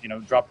dropped their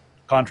dropped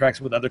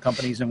contracts with other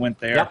companies and went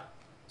there. Yep.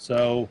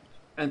 So.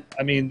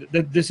 And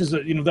this is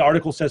the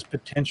article says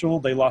potential.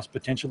 They lost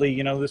potentially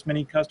this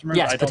many customers.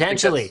 Yes,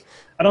 potentially.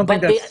 I don't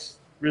think that's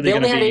really. They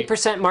only had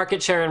 8%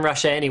 market share in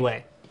Russia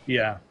anyway.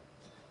 Yeah.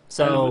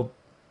 So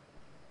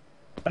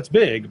that's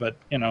big, but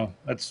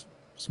that's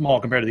small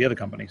compared to the other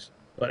companies.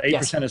 But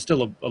 8% is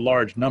still a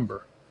large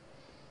number.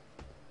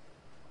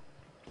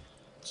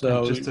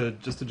 So just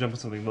to jump on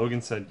something Logan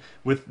said,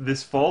 with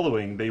this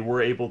following, they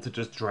were able to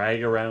just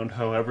drag around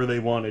however they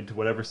wanted to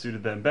whatever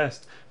suited them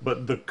best.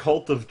 But the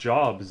cult of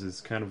Jobs is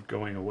kind of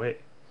going away.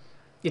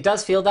 It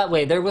does feel that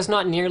way. There was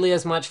not nearly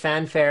as much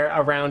fanfare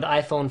around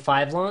iPhone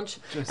 5 launch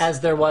as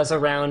there was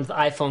around the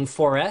iPhone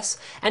 4S.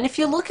 And if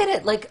you look at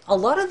it, like, a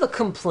lot of the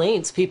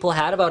complaints people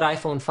had about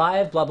iPhone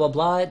 5, blah, blah,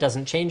 blah, it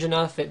doesn't change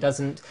enough, it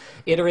doesn't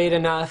iterate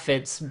enough,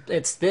 it's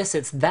this,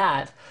 it's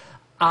that.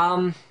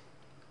 What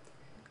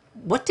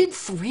did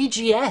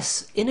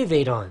 3GS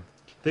innovate on?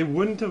 They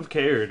wouldn't have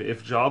cared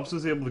if Jobs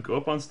was able to go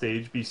up on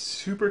stage, be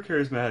super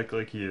charismatic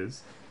like he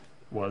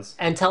was.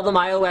 And tell them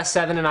iOS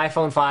 7 and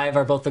iPhone 5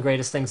 are both the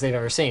greatest things they've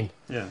ever seen.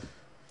 Yeah.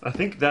 I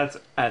think that's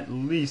at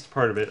least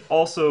part of it.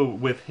 Also,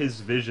 with his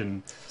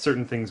vision,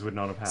 certain things would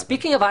not have happened.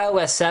 Speaking of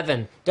iOS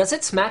 7, does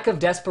it smack of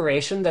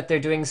desperation that they're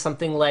doing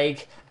something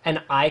like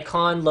an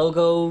icon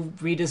logo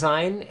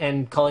redesign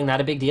and calling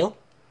that a big deal?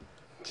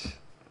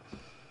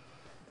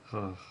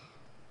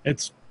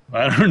 It's...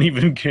 I don't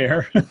even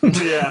care.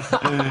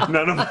 Yeah,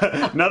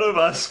 none of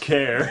us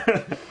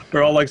care.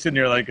 We're all like sitting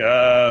here like,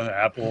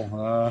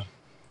 Apple.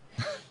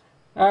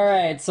 All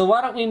right, so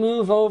why don't we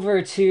move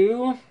over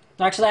to...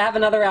 Actually, I have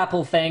another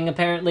Apple thing.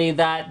 Apparently,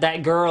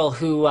 that girl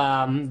who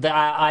the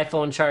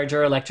iPhone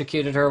charger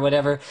electrocuted her or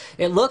whatever.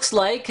 It looks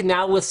like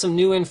now with some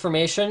new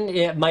information,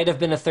 it might have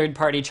been a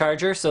third-party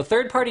charger. So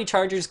third-party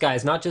chargers,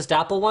 guys, not just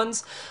Apple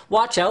ones,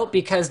 watch out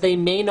because they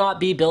may not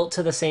be built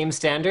to the same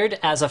standard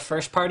as a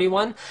first-party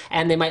one,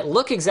 and they might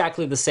look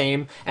exactly the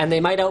same, and they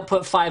might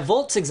output 5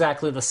 volts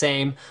exactly the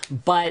same,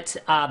 but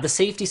the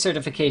safety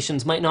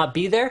certifications might not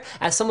be there.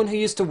 As someone who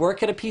used to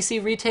work at a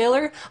PC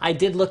retailer, I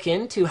did look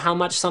into how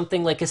much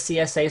something like a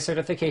CSA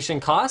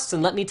certification costs,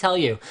 and let me tell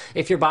you,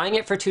 if you're buying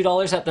it for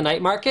 $2 at the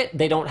night market,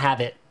 they don't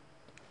have it.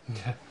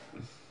 Yeah.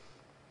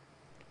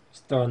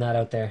 Just throwing that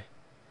out there.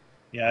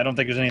 Yeah, I don't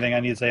think there's anything I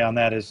need to say on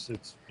that.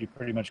 You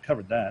pretty much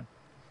covered that.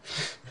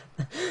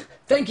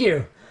 Thank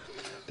you.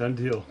 Done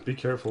deal. Be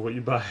careful what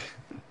you buy.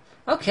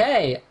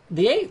 Okay,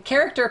 the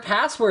 8-character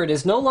password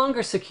is no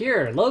longer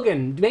secure.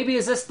 Logan, maybe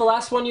is this the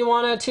last one you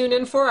want to tune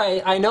in for?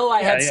 I know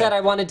I had said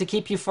I wanted to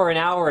keep you for an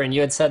hour, and you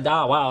had said,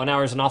 "Oh wow, an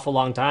hour is an awful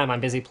long time. I'm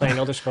busy playing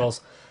Elder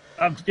Scrolls."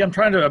 I'm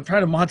trying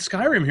to mod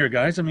Skyrim here,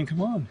 guys. I mean,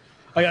 come on.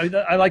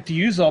 I like to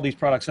use all these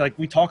products. Like,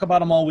 we talk about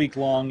them all week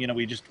long. You know,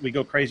 we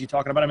go crazy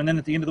talking about them, and then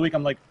at the end of the week,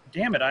 I'm like,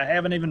 damn it, I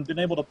haven't even been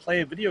able to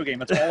play a video game.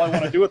 That's all I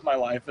want to do with my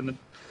life, and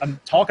I'm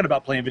talking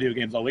about playing video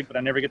games all week, but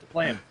I never get to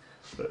play them.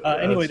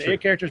 Anyway, the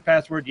 8-characters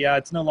password, yeah,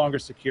 it's no longer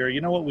secure. You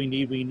know what we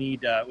need? We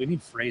need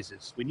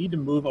phrases. We need to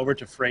move over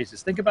to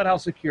phrases. Think about how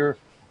secure,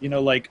 you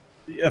know, like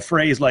a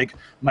phrase like,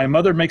 "My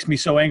mother makes me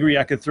so angry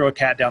I could throw a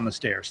cat down the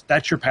stairs."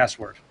 That's your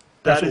password.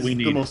 That's what we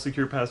need. That is the most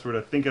secure password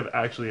I think I've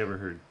actually ever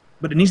heard.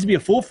 But it needs to be a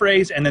full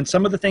phrase, and then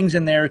some of the things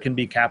in there can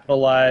be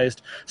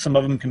capitalized. Some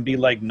of them can be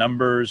like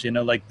numbers, you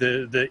know, like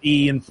the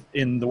E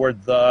in the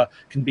word "the"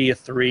 can be a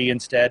 3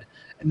 instead.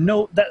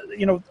 No, that,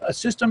 you know, a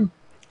system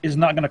is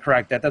not going to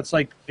crack that. That's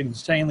like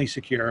insanely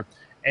secure.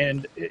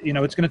 And, you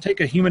know, it's going to take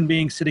a human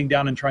being sitting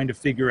down and trying to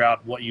figure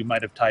out what you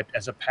might have typed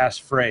as a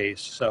passphrase.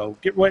 So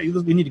we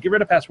need to get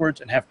rid of passwords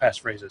and have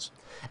passphrases.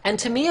 And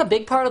to me, a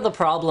big part of the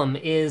problem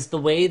is the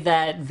way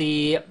that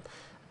the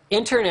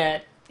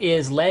internet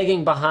is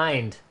lagging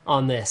behind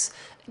on this.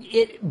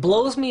 It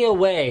blows me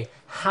away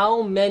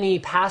how many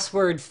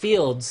password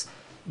fields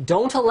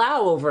don't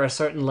allow over a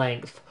certain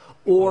length,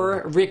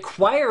 or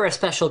require a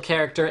special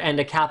character and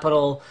a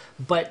capital,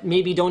 but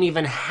maybe don't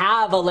even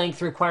have a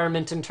length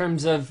requirement in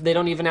terms of they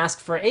don't even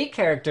ask for 8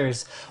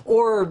 characters.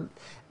 Or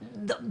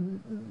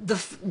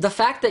the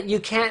fact that you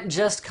can't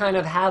just kind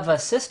of have a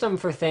system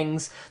for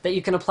things that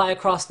you can apply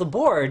across the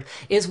board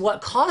is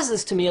what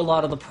causes to me a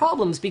lot of the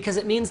problems, because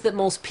it means that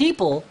most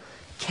people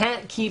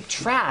can't keep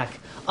track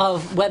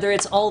of whether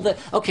it's all the...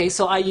 Okay,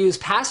 so I use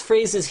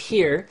passphrases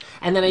here,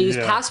 and then I use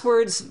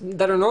passwords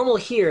that are normal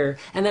here,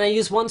 and then I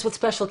use ones with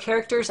special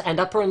characters and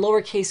upper and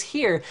lowercase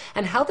here,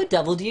 and how the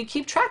devil do you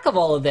keep track of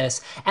all of this?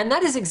 And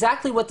that is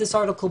exactly what this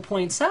article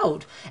points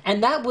out,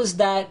 and that was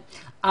that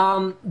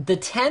the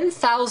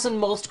 10,000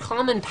 most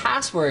common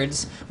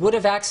passwords would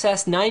have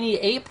accessed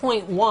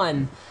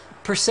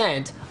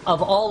 98.1%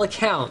 of all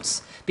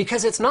accounts.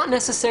 Because it's not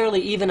necessarily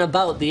even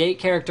about the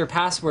 8-character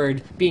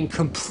password being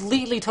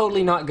completely,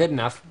 totally not good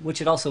enough, which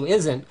it also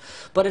isn't,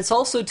 but it's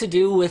also to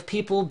do with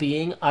people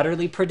being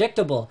utterly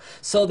predictable.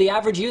 So the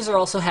average user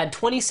also had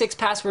 26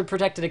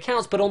 password-protected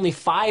accounts, but only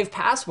 5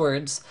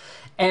 passwords.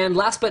 And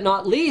last but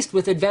not least,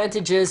 with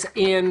advantages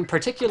in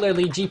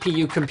particularly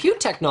GPU compute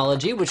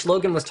technology, which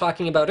Logan was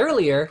talking about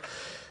earlier,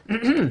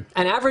 an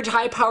average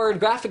high-powered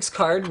graphics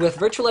card with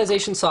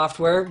virtualization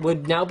software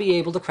would now be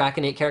able to crack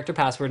an 8-character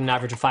password in an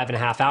average of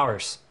 5.5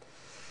 hours.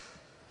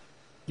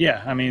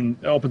 Yeah, I mean,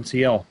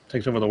 OpenCL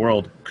takes over the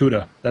world.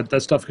 CUDA,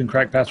 that stuff can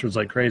crack passwords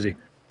like crazy.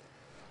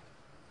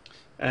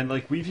 And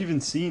like we've even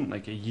seen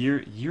like a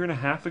year and a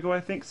half ago, I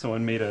think,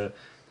 someone made a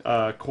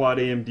quad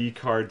AMD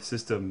card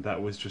system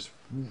that was just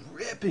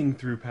ripping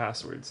through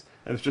passwords.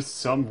 It was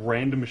just some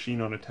random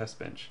machine on a test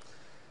bench.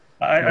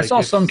 I saw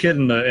some kid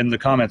in the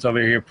comments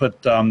over here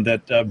put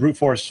that brute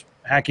force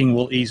hacking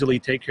will easily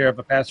take care of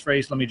a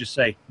passphrase. Let me just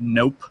say,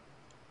 nope,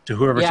 to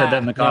whoever said that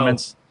in the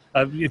comments.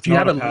 If you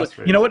have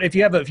you know what? If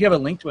you have a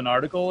link to an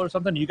article or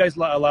something, do you guys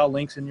allow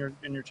links in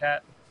your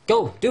chat?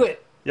 Go do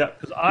it. Yeah,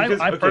 because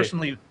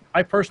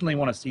I personally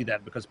want to see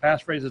that because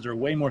passphrases are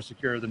way more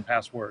secure than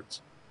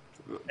passwords.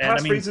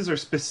 Passphrases are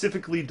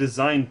specifically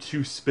designed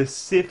to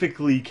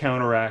specifically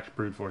counteract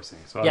brute forcing.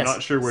 So I'm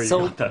not sure where you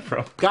got that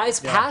from. Guys,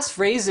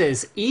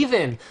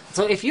 passphrases,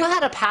 so if you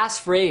had a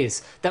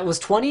passphrase that was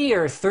 20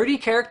 or 30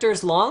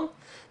 characters long,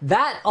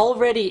 that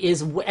already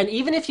is, and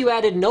even if you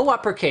added no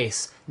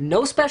uppercase,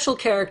 no special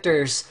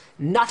characters,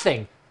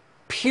 nothing,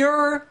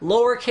 pure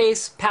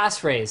lowercase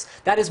passphrase,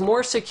 that is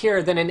more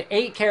secure than an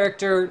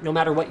 8-character, no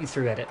matter what you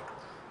threw at it.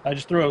 I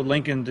just threw a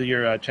link into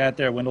your chat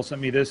there. Wendell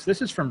sent me this.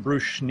 This is from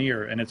Bruce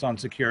Schneer, and it's on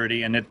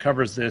security, and it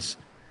covers this.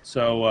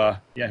 So,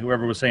 yeah,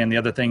 whoever was saying the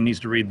other thing needs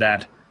to read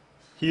that.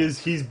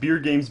 He's Beer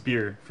Games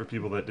Beer, for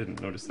people that didn't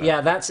notice that.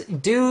 Yeah,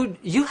 dude,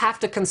 you have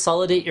to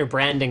consolidate your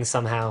branding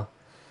somehow.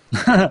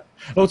 Well,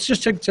 it's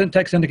just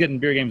Tech Syndicate and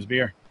Beer Games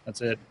Beer.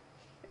 That's it.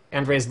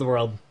 And Raise the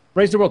World.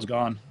 Raise the World's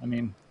gone. I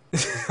mean...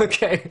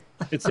 Okay.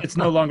 It's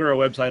no longer a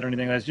website or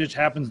anything. That just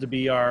happens to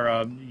be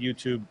our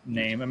YouTube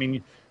name. I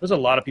mean, there's a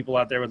lot of people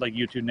out there with like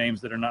YouTube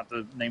names that are not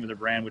the name of their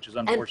brand, which is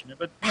unfortunate.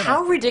 But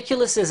how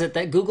ridiculous is it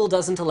that Google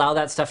doesn't allow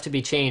that stuff to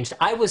be changed?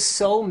 I was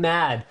so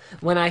mad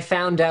when I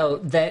found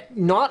out that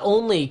not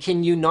only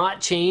can you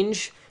not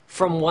change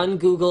from one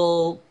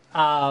Google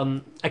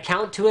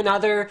account to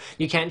another,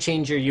 you can't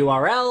change your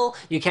URL,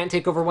 you can't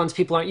take over ones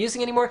people aren't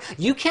using anymore,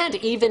 you can't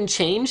even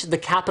change the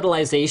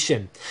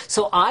capitalization.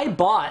 So I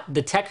bought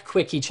the Tech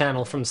Quickie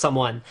channel from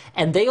someone,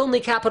 and they only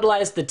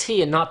capitalized the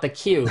T and not the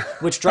Q,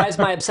 which drives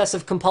my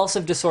obsessive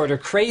compulsive disorder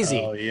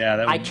crazy. Oh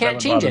yeah, I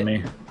can't change it.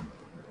 Me.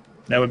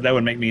 That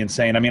would make me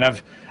insane. I mean,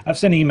 I've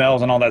sent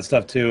emails and all that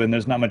stuff too, and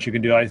there's not much you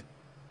can do.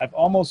 I've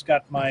almost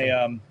got my,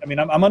 I mean,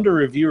 I'm under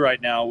review right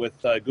now with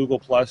Google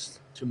Plus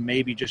to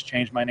maybe just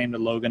change my name to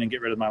Logan and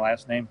get rid of my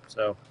last name.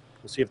 So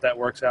we'll see if that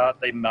works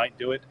out. They might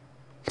do it.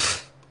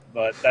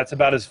 But that's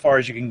about as far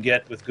as you can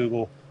get with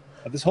Google.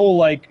 This whole,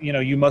 like,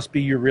 you must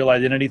be your real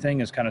identity thing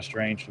is kind of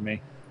strange to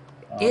me.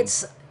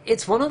 It's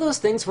one of those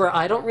things where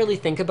I don't really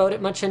think about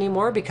it much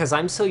anymore because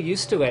I'm so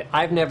used to it.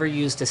 I've never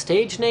used a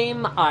stage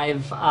name.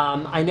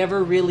 I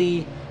never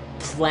really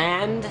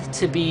planned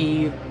to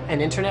be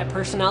an internet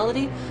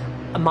personality.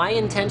 My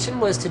intention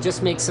was to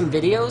just make some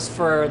videos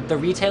for the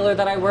retailer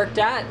that I worked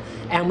at,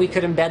 and we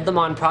could embed them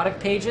on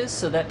product pages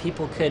so that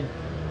people could,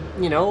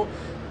 know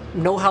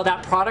how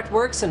that product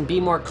works and be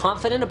more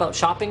confident about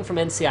shopping from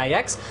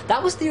NCIX.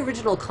 That was the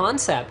original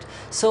concept.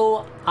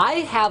 So I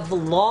have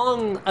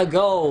long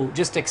ago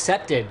just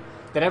accepted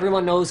that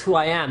everyone knows who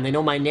I am. They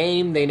know my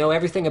name, they know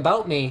everything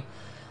about me.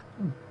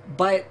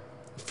 But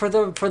for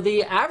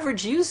the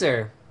average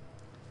user,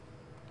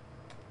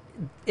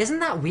 isn't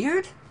that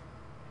weird?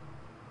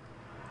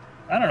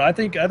 I don't know. I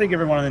think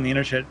everyone on the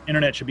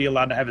internet should be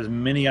allowed to have as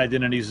many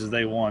identities as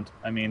they want.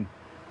 I mean,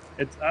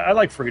 I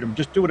like freedom.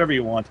 Just do whatever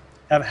you want.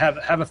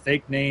 Have a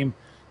fake name,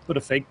 put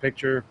a fake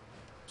picture,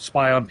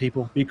 spy on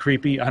people, be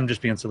creepy. I'm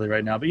just being silly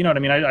right now, but you know what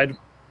I mean.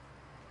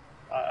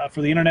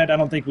 For the internet, I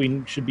don't think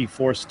we should be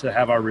forced to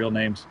have our real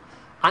names.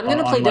 I'm going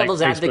to play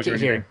devil's advocate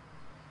here.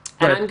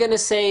 And I'm going to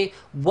say,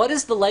 what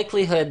is the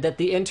likelihood that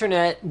the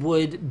internet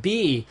would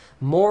be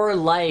more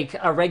like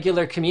a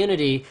regular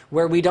community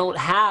where we don't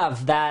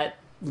have that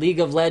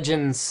League of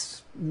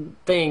Legends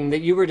thing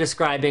that you were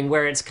describing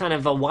where it's kind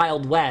of a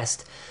Wild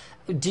West?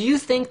 Do you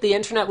think the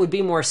internet would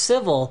be more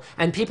civil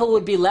and people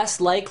would be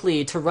less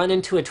likely to run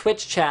into a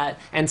Twitch chat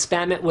and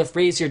spam it with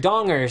raise your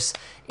dongers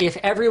if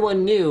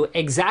everyone knew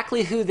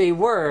exactly who they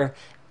were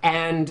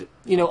and,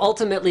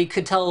 ultimately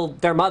could tell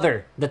their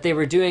mother that they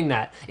were doing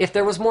that? If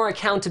there was more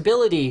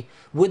accountability,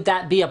 would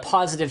that be a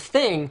positive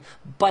thing?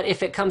 But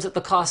if it comes at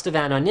the cost of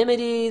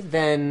anonymity,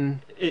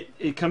 then...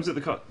 It comes at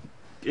the cost...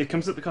 It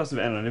comes at the cost of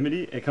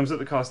anonymity. It comes at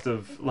the cost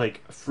of,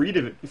 like,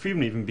 freedom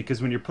even,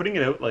 because when you're putting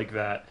it out like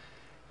that,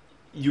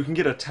 you can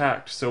get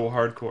attacked so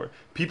hardcore.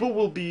 People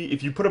will be,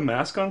 if you put a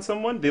mask on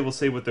someone, they will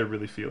say what they're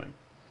really feeling.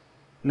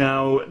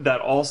 Now, that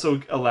also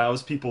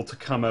allows people to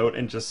come out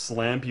and just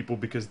slam people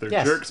because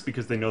they're jerks,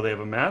 because they know they have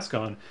a mask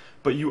on.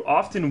 But you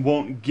often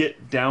won't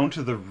get down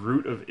to the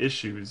root of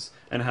issues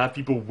and have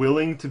people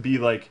willing to be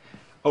like,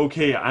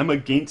 okay, I'm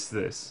against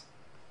this,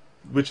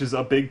 which is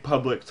a big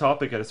public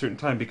topic at a certain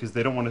time because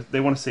they want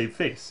to save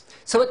face.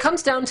 So it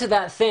comes down to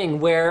that thing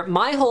where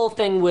my whole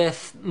thing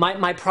with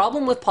my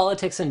problem with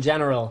politics in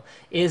general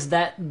is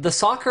that the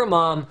soccer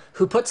mom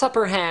who puts up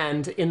her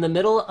hand in the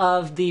middle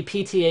of the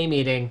PTA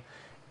meeting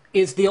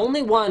is the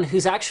only one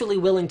who's actually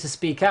willing to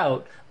speak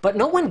out, but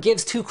no one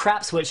gives two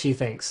craps what she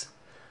thinks.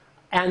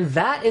 And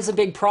that is a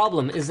big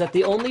problem, is that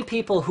the only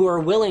people who are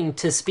willing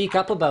to speak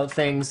up about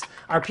things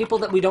are people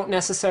that we don't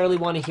necessarily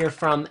want to hear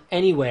from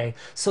anyway.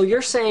 So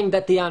you're saying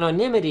that the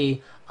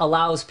anonymity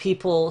allows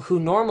people who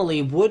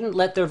normally wouldn't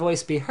let their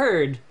voice be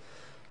heard.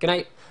 Can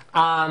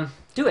I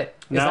do it?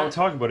 Now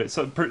talk about it.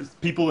 So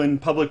people in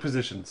public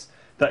positions,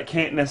 that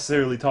can't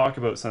necessarily talk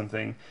about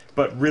something,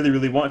 but really,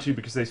 really want to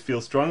because they feel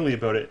strongly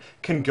about it,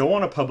 can go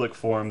on a public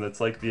forum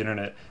that's like the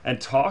internet and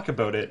talk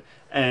about it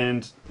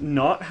and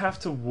not have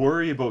to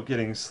worry about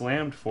getting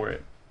slammed for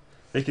it.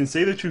 They can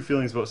say their true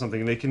feelings about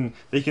something. They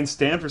can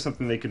stand for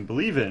something they can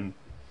believe in,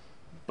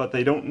 but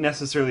they don't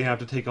necessarily have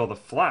to take all the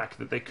flack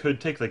that they could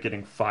take, like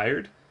getting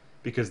fired,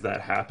 because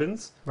that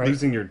happens. Right.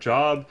 Losing your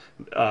job,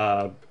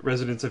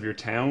 residents of your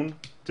town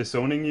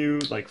disowning you,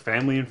 like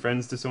family and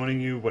friends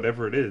disowning you,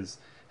 whatever it is.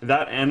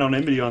 That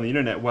anonymity on the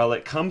internet, while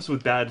it comes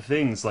with bad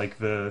things like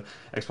the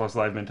Xbox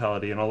Live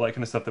mentality and all that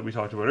kind of stuff that we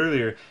talked about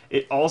earlier,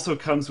 it also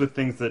comes with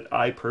things that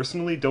I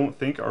personally don't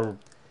think are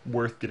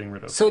worth getting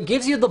rid of. So it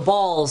gives you the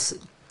balls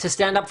to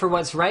stand up for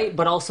what's right,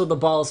 but also the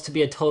balls to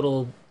be a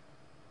total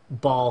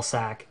ball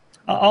sack.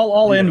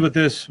 I'll end with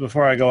this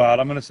before I go out.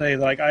 I'm going to say,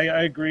 like,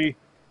 I agree.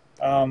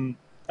 I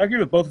agree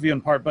with both of you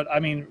in part, but I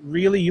mean,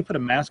 really, you put a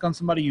mask on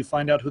somebody, you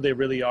find out who they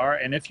really are.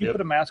 And if you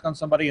put a mask on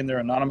somebody and they're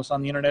anonymous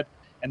on the internet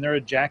and they're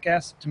a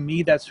jackass, to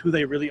me, that's who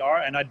they really are.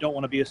 And I don't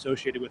want to be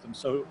associated with them.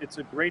 So it's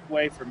a great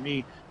way for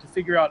me to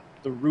figure out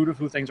the root of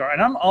who things are.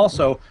 And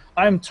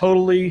I'm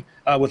totally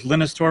with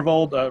Linus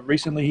Torvald.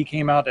 Recently, he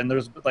came out and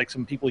there's like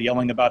some people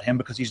yelling about him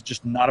because he's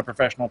just not a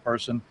professional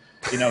person.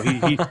 You know,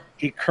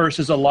 he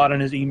curses a lot in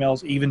his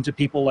emails, even to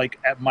people like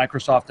at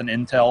Microsoft and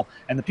Intel.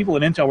 And the people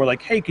at Intel were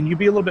like, hey, can you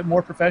be a little bit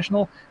more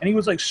professional? And he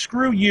was like,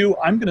 screw you.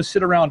 I'm going to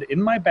sit around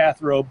in my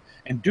bathrobe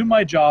and do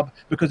my job,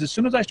 because as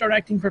soon as I start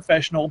acting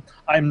professional,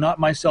 I'm not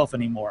myself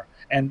anymore.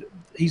 And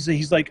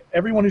he's like,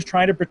 everyone who's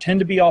trying to pretend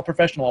to be all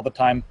professional all the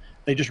time,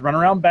 they just run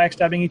around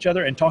backstabbing each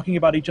other and talking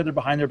about each other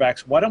behind their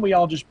backs. Why don't we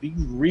all just be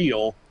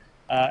real?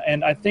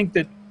 And I think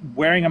that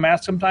wearing a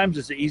mask sometimes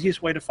is the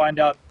easiest way to find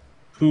out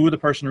who the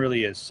person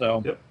really is.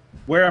 So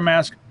wear a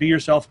mask, be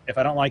yourself. If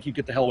I don't like you,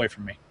 get the hell away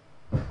from me.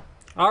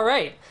 All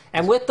right.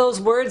 And with those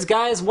words,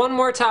 guys, one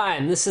more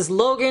time. This is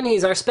Logan.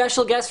 He's our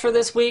special guest for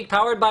this week,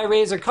 powered by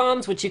Razer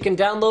Comms, which you can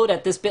download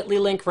at this bit.ly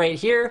link right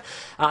here.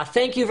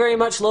 Thank you very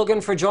much,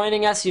 Logan, for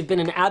joining us. You've been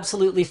an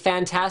absolutely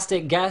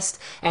fantastic guest.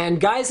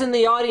 And guys in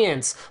the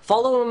audience,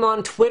 follow him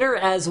on Twitter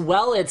as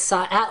well. It's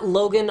at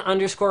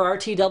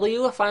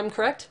Logan_RTW, if I'm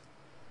correct.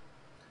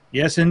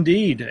 Yes,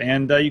 indeed.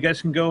 And you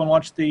guys can go and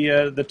watch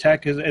the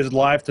tech is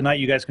live tonight.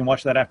 You guys can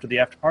watch that after the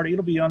after party.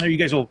 It'll be on there. You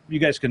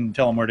guys can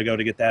tell them where to go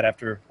to get that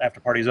after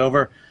party's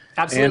over.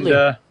 Absolutely.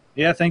 And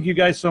yeah, thank you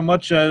guys so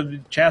much.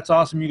 Chat's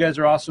awesome. You guys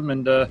are awesome,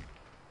 and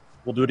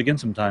we'll do it again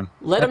sometime.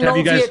 Let him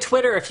know via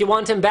Twitter if you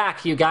want him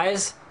back, you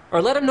guys. Or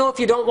let him know if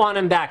you don't want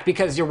him back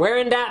because you're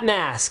wearing that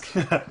mask.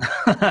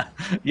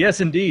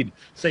 Yes, indeed.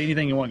 Say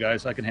anything you want,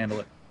 guys. I can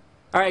handle it.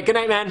 All right. Good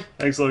night, man.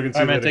 Thanks, Logan.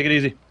 All right, man. Take it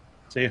easy.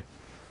 See you.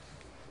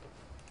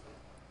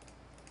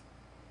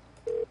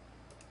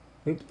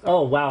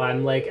 Oh, wow,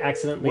 I'm like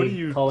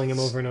accidentally calling him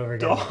over and over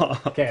again.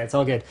 Okay, it's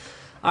all good.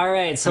 All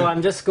right, so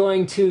I'm just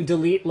going to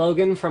delete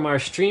Logan from our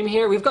stream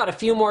here. We've got a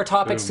few more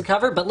topics to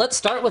cover, but let's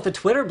start with the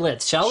Twitter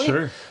Blitz, shall we?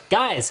 Sure.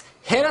 Guys,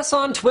 hit us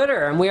on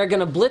Twitter, and we are going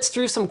to blitz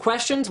through some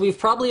questions. We've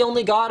probably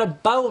only got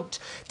about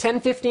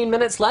 10-15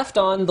 minutes left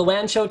on the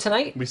WAN show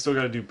tonight. We still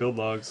got to do build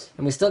logs.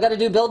 And we still got to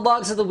do build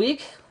logs of the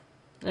week.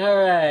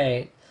 All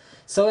right.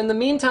 So in the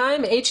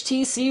meantime,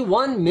 HTC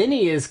One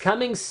Mini is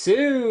coming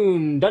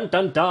soon. Dun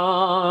dun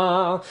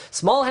dun.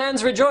 Small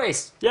hands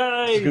rejoice. Yay!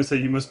 I was going to say,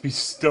 you must be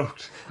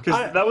stoked.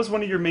 Because that was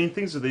one of your main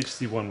things with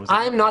HTC One, wasn't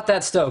it? I'm not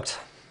that stoked.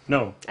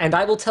 No. And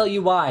I will tell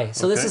you why.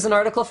 So this is an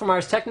article from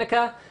Ars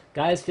Technica.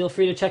 Guys, feel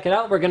free to check it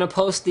out. We're going to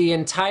post the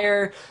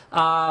entire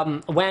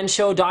WAN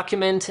show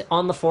document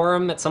on the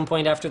forum at some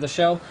point after the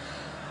show.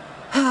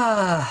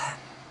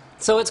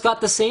 So it's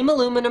got the same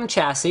aluminum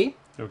chassis.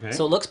 Okay.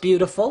 So it looks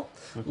beautiful.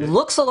 Okay.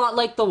 Looks a lot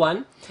like the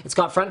One. It's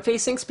got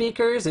front-facing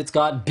speakers. It's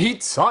got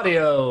Beats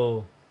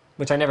audio,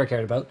 which I never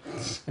cared about.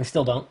 I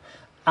still don't.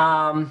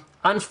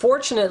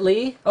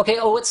 Unfortunately,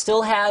 it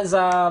still has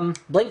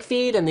blink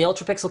feed and the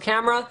ultra-pixel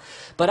camera.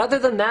 But other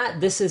than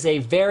that, this is a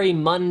very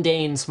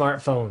mundane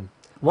smartphone.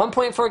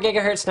 1.4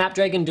 gigahertz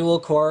Snapdragon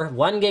dual-core,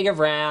 1 gig of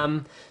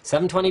RAM,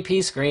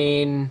 720p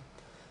screen.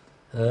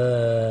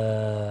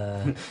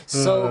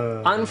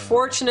 So,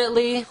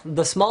 unfortunately,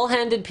 the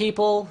small-handed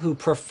people who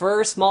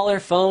prefer smaller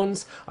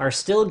phones are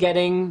still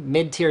getting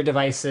mid-tier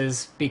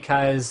devices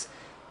because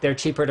they're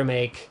cheaper to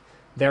make.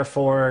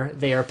 Therefore,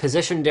 they are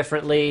positioned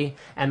differently,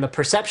 and the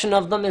perception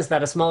of them is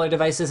that a smaller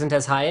device isn't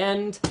as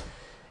high-end,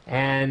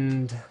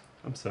 and...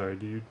 I'm sorry,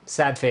 dude.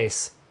 Sad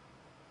face.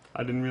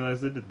 I didn't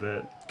realize they did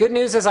that. Good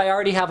news is I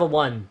already have a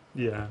One.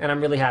 Yeah. And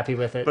I'm really happy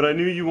with it. But I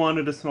knew you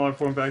wanted a smaller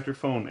form factor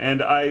phone.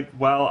 And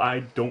while I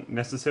don't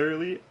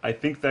necessarily, I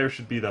think there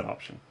should be that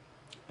option.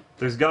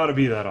 There's got to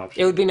be that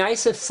option. It would be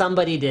nice if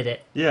somebody did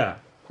it. Yeah.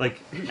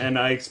 And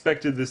I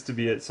expected this to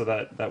be it, so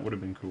that would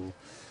have been cool.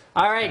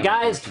 All right,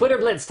 guys, Twitter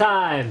Blitz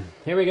time.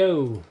 Here we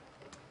go.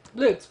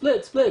 Blitz,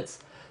 blitz, blitz.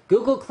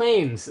 Google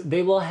claims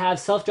they will have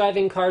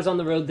self-driving cars on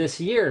the road this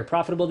year,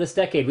 profitable this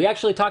decade. We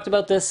actually talked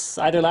about this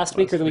either last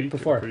week or the week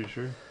before. I'm pretty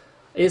sure.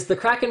 Is the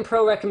Kraken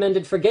Pro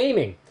recommended for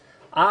gaming?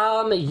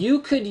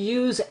 You could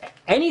use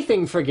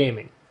anything for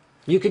gaming.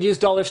 You could use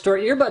dollar store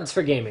earbuds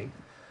for gaming.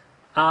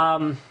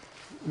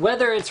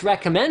 Whether it's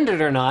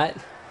recommended or not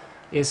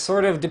is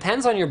sort of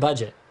depends on your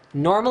budget.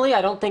 Normally,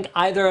 I don't think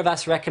either of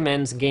us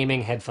recommends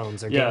gaming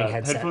headphones or gaming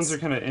headsets. Headphones are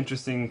kind of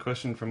interesting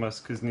question from us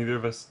because neither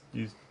of us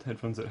use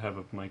headphones that have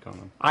a mic on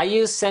them. I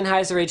used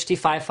Sennheiser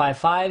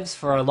HT555s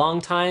for a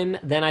long time.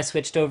 Then I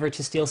switched over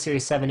to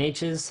SteelSeries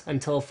 7Hs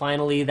until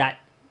finally that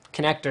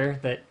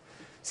connector that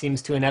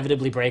seems to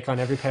inevitably break on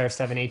every pair of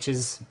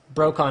 7Hs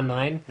broke on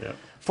mine. Yeah.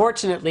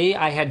 Fortunately,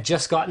 I had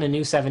just gotten a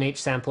new 7H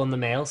sample in the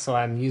mail, so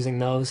I'm using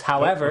those.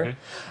 However,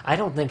 I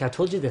don't think I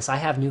told you this. I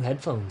have new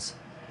headphones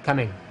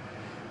coming.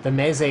 The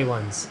Meze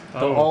ones,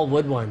 the all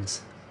wood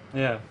ones.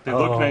 Yeah, they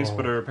look nice,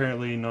 but are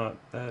apparently not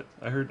that.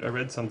 I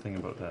read something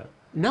about that.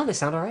 No, they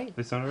sound all right.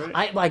 They sound all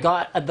right? I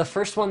got the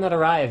first one that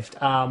arrived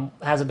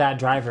has a bad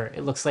driver.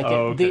 It looks like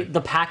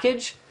the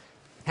package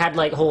had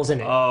like holes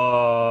in it.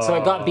 So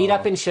it got beat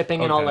up in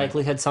shipping in all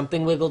likelihood.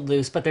 Something wiggled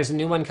loose, but there's a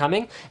new one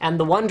coming. And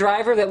the one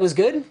driver that was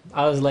good,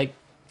 I was like...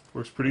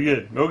 Works pretty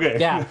good. Okay.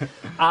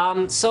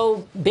 Yeah.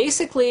 So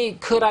basically,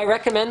 could I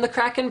recommend the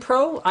Kraken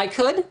Pro? I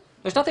could.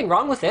 There's nothing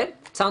wrong with it.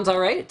 Sounds all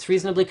right. It's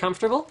reasonably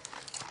comfortable.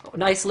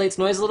 It isolates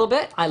noise a little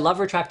bit. I love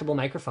retractable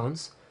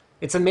microphones.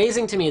 It's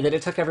amazing to me that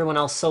it took everyone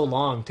else so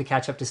long to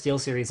catch up to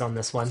SteelSeries on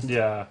this one.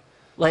 Yeah.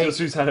 Like,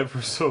 SteelSeries had it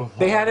for so long.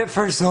 They had it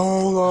for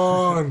so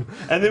long.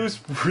 And it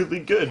was really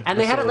good. And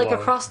they had it like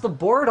across the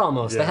board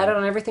almost. Yeah. They had it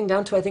on everything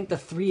down to, I think, the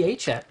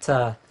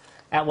 3H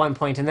at one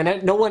point. And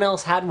then no one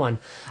else had one.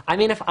 I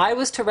mean, if I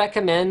was to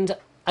recommend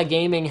a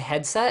gaming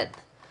headset,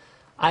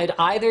 I'd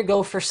either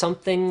go for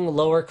something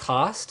lower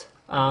cost.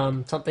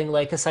 Something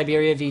like a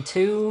Siberia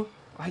V2,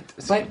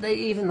 but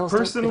even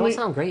those don't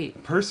sound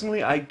great.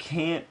 Personally, I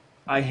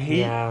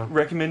hate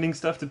recommending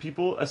stuff to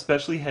people,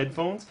 especially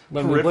headphones,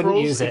 when we wouldn't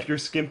use it. If you're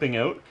skimping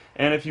out,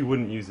 and if you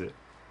wouldn't use it.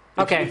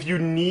 If you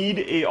need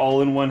a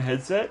all-in-one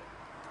headset,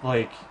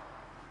 like,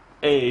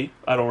 A,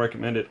 I don't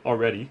recommend it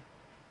already.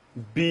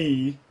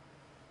 B,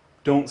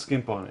 don't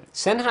skimp on it.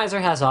 Sennheiser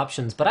has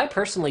options, but I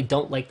personally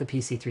don't like the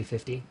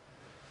PC350.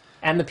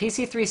 And the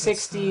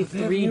PC360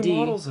 3D,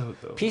 models out,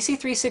 though.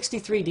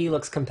 PC360 3D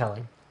looks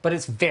compelling, but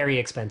it's very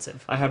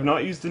expensive. I have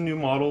not used the new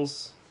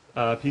models,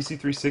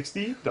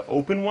 PC360, the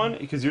open one,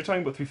 because you're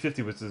talking about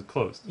 350, which is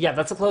closed. Yeah,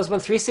 that's a closed one.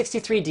 360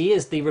 3D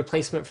is the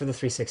replacement for the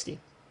 360.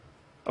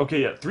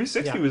 Okay, yeah,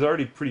 360 was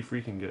already pretty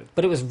freaking good.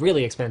 But it was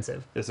really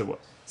expensive. Yes, it was.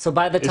 So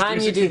by the time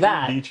you do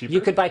that,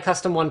 you could buy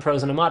custom One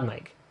Pros and a mod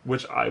mic.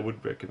 Which I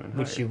would recommend.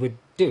 Which you would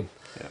do.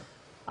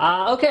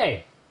 Yeah.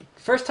 Okay.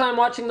 First time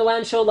watching the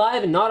WAN show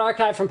live and not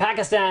archived from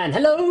Pakistan.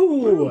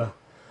 Hello!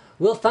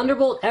 Will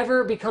Thunderbolt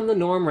ever become the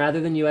norm rather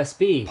than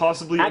USB?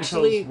 Possibly.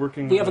 Actually,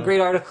 working we have a great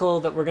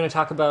article that we're going to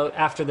talk about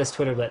after this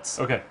Twitter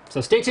Blitz. Okay.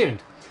 So stay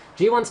tuned.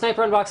 G1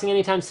 Sniper unboxing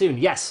anytime soon.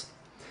 Yes.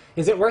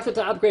 Is it worth it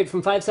to upgrade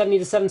from 570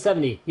 to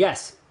 770?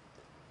 Yes.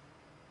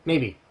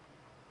 Maybe.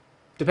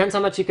 Depends how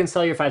much you can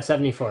sell your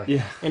 570 for.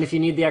 Yeah. And if you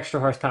need the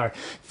extra horsepower.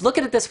 Look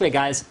at it this way,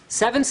 guys.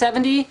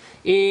 770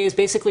 is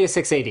basically a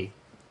 680.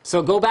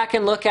 So go back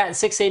and look at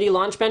 680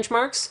 launch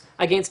benchmarks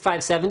against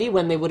 570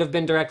 when they would have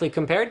been directly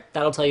compared.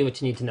 That'll tell you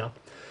what you need to know.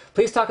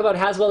 Please talk about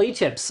Haswell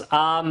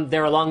eChips.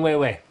 They're a long way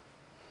away.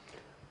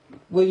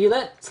 Will you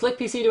let Slick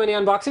PC do any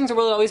unboxings, or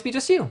will it always be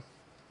just you?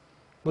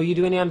 Will you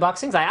do any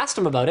unboxings? I asked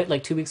him about it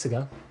like 2 weeks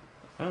ago.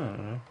 I don't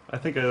know. I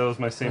think that was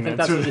my same answer.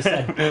 That's what you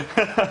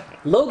said.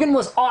 Logan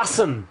was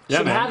awesome. Yeah,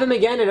 Should have him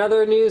again. In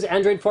other news,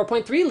 Android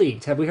 4.3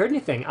 leaked. Have we heard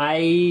anything?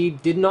 I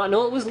did not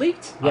know it was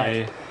leaked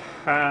yet.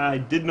 I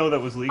did know that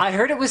was leaked. I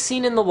heard it was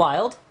seen in the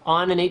wild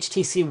on an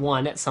HTC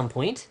One at some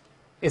point.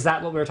 Is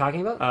that what we were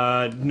talking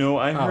about? No,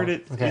 I heard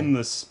it in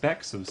the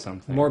specs of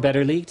something. More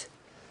better leaked?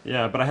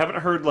 Yeah, but I haven't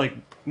heard like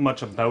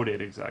much about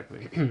it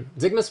exactly.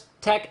 Zigmus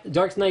Tech,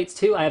 Dark Knights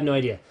 2, I have no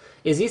idea.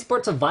 Is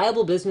esports a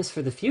viable business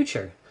for the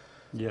future?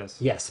 Yes.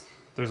 Yes.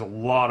 There's a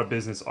lot of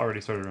business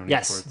already started around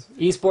esports.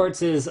 Yes,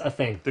 esports is a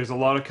thing. There's a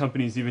lot of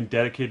companies even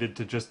dedicated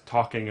to just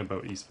talking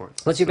about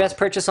esports. What's your best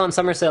purchase on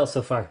summer sale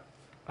so far?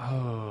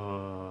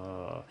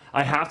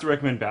 I have to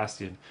recommend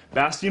Bastion.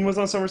 Bastion was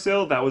on summer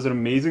sale. That was an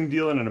amazing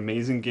deal and an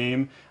amazing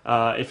game.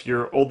 If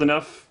you're old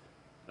enough,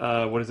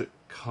 what is it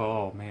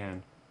called? Oh,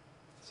 man.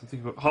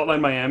 Something about Hotline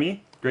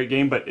Miami. Great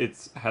game, but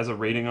it has a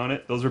rating on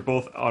it. Those are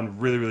both on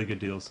really, really good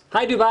deals.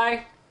 Hi,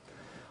 Dubai.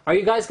 Are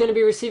you guys going to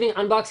be receiving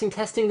unboxing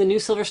testing the new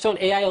Silverstone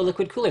AIO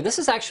liquid cooler? This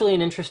is actually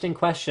an interesting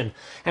question.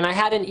 And I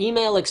had an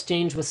email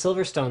exchange with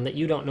Silverstone that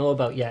you don't know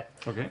about yet.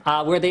 Okay.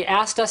 Where they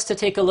asked us to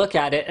take a look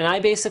at it. And I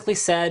basically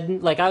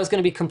said, like, I was going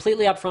to be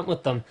completely upfront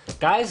with them.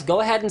 Guys,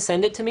 go ahead and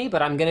send it to me,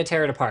 but I'm going to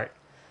tear it apart.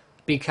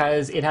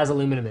 Because it has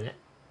aluminum in it.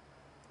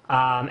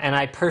 And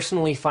I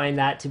personally find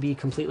that to be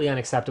completely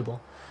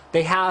unacceptable.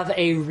 They have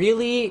a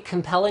really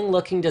compelling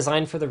looking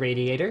design for the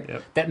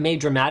radiator that may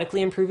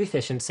dramatically improve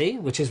efficiency,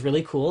 which is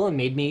really cool and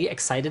made me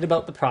excited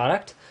about the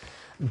product.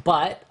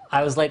 But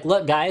I was like,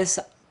 look, guys,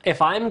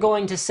 if I'm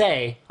going to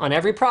say on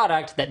every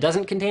product that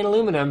doesn't contain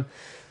aluminum,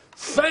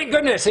 thank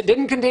goodness it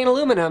didn't contain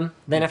aluminum,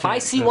 then if I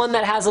see one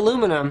that has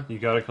aluminum, you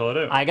gotta call it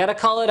out. I gotta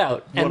call it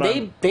out.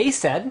 And they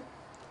said,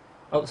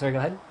 oh, sorry, go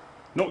ahead.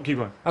 No, keep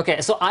going.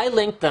 Okay, so I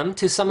linked them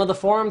to some of the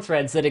forum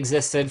threads that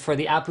existed for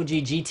the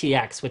Apogee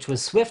GTX, which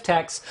was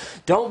Swiftex.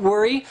 Don't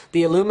worry,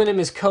 the aluminum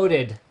is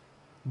coated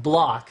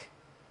block.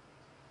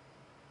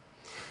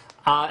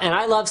 And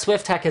I love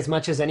Swiftech as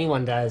much as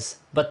anyone does,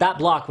 but that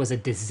block was a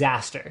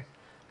disaster.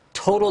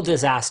 Total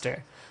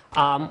disaster.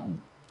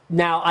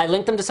 Now, I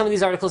linked them to some of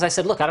these articles. I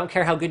said, look, I don't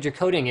care how good your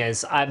coding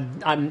is.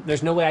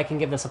 There's no way I can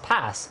give this a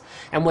pass.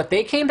 And what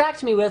they came back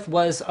to me with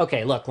was,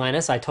 okay, look,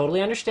 Linus, I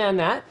totally understand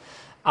that.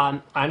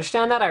 I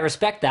understand that. I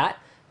respect that.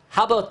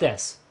 How about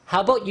this? How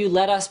about you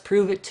let us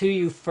prove it to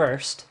you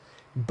first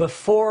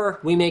before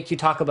we make you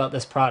talk about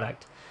this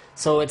product?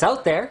 So it's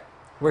out there.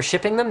 We're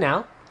shipping them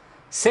now.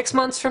 6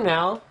 months from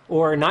now,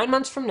 or 9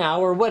 months from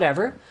now, or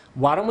whatever,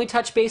 why don't we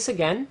touch base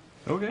again?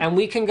 Okay. And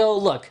we can go,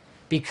 look,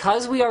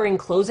 because we are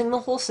enclosing the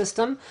whole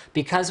system,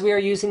 because we are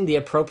using the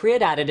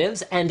appropriate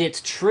additives, and it's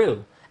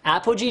true,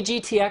 Apogee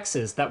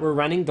GTXs that were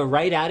running the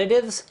right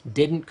additives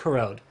didn't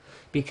corrode.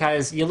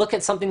 Because you look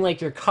at something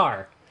like your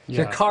car.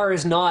 Your car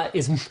is not,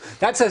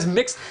 that says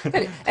mixed,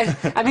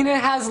 I mean,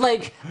 it has,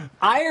 like,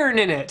 iron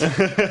in it.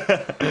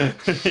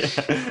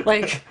 Yeah.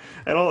 Like,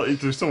 and all,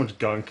 there's so much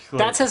gunk. Like,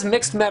 that's as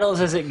mixed metals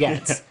as it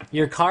gets.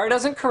 Your car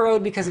doesn't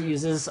corrode because it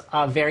uses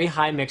a very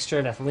high mixture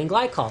of ethylene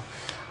glycol.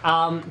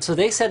 So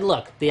they said,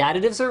 look, the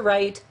additives are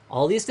right,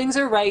 all these things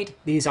are right,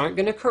 these aren't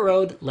going to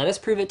corrode, let us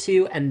prove it to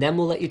you, and then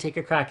we'll let you take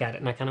a crack at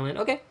it. And I kind of went,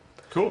 okay.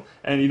 Cool.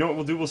 And you know what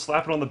we'll do? We'll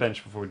slap it on the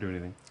bench before we do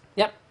anything.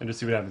 Yep. And just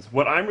see what happens.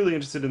 What I'm really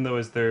interested in, though,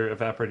 is their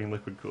evaporating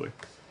liquid cooler.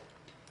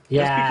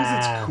 Yeah. That's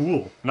because it's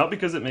cool, not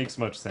because it makes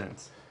much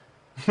sense.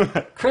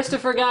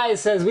 Christopher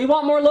Guys says, we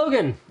want more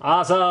Logan.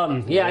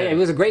 Awesome. Yeah, he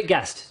was a great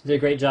guest. Did a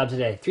great job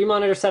today.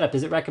 3-monitor setup,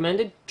 is it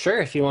recommended?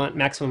 Sure, if you want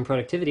maximum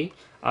productivity.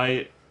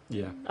 Yeah.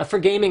 For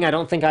gaming, I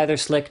don't think either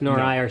Slick nor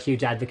I are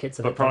huge advocates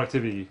of it. But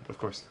productivity, of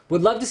course.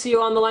 Would love to see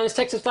you on the Linus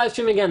Texas live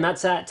stream again.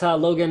 That's at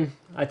Logan,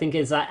 I think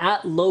is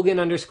at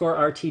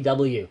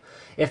Logan_RTW.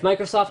 If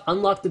Microsoft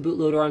unlocked the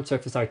bootloader on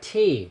Surface RT,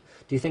 do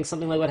you think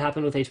something like what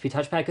happened with HP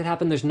Touchpad could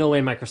happen? There's no way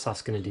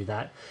Microsoft's going to do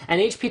that.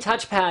 And HP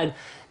Touchpad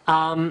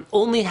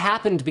only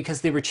happened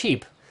because they were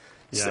cheap.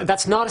 Yeah. So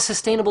that's not a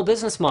sustainable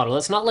business model.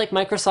 It's not like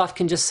Microsoft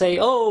can just say,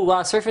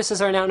 oh,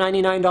 Surfaces are now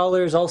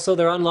 $99, also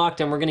they're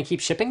unlocked, and we're going to keep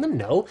shipping them.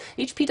 No,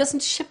 HP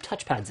doesn't ship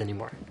touchpads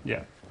anymore.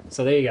 Yeah.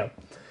 So there you go.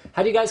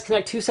 How do you guys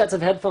connect 2 sets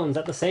of headphones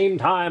at the same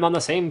time on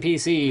the same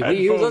PC? We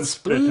use a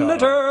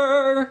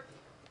splitter.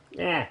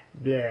 Yeah,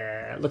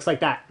 looks like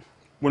that.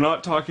 We're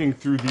not talking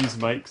through these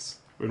mics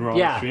when we're on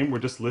the stream. We're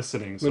just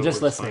listening. So we're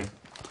just listening.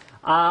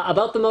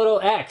 About the Moto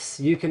X,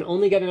 you can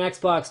only get an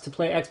Xbox to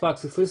play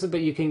Xbox exclusive,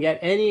 but you can get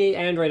any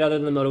Android other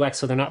than the Moto X,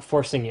 so they're not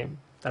forcing you.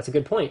 That's a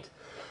good point.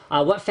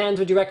 What fans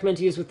would you recommend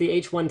to use with the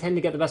H110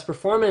 to get the best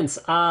performance?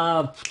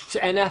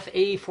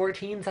 NFA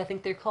 14s, I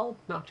think they're called.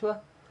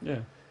 Noctua? Yeah.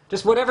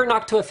 Just whatever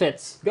Noctua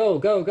fits. Go,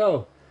 go,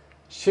 go.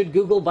 Should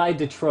Google buy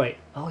Detroit?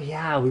 Oh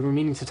yeah, we were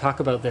meaning to talk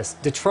about this.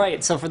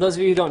 Detroit. So for those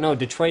of you who don't know,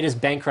 Detroit is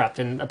bankrupt,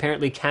 and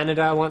apparently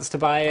Canada wants to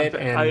buy it.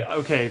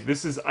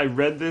 I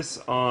read this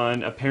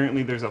on,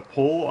 apparently there's a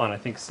poll on, I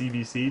think,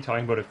 CBC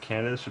talking about if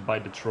Canada should buy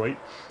Detroit.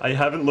 I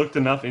haven't looked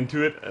enough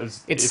into it.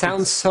 It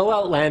sounds so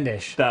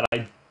outlandish that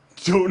I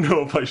don't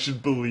know if I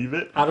should believe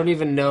it. I don't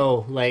even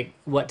know, like,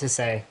 what to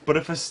say. But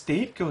if a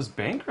state goes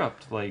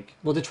bankrupt, like...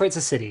 Well, Detroit's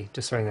a city,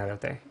 just throwing that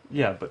out there.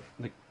 Yeah, but,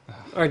 like...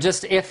 Or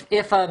just if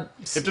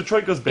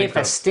Detroit goes bankrupt, if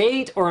a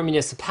state or a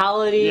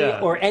municipality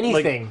or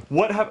anything, like,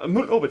 what happens?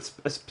 No, but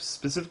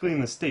specifically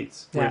in the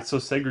States where it's so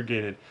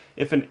segregated.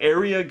 If an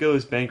area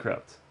goes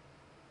bankrupt,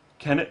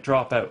 can it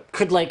drop out?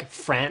 Could like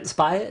France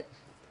buy it?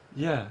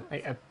 Yeah,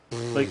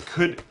 like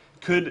could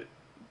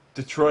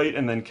Detroit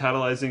and then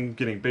catalyzing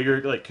getting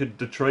bigger? Like could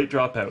Detroit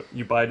drop out?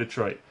 You buy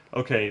Detroit.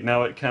 Okay,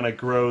 now it kind of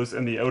grows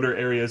and the outer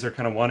areas are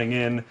kind of wanting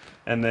in,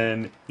 and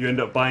then you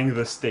end up buying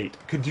the state.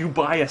 Could you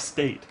buy a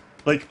state?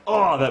 Like,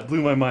 oh, that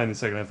blew my mind the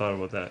second I thought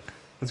about that.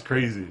 That's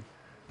crazy.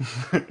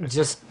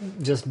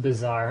 just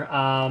bizarre.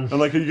 And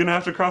like, are you gonna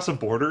have to cross a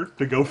border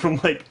to go from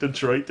like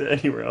Detroit to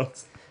anywhere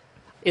else?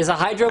 Is a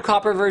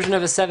hydrocopper version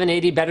of a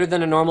 780 better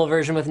than a normal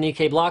version with an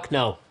EK block?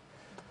 No.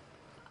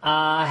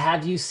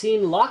 Have you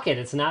seen Lock It?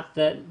 It's an app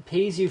that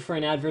pays you for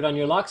an advert on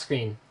your lock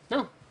screen.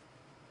 No.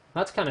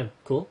 That's kind of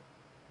cool.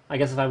 I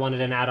guess if I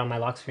wanted an ad on my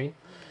lock screen.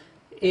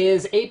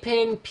 Is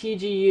 8-pin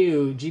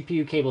PGU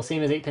GPU cable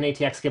same as 8-pin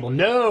ATX cable?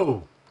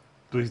 No!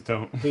 Please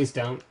don't. Please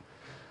don't.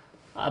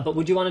 But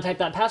would you want to type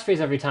that passphrase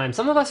every time?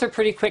 Some of us are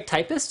pretty quick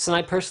typists, and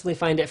I personally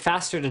find it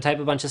faster to type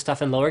a bunch of stuff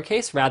in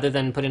lowercase rather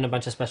than put in a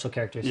bunch of special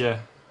characters. Yeah.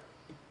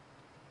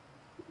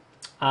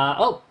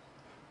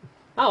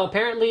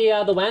 Apparently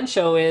the WAN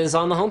show is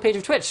on the homepage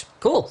of Twitch.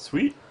 Cool.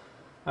 Sweet.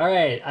 All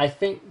right, I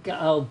think...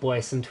 Oh,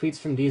 boy, some tweets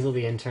from Diesel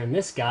the Intern.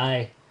 This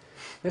guy...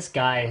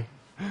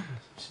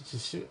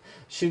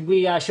 Should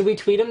we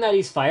tweet him that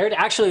he's fired?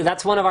 Actually,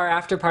 that's one of our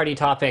after-party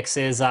topics,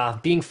 is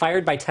being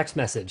fired by text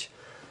message.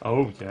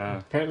 Oh, yeah.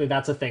 Apparently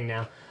that's a thing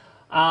now.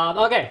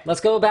 Okay, let's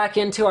go back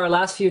into our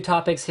last few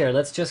topics here.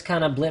 Let's just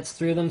kind of blitz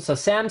through them. So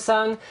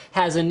Samsung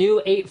has a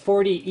new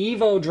 840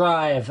 EVO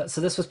drive.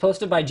 So this was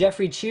posted by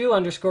Jeffrey Chu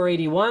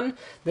 _81.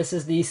 This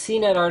is the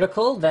CNET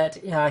article that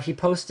he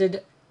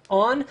posted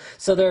on.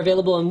 So they're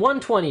available in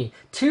 120,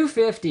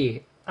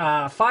 250,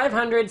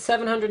 500,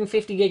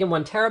 750 gig and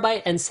 1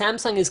 terabyte, and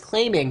Samsung is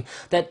claiming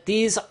that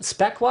these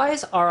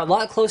spec-wise are a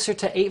lot closer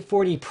to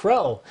 840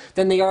 Pro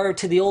than they are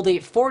to the old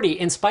 840,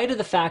 in spite of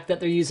the fact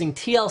that they're using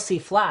TLC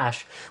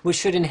flash, which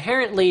should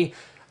inherently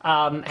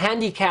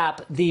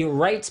handicap the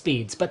write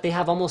speeds, but they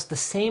have almost the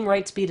same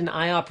write speed and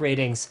IOP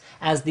ratings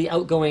as the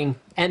outgoing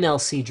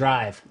MLC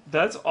drive.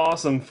 That's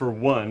awesome for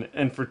one,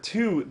 and for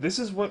two, this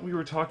is what we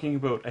were talking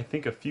about, I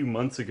think, a few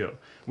months ago,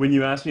 when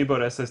you asked me about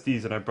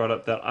SSDs, and I brought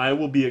up that I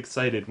will be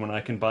excited when I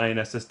can buy an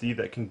SSD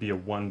that can be a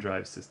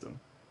OneDrive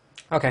system.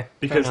 Okay.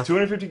 Because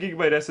 250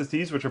 gigabyte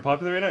SSDs, which are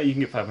popular right now, you can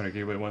get 500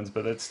 gigabyte ones,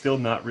 but that's still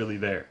not really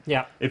there.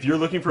 Yeah. If you're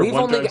looking for a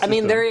OneDrive system, I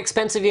mean, they're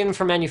expensive even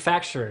for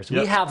manufacturers.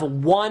 Yep. We have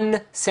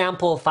one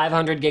sample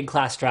 500 gig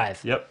class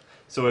drive. Yep.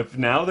 So if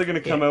now they're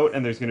going to come out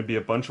and there's going to be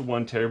a bunch of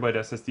 1 terabyte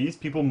SSDs,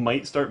 people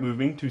might start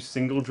moving to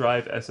single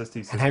drive SSD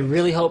systems. And I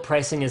really hope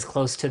pricing is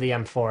close to the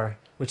M4,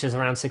 which is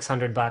around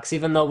 $600.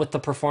 Even though with the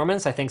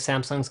performance, I think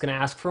Samsung's going to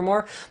ask for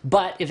more.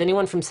 But if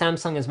anyone from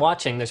Samsung is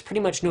watching, there's pretty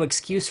much no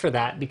excuse for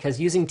that, because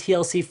using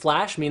TLC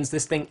flash means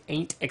this thing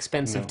ain't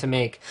expensive to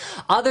make.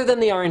 Other than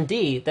the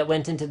R&D that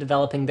went into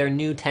developing their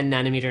new 10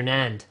 nanometer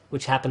NAND,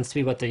 which happens to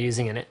be what they're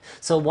using in it.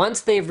 So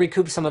once they've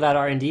recouped some of that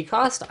R&D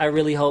cost, I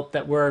really hope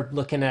that we're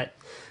looking at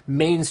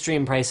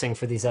mainstream pricing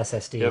for these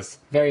SSDs. Yep.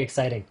 Very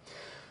exciting.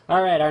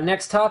 All right, our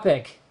next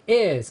topic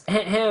is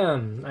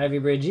Ivy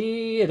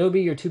Bridgie,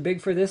 Adobe, you're too big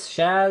for this.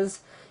 Shaz,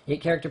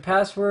 8-character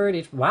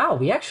password. Wow,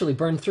 we actually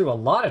burned through a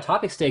lot of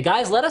topics today.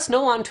 Guys, let us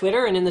know on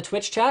Twitter and in the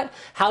Twitch chat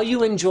how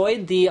you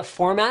enjoyed the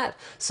format.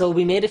 So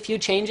we made a few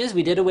changes.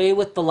 We did away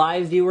with the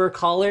live viewer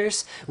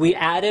callers. We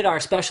added our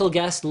special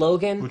guest,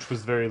 Logan. Which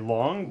was very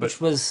long, but which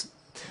was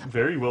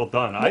very well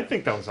done. I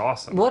think that was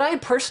awesome. What I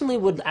personally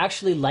would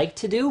actually like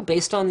to do,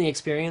 based on the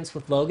experience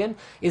with Logan,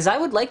 is I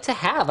would like to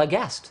have a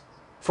guest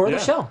for the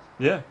show.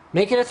 Yeah.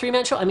 Make it a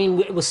 3-man show. I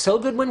mean, it was so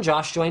good when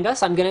Josh joined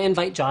us. I'm going to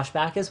invite Josh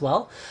back as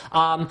well.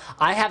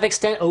 I have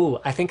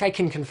I think I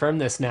can confirm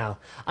this now.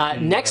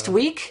 Next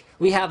week,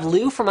 we have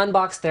Lou from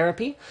Unbox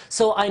Therapy.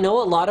 So I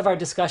know a lot of our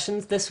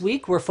discussions this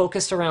week were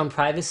focused around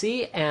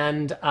privacy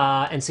and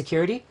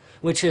security,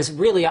 which is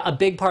really a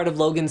big part of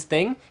Logan's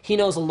thing. He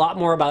knows a lot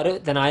more about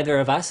it than either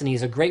of us, and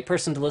he's a great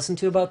person to listen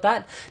to about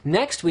that.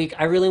 Next week,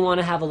 I really want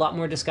to have a lot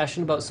more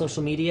discussion about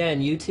social media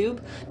and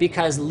YouTube,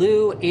 because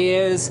Lou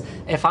is,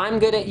 if I'm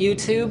good at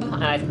YouTube,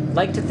 I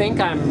like to think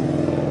I'm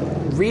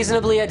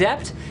reasonably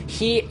adept,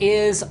 he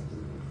is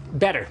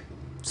better.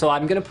 So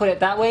I'm going to put it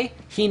that way.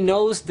 He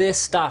knows this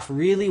stuff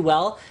really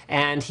well,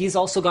 and he's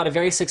also got a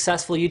very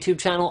successful YouTube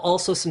channel,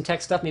 also some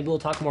tech stuff. Maybe we'll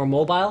talk more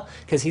mobile,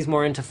 because he's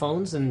more into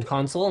phones and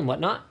console and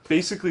whatnot.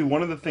 Basically,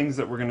 one of the things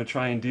that we're going to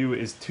try and do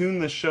is tune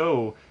the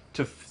show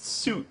to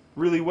suit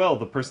really well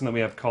the person that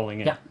we have calling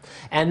in. Yeah.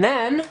 And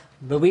then,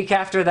 the week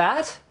after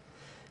that,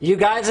 you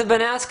guys have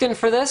been asking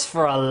for this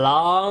for a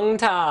long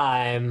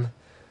time.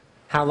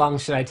 How long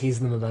should I tease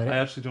them about it? I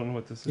actually don't know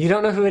what this is. You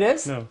don't know who it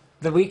is? No.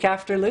 The week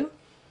after Lou?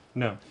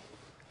 No.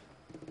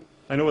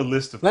 I know a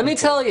list of Let me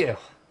people. tell you,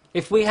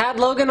 if we had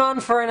Logan on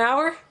for an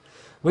hour,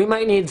 we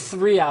might need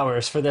 3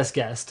 hours for this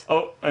guest.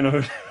 Oh, I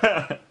know.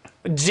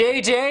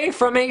 JJ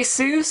from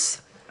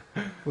ASUS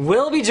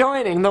will be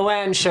joining the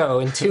WAN show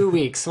in 2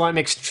 weeks, so I'm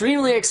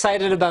extremely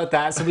excited about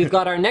that. So we've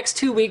got our next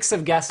 2 weeks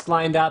of guests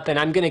lined up, and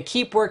I'm going to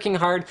keep working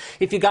hard.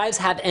 If you guys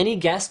have any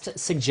guest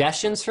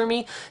suggestions for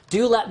me,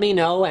 do let me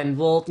know, and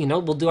we'll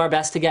do our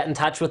best to get in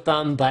touch with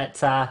them.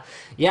 But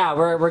yeah,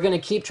 we're going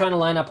to keep trying to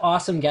line up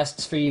awesome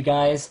guests for you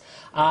guys.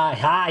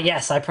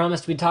 Yes, I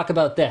promised we'd talk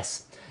about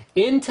this.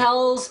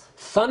 Intel's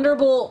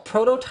Thunderbolt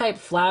prototype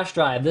flash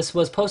drive. This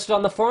was posted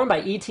on the forum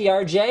by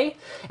ETRJ,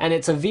 and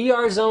it's a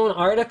VR Zone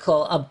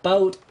article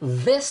about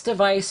this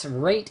device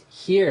right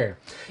here.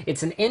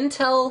 It's an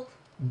Intel,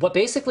 what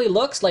basically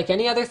looks like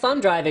any other thumb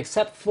drive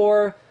except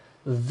for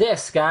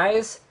this,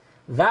 guys.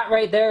 That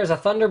right there is a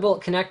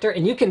Thunderbolt connector,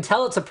 and you can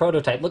tell it's a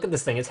prototype. Look at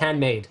this thing, it's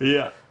handmade.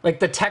 Yeah. Like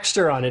the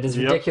texture on it is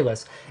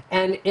ridiculous.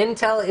 And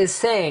Intel is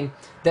saying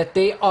that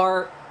they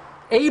are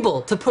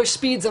able to push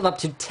speeds of up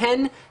to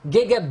 10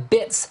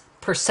 gigabits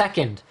per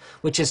second,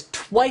 which is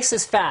twice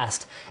as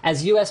fast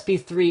as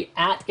USB 3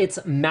 at its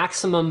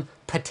maximum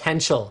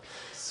potential.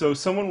 So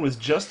someone was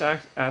just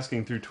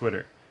asking through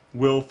Twitter,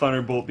 will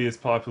Thunderbolt be as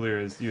popular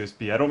as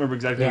USB? I don't remember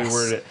exactly how we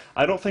worded it.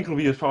 I don't think it'll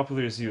be as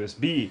popular as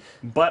USB,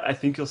 but I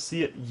think you'll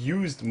see it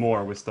used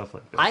more with stuff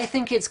like this. I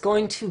think it's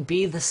going to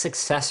be the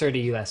successor to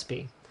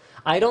USB.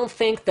 I don't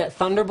think that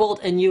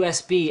Thunderbolt and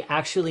USB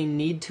actually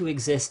need to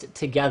exist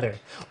together.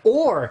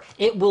 Or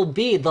it will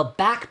be the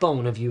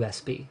backbone of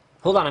USB.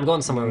 Hold on, I'm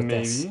going somewhere with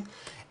this.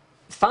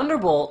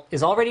 Thunderbolt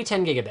is already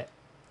 10 gigabit.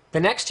 The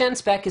next gen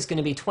spec is going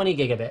to be 20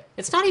 gigabit.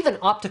 It's not even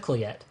optical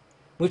yet,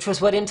 which was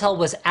what Intel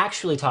was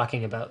actually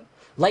talking about.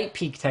 Light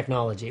peak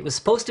technology. It was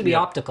supposed to be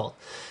optical.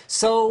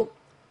 So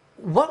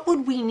what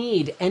would we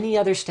need any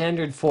other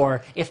standard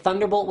for if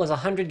Thunderbolt was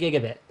 100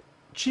 gigabit?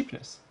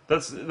 Cheapness.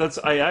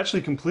 I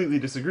actually completely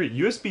disagree.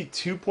 USB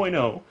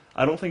 2.0,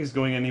 I don't think is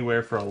going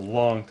anywhere for a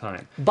long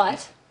time.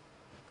 But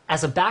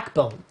as a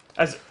backbone.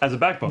 As a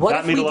backbone,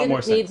 that made a lot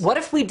more sense. What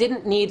if we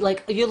didn't need,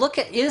 like, you look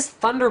at, is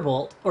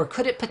Thunderbolt, or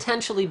could it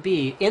potentially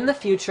be, in the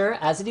future,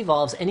 as it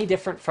evolves, any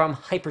different from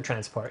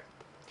hypertransport?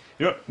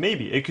 You know,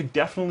 maybe. It could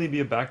definitely be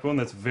a backbone.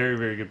 That's a very,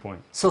 very good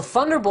point. So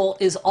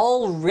Thunderbolt is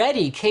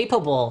already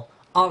capable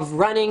of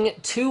running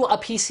to a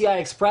PCI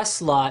Express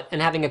slot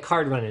and having a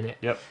card run in it.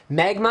 Yep.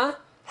 Magma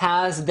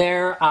has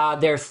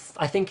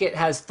I think it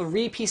has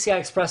 3 PCI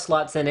Express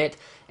slots in it,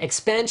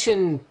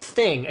 expansion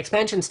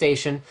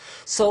station.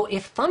 So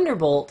if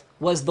Thunderbolt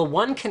was the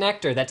one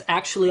connector that's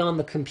actually on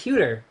the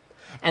computer,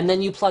 and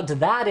then you plugged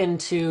that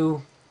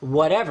into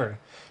whatever,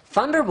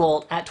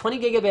 Thunderbolt at 20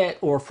 gigabit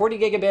or 40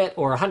 gigabit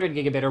or 100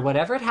 gigabit or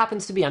whatever it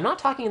happens to be, I'm not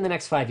talking in the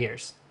next 5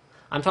 years,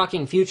 I'm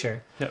talking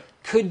future, yep,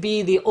 could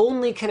be the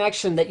only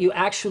connection that you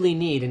actually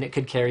need, and it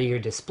could carry your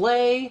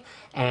display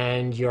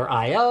and your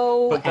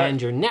I/O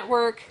and your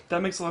network.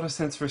 That makes a lot of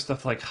sense for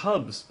stuff like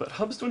hubs, but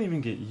hubs don't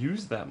even get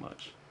used that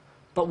much.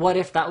 But what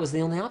if that was the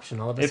only option?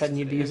 All of a sudden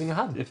you'd be using a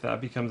hub. If that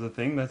becomes a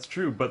thing, that's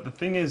true. But the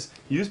thing is,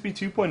 USB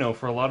 2.0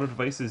 for a lot of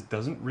devices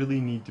doesn't really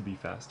need to be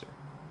faster.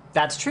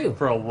 That's true.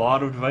 For a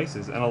lot of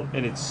devices,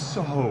 and it's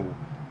so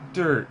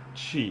dirt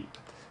cheap.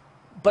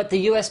 But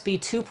the USB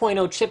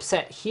 2.0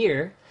 chipset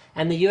here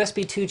and the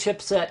USB 2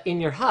 chipset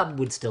in your hub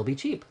would still be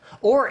cheap.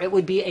 Or it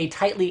would be a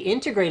tightly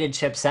integrated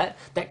chipset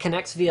that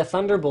connects via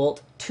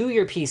Thunderbolt to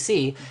your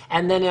PC,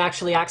 and then it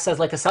actually acts as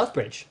like a South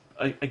Bridge.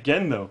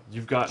 Again, though,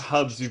 you've got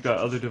hubs, you've got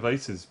other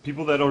devices.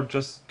 People that are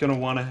just going to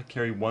want to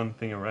carry one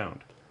thing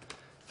around.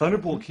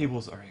 Thunderbolt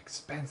cables are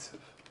expensive.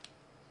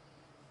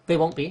 They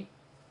won't be,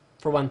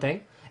 for one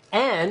thing.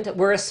 And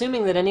we're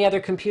assuming that any other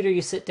computer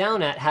you sit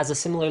down at has a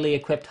similarly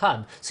equipped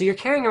hub. So you're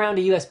carrying around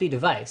a USB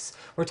device.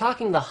 We're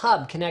talking the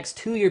hub connects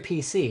to your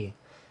PC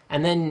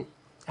and then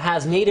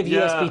has native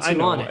USB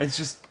 2 on it. It's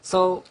just,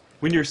 so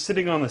when you're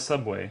sitting on the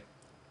subway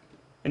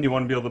and you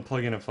want to be able to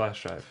plug in a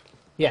flash drive.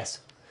 Yes.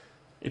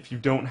 If you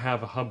don't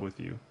have a hub with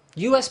you.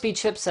 USB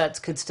chipsets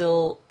could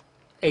still...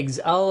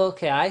 Oh,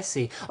 okay, I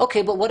see.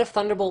 Okay, but what if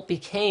Thunderbolt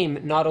became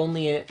not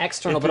only an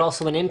external but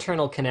also an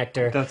internal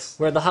connector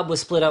where the hub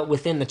was split out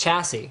within the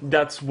chassis?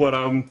 That's what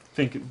I'm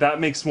thinking. That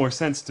makes more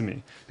sense to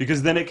me.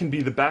 Because then it can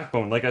be the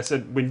backbone. Like I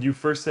said, when you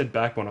first said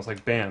backbone, I was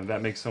like, bam,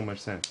 that makes so much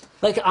sense.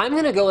 Like, I'm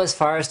going to go as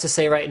far as to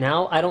say right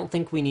now, I don't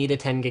think we need a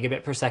 10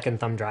 gigabit per second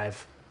thumb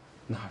drive.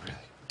 Not really.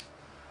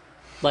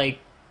 Like,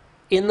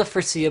 in the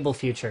foreseeable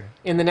future.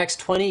 In the next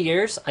 20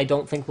 years, I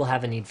don't think we'll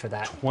have a need for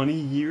that. 20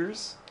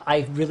 years?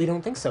 I really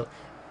don't think so.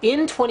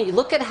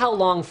 Look at how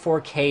long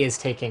 4K is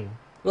taking.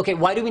 Okay,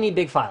 why do we need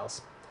big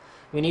files?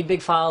 We need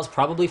big files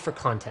probably for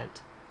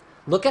content.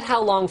 Look at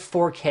how long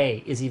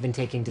 4K is even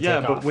taking to take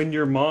off. Yeah, but when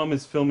your mom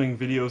is filming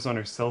videos on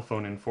her cell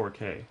phone in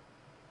 4K,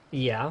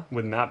 yeah,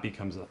 when that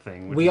becomes a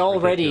thing, we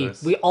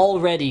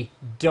already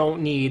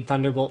don't need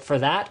Thunderbolt for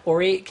that, or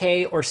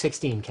 8K or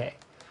 16K.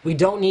 We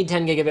don't need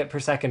 10 gigabit per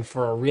second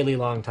for a really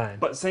long time.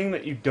 But saying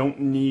that you don't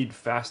need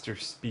faster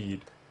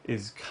speed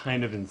is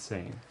kind of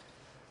insane.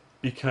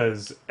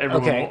 Because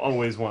everyone will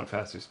always want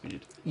faster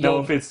speed. Now,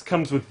 if it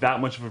comes with that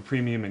much of a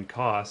premium in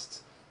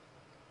cost,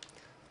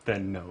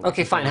 then no.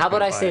 Okay, fine. How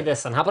about I say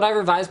this then? How about I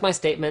revise my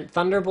statement?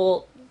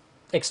 Thunderbolt,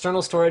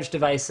 external storage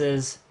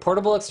devices,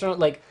 portable external,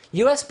 like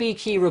USB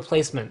key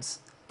replacements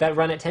that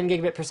run at 10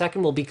 gigabit per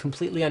second will be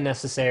completely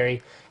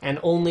unnecessary, and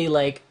only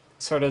like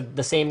sort of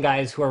the same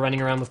guys who are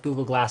running around with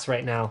Google Glass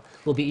right now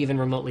will be even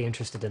remotely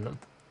interested in them.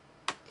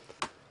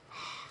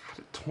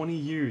 20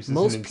 years is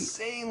an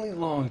insanely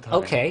long time.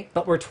 Okay,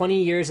 but we're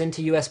 20 years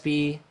into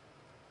USB,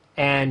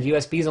 and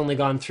USB's only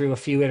gone through a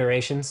few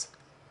iterations.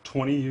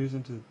 20 years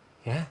into...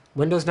 Yeah.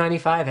 Windows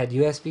 95 had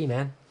USB,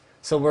 man.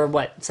 So we're,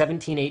 what,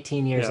 17,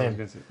 18 years in? I was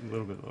going to say a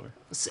little bit lower.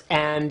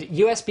 And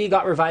USB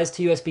got revised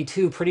to USB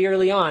 2 pretty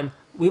early on.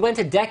 We went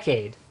a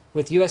decade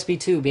with USB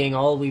 2 being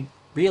all we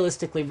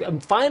realistically...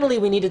 Finally,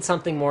 we needed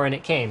something more, and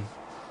it came.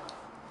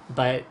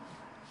 But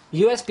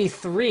USB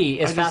 3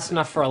 is fast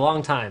enough for a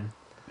long time.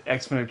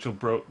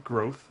 Exponential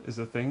growth is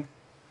a thing.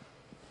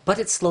 But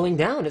it's slowing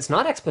down. It's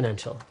not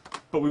exponential.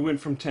 But we went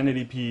from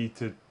 1080p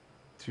to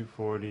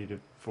 240 to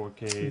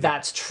 4K.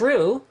 That's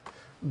true.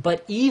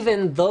 But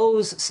even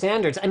those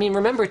standards... I mean,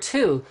 remember,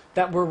 too,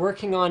 that we're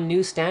working on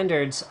new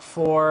standards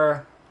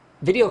for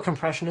video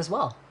compression as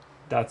well.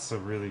 That's a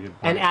really good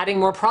point. And adding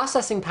more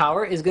processing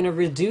power is going to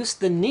reduce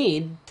the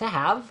need to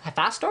have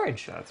fast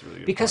storage. That's a really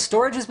good because point.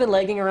 Storage has been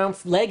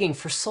lagging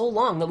for so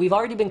long that we've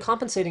already been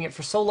compensating it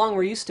for so long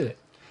we're used to it.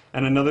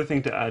 And another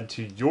thing to add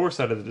to your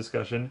side of the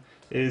discussion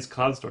is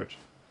cloud storage.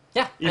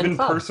 Yeah, even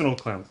personal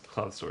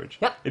cloud storage.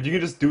 Yeah. If you can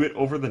just do it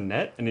over the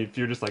net, and if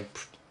you're just like,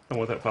 I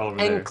want that file over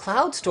there. And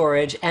cloud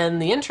storage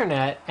and the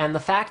internet and the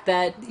fact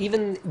that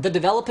even the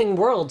developing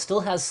world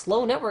still has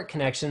slow network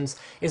connections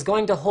is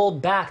going to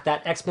hold back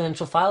that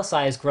exponential file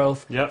size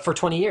growth for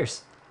 20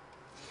 years.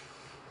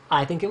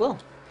 I think it will.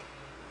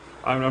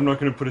 I'm not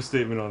going to put a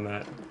statement on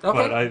that.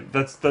 Okay.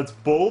 But that's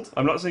bold.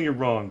 I'm not saying you're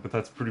wrong, but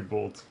that's pretty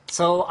bold.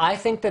 So I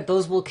think that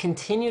those will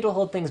continue to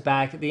hold things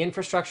back. The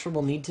infrastructure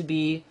will need to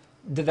be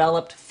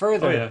developed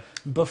further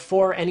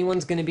before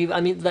anyone's going to be.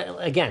 I mean,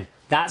 again,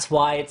 that's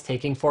why it's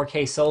taking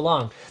 4K so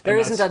long. There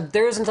isn't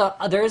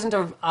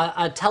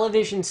a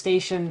television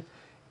station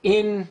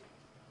in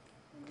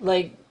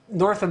like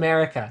North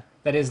America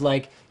that is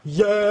like,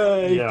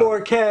 yay,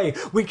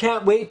 4K. We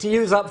can't wait to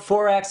use up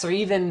 4x or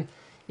even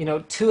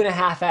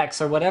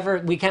 2.5x or whatever.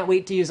 We can't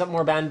wait to use up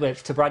more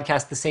bandwidth to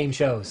broadcast the same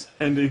shows.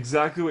 And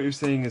exactly what you're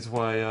saying is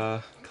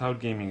why cloud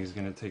gaming is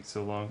going to take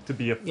so long to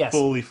be a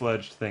fully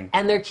fledged thing.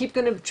 And they're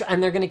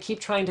going to keep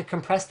trying to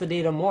compress the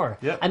data more.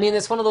 Yep. I mean,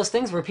 it's one of those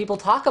things where people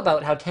talk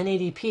about how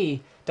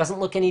 1080p doesn't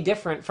look any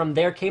different from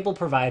their cable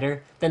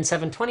provider than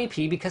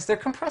 720p because they're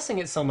compressing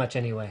it so much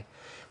anyway.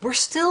 We're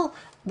still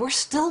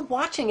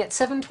watching at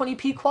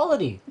 720p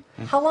quality.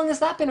 How long has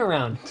that been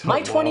around?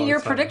 My 20-year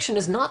prediction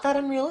is not that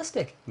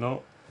unrealistic.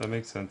 No. That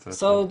makes sense.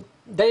 So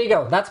there you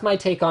go. That's my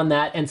take on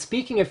that. And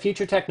speaking of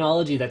future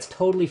technology that's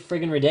totally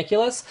friggin'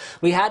 ridiculous,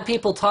 we had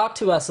people talk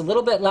to us a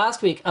little bit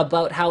last week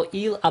about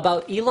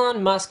about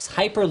Elon Musk's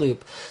Hyperloop.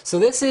 So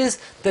this is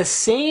the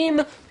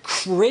same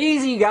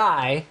crazy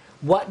guy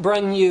what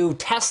brung you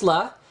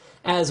Tesla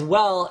as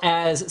well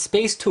as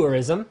space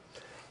tourism,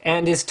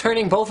 and is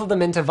turning both of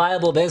them into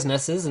viable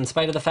businesses in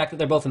spite of the fact that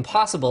they're both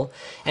impossible.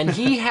 And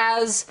he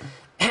has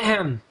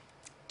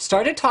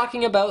started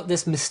talking about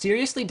this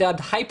mysteriously dubbed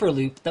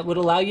Hyperloop that would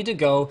allow you to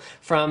go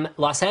from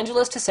Los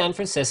Angeles to San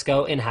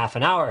Francisco in half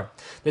an hour.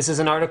 This is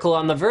an article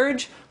on The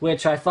Verge,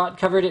 which I thought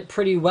covered it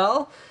pretty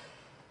well.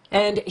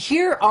 And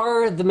here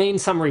are the main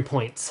summary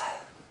points.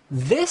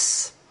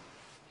 This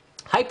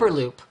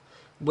Hyperloop,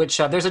 which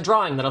there's a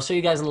drawing that I'll show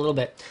you guys in a little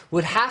bit,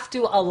 would have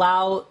to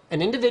allow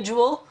an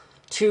individual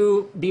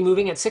to be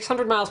moving at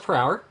 600 miles per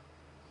hour.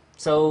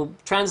 So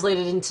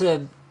translated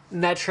into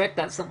metric,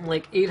 that's something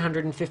like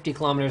 850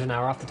 kilometers an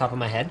hour off the top of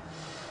my head.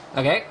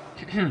 Okay.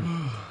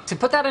 To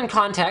put that in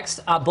context,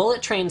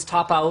 bullet trains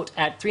top out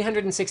at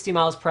 360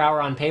 miles per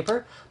hour on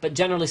paper, but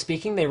generally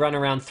speaking, they run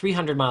around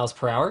 300 miles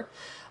per hour.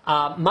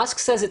 Musk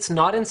says it's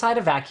not inside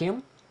a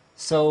vacuum,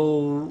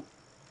 so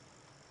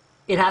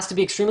it has to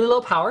be extremely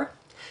low power.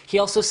 He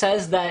also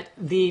says that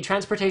the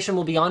transportation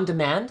will be on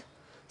demand,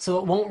 so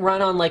it won't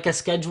run on like a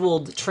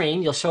scheduled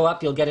train. You'll show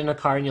up, you'll get in a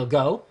car, and you'll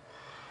go.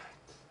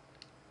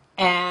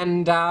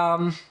 And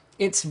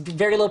it's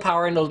very low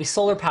power, and it'll be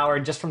solar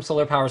powered just from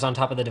solar powers on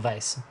top of the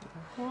device.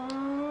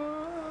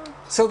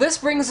 So this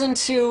brings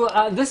into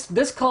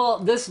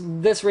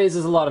this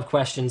raises a lot of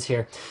questions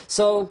here.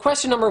 So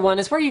question number one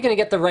is, where are you going to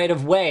get the right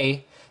of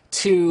way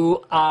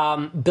to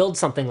build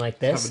something like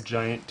this? Have a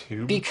giant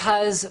tube.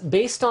 Because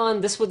based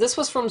on this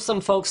was from some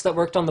folks that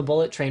worked on the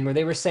bullet train, where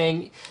they were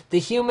saying the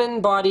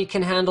human body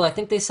can handle, I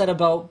think they said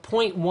about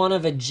 0.1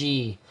 of a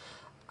G.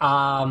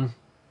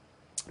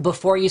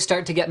 Before you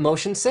start to get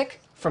motion sick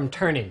from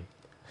turning.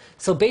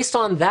 So based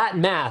on that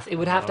math, it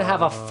would have to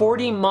have a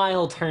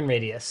 40-mile turn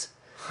radius.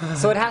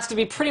 So it has to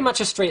be pretty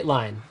much a straight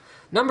line.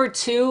 Number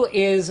two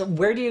is,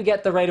 where do you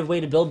get the right of way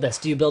to build this?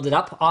 Do you build it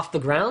up off the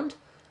ground?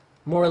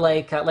 More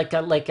like a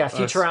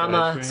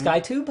Futurama sky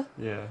tube?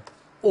 Yeah.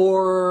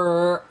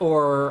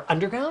 Or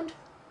underground?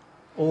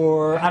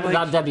 Or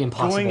that'd be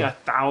impossible. Going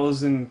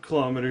 1,000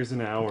 kilometers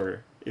an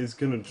hour is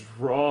going to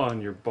draw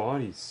on your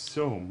body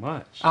so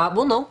much.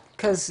 Well, no,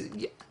 because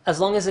as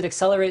long as it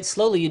accelerates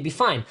slowly, you'd be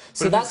fine.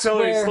 So but if that's it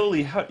accelerates where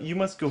slowly, you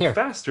must go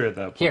faster at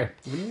that point. Here.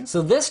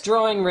 So this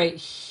drawing right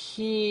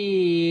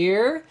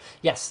here,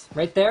 yes,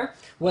 right there,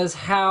 was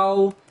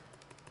how...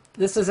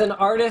 This is an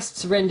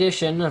artist's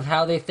rendition of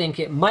how they think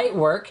it might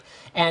work,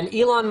 and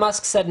Elon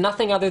Musk said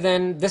nothing other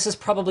than, this is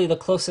probably the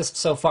closest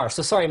so far.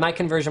 So sorry, my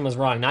conversion was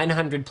wrong,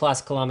 900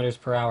 plus kilometers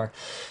per hour.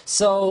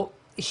 So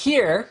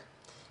here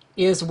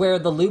is where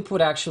the loop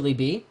would actually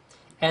be,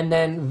 and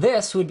then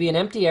this would be an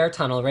empty air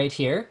tunnel right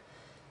here,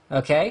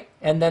 okay?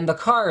 And then the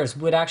cars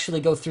would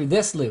actually go through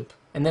this loop,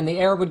 and then the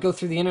air would go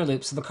through the inner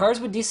loop. So the cars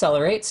would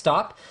decelerate,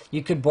 stop,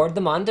 you could board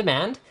them on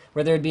demand,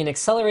 where there would be an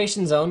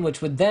acceleration zone,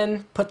 which would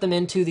then put them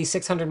into the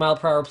 600 mile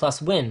per hour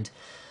plus wind.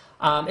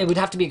 It would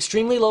have to be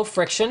extremely low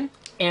friction,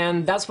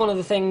 and that's one of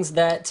the things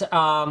that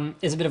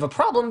is a bit of a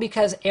problem,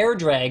 because air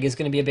drag is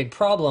going to be a big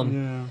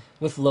problem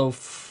with low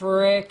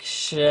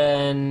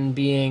friction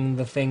being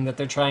the thing that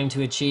they're trying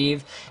to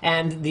achieve.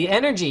 And the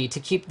energy to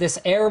keep this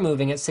air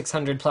moving at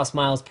 600 plus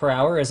miles per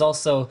hour is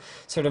also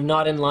sort of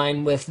not in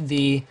line with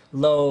the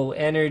low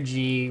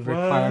energy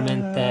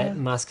requirement that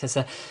Musk has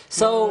said.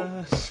 So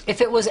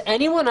if it was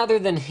anyone other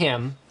than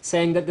him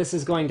saying that this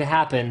is going to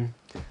happen,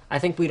 I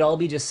think we'd all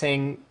be just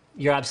saying,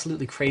 you're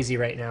absolutely crazy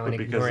right now and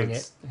ignoring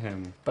it.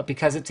 But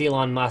because it's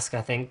Elon Musk,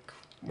 I think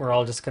we're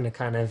all just going to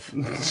kind of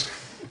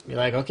be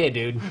like, okay,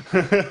 dude,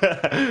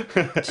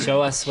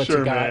 show us what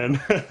you got. Man.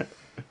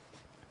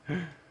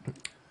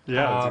 Yeah,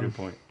 that's a good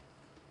point.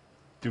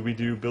 Do we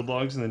do build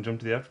logs and then jump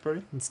to the after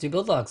party? Let's do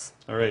build logs.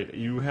 All right,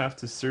 you have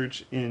to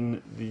search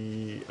in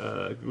the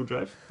Google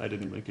Drive. I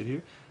didn't link it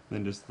here. And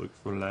then just look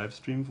for live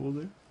stream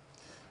folder.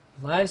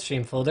 Live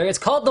stream folder. It's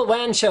called the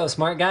WAN show,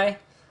 smart guy.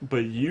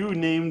 But you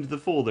named the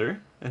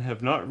folder and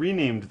have not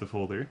renamed the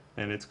folder,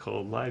 and it's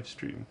called live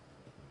stream.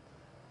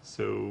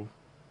 So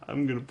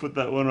I'm gonna put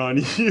that one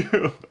on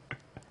you.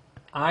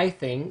 I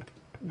think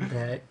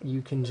that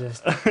you can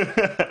just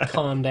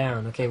calm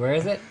down. Okay, where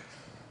is it?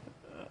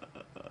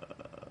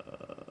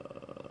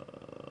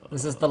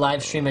 This is the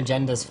live stream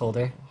agendas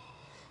folder.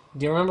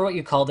 Do you remember what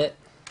you called it?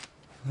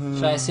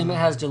 Should I assume it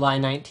has July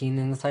 19th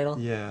in the title?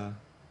 Yeah.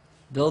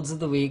 Builds of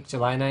the week,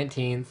 July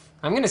 19th.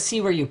 I'm gonna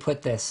see where you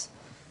put this.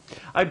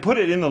 I put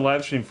it in the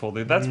live stream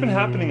folder. That's been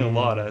happening a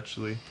lot,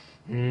 actually.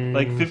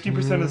 Like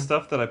 50% of the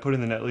stuff that I put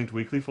in the NetLinked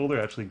Weekly folder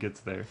actually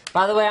gets there.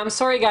 By the way, I'm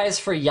sorry guys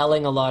for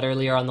yelling a lot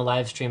earlier on the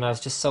live stream. I was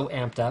just so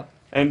amped up.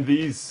 And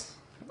these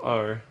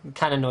are...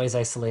 kind of noise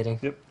isolating.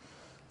 Yep.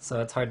 So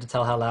it's hard to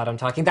tell how loud I'm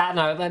talking. That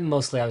and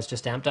mostly I was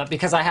just amped up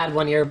because I had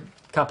one ear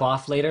cup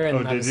off later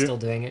and I was still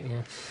doing it.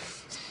 Yeah.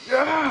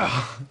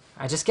 Yeah!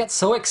 I just get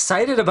so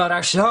excited about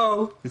our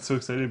show. Get so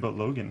excited about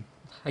Logan.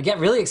 I get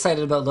really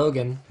excited about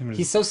Logan.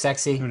 He's so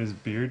sexy. Him and his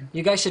beard.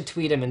 You guys should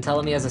tweet him and tell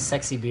him he has a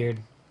sexy beard.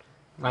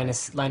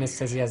 Linus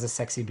says he has a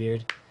sexy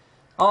beard.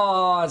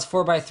 Oh, it's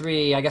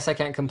 4x3. I guess I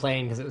can't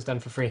complain because it was done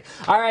for free.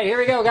 All right, here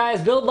we go,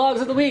 guys. Build logs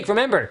of the week.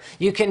 Remember,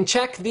 you can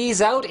check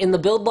these out in the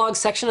build logs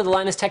section of the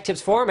Linus Tech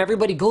Tips forum.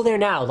 Everybody go there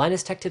now,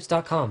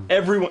 linustechtips.com.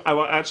 Everyone, I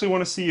actually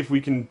want to see if we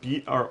can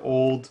beat our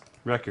old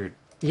record.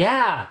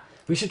 Yeah.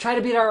 We should try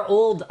to beat our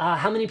old,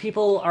 how many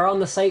people are on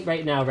the site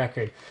right now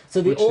record.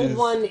 So the old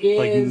one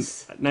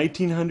is... like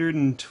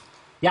 1929.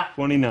 Yeah.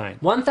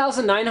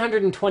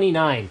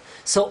 1,929.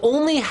 So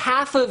only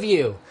half of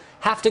you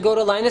have to go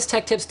to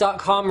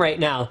linustechtips.com right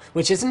now,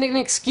 which isn't an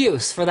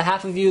excuse for the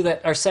half of you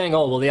that are saying,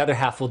 oh, well, the other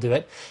half will do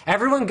it.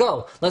 Everyone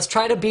go. Let's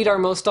try to beat our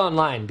most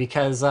online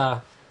because...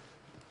 yeah.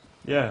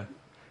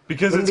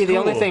 Because wouldn't it's be the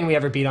only thing we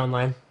ever beat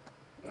online.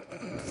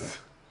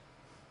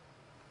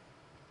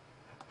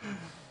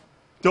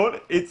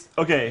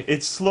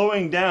 It's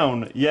slowing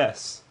down,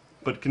 yes,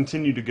 but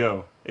continue to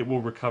go. It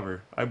will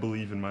recover. I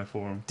believe in my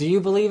forum. Do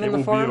you believe in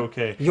the forum? It will be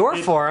okay. Your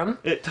forum?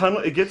 It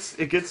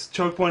gets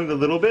choke pointed a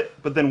little bit,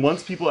 but then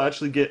once people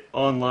actually get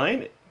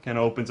online, it kind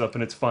of opens up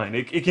and it's fine.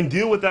 It can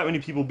deal with that many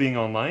people being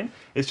online.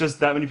 It's just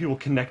that many people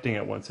connecting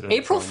at once.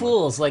 April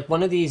Fools, like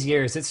one of these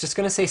years, it's just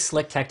going to say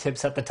Slick Tech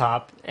Tips at the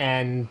top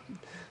and...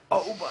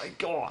 Oh my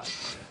god.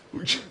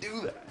 We should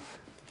do that.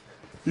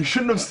 You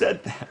shouldn't have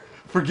said that.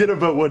 Forget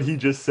about what he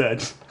just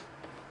said.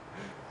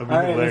 All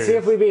right, let's see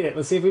if we beat it.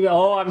 Let's see if we beat it.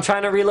 Oh, I'm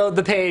trying to reload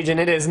the page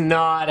and it is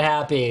not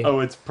happy. Oh,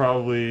 it's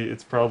probably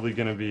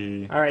gonna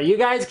be... All right, you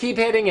guys keep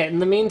hitting it. In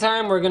the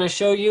meantime, we're gonna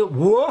show you...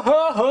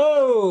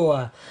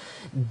 Whoa-ho-ho!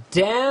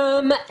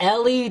 Damn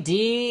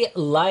LED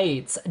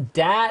lights.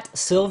 DAT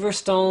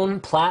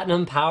Silverstone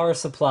Platinum Power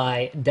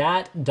Supply.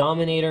 DAT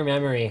Dominator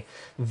Memory.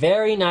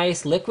 Very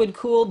nice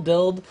liquid-cooled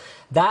build.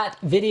 That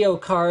video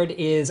card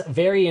is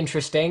very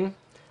interesting.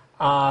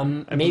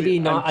 Maybe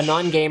not a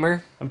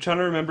non-gamer. I'm trying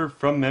to remember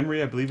from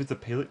memory. I believe it's a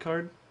palette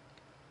card.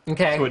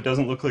 Okay. So it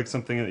doesn't look like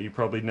something that you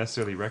probably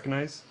necessarily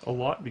recognize a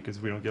lot because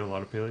we don't get a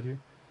lot of palette here.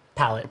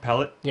 Palette. A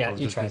palette? Yeah,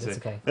 you tried. It's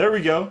okay. There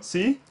we go.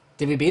 See?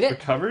 Did we beat it?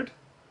 Recovered.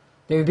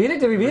 Did we beat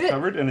it? Did we beat it?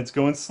 Recovered, and it's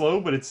going slow,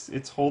 but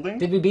it's holding.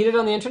 Did we beat it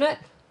on the internet?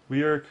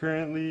 We are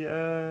currently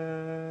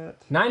at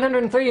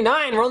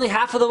 939. We're only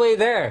half of the way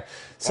there.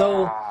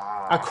 So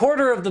a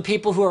quarter of the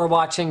people who are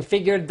watching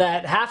figured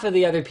that half of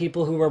the other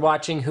people who were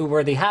watching, who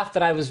were the half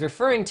that I was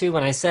referring to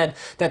when I said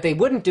that they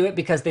wouldn't do it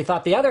because they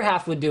thought the other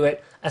half would do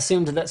it,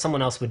 assumed that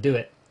someone else would do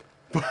it.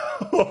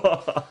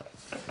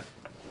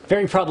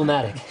 Very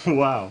problematic.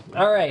 Wow.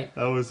 All right.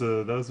 That was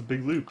a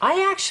big loop.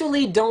 I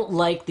actually don't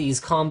like these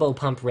combo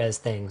pump res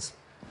things.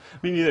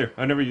 Me neither.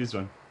 I never used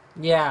one.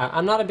 Yeah,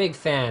 I'm not a big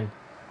fan.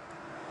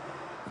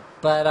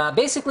 But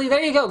basically,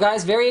 there you go,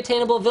 guys. Very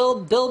attainable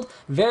build.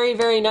 Very,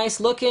 very nice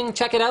looking.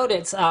 Check it out.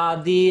 It's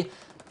the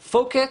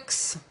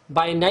Focus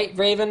by Night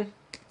Raven.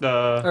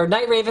 Or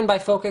Night Raven by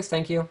Focus.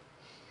 Thank you.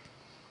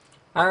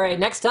 All right,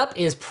 next up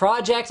is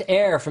Project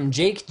Air from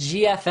Jake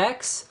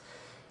GFX.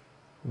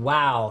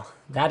 Wow,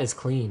 that is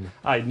clean.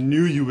 I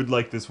knew you would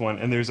like this one,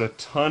 and there's a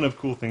ton of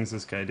cool things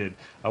this guy did.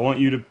 I want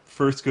you to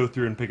first go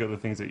through and pick out the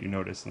things that you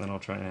noticed, and then I'll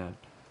try and add.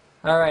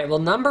 All right, well,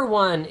 number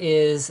one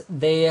is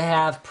they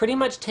have pretty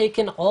much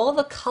taken all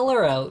the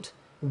color out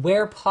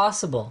where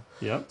possible.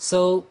 Yeah.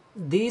 So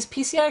these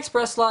PCI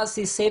Express slots,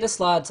 these SATA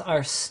slots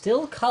are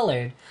still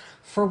colored.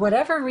 For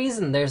whatever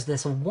reason, there's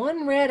this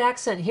one red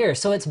accent here.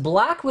 So it's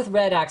black with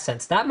red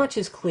accents. That much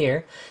is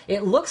clear.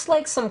 It looks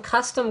like some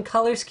custom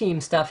color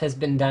scheme stuff has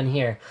been done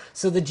here.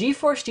 So the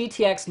GeForce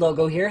GTX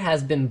logo here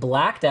has been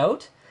blacked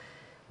out.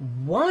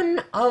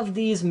 One of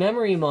these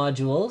memory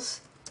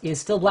modules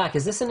is still black.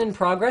 Is this an in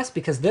progress?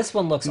 Because this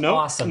one looks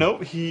awesome.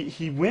 Nope,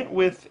 he went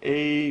with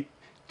a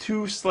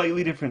two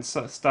slightly different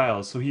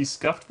styles. So he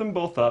scuffed them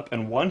both up,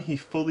 and one he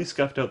fully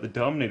scuffed out the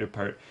Dominator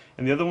part,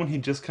 and the other one he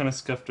just kind of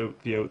scuffed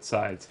out the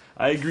outsides.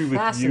 I agree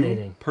with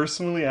you.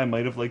 Personally, I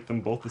might have liked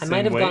them both the same way.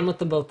 I might have gone with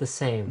them both the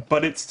same.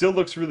 But it still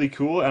looks really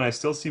cool, and I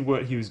still see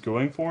what he was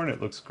going for, and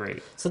it looks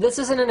great. So this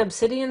is an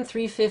Obsidian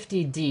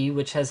 350D,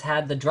 which has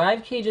had the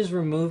drive cages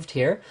removed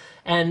here,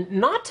 and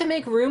not to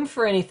make room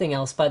for anything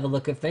else by the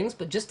look of things,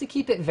 but just to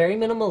keep it very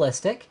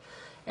minimalistic.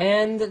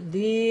 And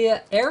the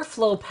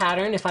airflow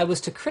pattern, if I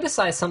was to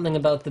criticize something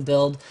about the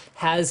build,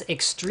 has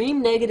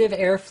extreme negative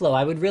airflow.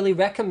 I would really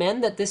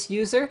recommend that this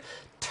user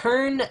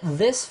turn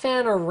this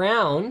fan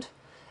around.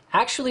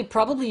 Actually,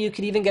 probably you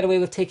could even get away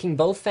with taking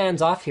both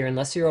fans off here,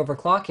 unless you're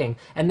overclocking,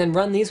 and then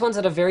run these ones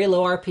at a very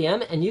low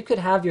RPM, and you could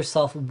have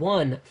yourself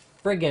one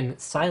friggin'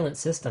 silent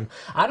system.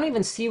 I don't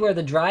even see where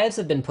the drives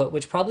have been put,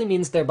 which probably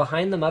means they're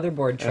behind the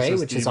motherboard tray,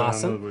 which is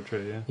awesome. Motherboard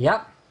tray, yeah.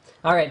 Yep.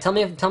 All right, tell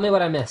me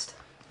what I missed.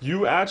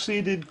 You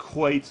actually did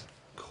quite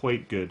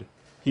good.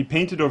 He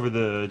painted over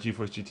the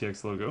GeForce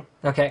GTX logo.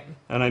 Okay.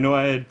 And I know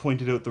I had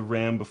pointed out the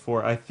RAM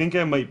before. I think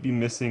I might be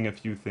missing a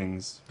few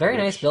things. Very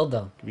nice build,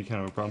 though. Could be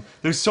kind of a problem.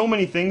 There's so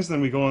many things,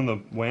 then we go on the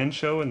WAN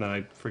show, and then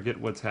I forget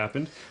what's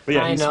happened. But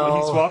yeah, he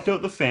swapped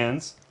out the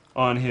fans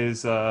on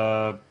his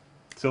Silver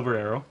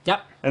Arrow.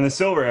 Yep. And the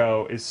Silver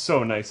Arrow is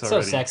so nice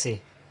already. So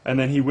sexy. And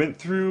then he went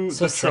through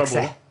the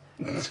trouble.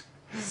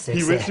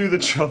 He went through the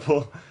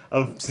trouble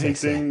of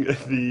painting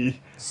the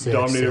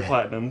Dominator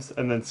Platinums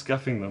and then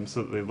scuffing them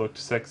so that they looked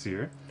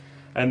sexier.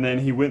 And then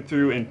he went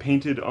through and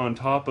painted on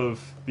top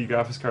of the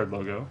graphics card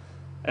logo.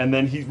 And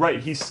then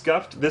he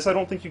scuffed, this I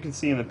don't think you can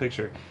see in the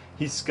picture,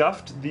 he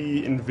scuffed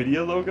the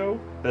NVIDIA logo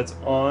that's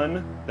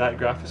on that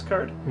graphics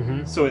card,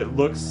 so it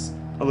looks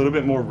a little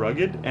bit more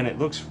rugged, and it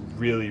looks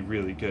really,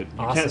 really good.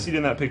 You can't see it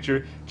in that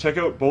picture. Check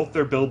out both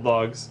their build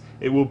logs.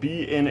 It will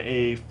be in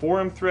a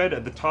forum thread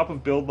at the top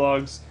of build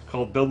logs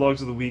called Build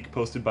Logs of the Week,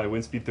 posted by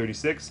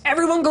Winspeed36.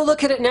 Everyone go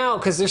look at it now,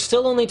 because there's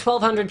still only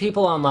 1,200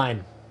 people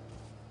online.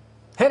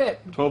 Hit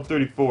it!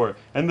 1234.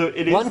 And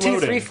it is 1, 2,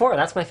 loading. 3, 4.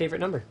 That's my favorite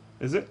number.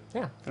 Is it?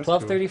 Yeah. That's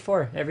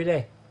 1234 cool. Every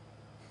day.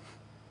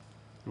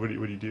 What do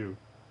you do?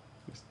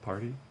 Just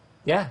party?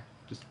 Yeah.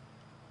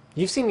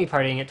 You've seen me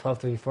partying at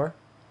 1234.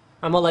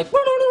 I'm all like...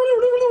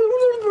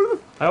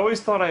 I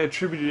always thought I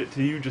attributed it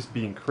to you just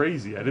being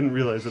crazy. I didn't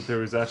realize that there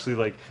was actually,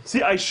 like...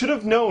 See, I should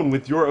have known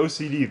with your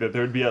OCD that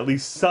there would be at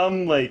least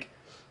some, like,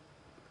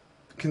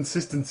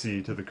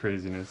 consistency to the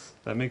craziness.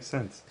 That makes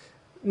sense.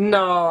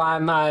 No,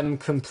 I'm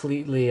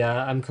completely,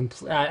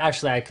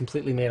 actually, I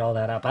completely made all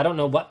that up. I don't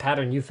know what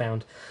pattern you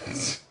found.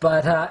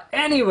 But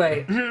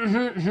anyway,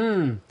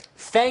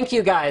 thank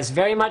you guys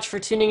very much for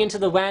tuning into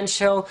the WAN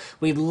show.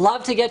 We'd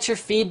love to get your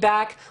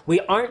feedback.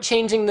 We aren't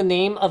changing the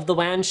name of the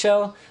WAN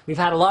show. We've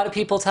had a lot of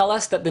people tell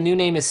us that the new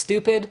name is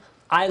stupid.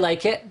 I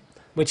like it,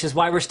 which is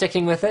why we're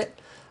sticking with it.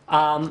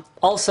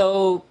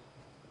 Also,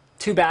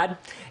 too bad.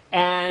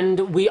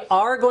 And we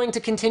are going to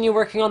continue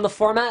working on the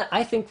format.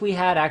 I think we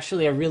had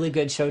actually a really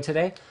good show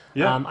today.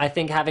 Yeah. I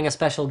think having a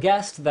special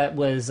guest that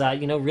was,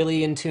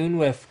 really in tune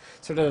with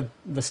sort of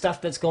the stuff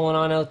that's going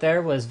on out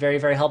there was very,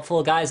 very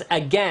helpful. Guys,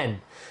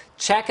 again,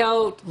 check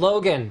out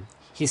Logan.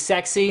 He's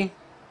sexy.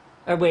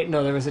 Oh, wait,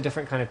 no, there was a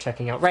different kind of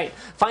checking out. Right,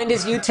 find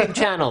his YouTube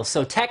channel.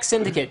 So Tech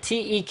Syndicate,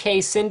 T-E-K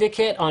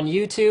Syndicate on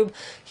YouTube.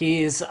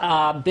 He's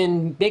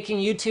been making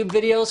YouTube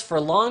videos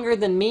for longer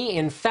than me.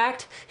 In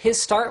fact,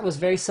 his start was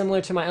very similar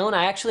to my own.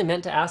 I actually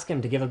meant to ask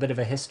him to give a bit of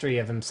a history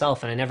of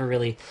himself, and I never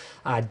really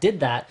did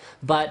that.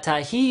 But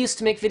he used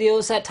to make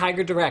videos at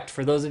Tiger Direct,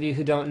 for those of you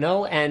who don't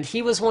know, and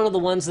he was one of the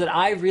ones that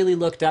I really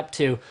looked up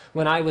to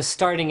when I was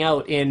starting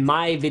out in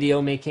my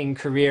video making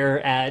career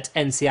at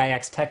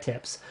NCIX Tech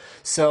Tips.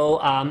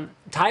 So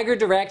Tiger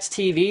Direct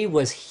TV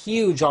was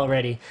huge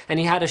already, and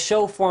he had a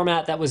show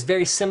format that was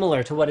very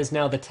similar to what is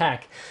now the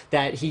Tech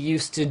that he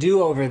used to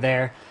do over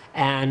there.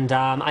 And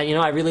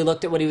I really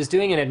looked at what he was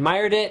doing and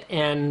admired it,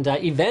 and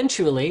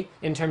eventually,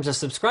 in terms of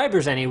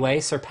subscribers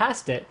anyway,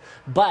 surpassed it.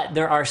 But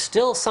there are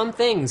still some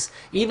things,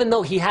 even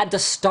though he had to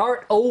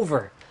start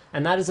over,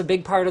 and that is a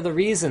big part of the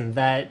reason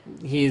that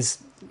he's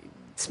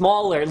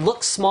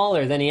looks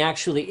smaller than he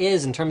actually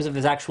is in terms of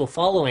his actual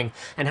following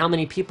and how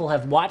many people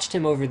have watched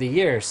him over the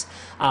years.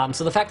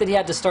 So the fact that he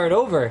had to start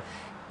over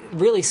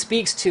really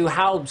speaks to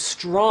how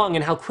strong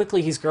and how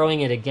quickly he's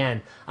growing it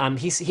again.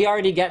 He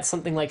already gets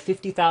something like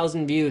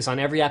 50,000 views on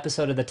every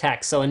episode of The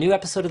Tech. So a new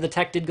episode of The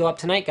Tech did go up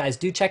tonight, guys.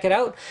 Do check it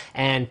out,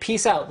 and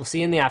peace out. We'll see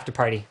you in the after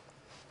party.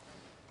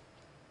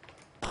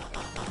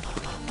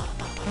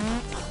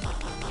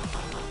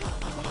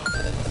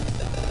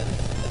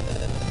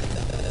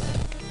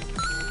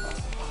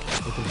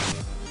 Open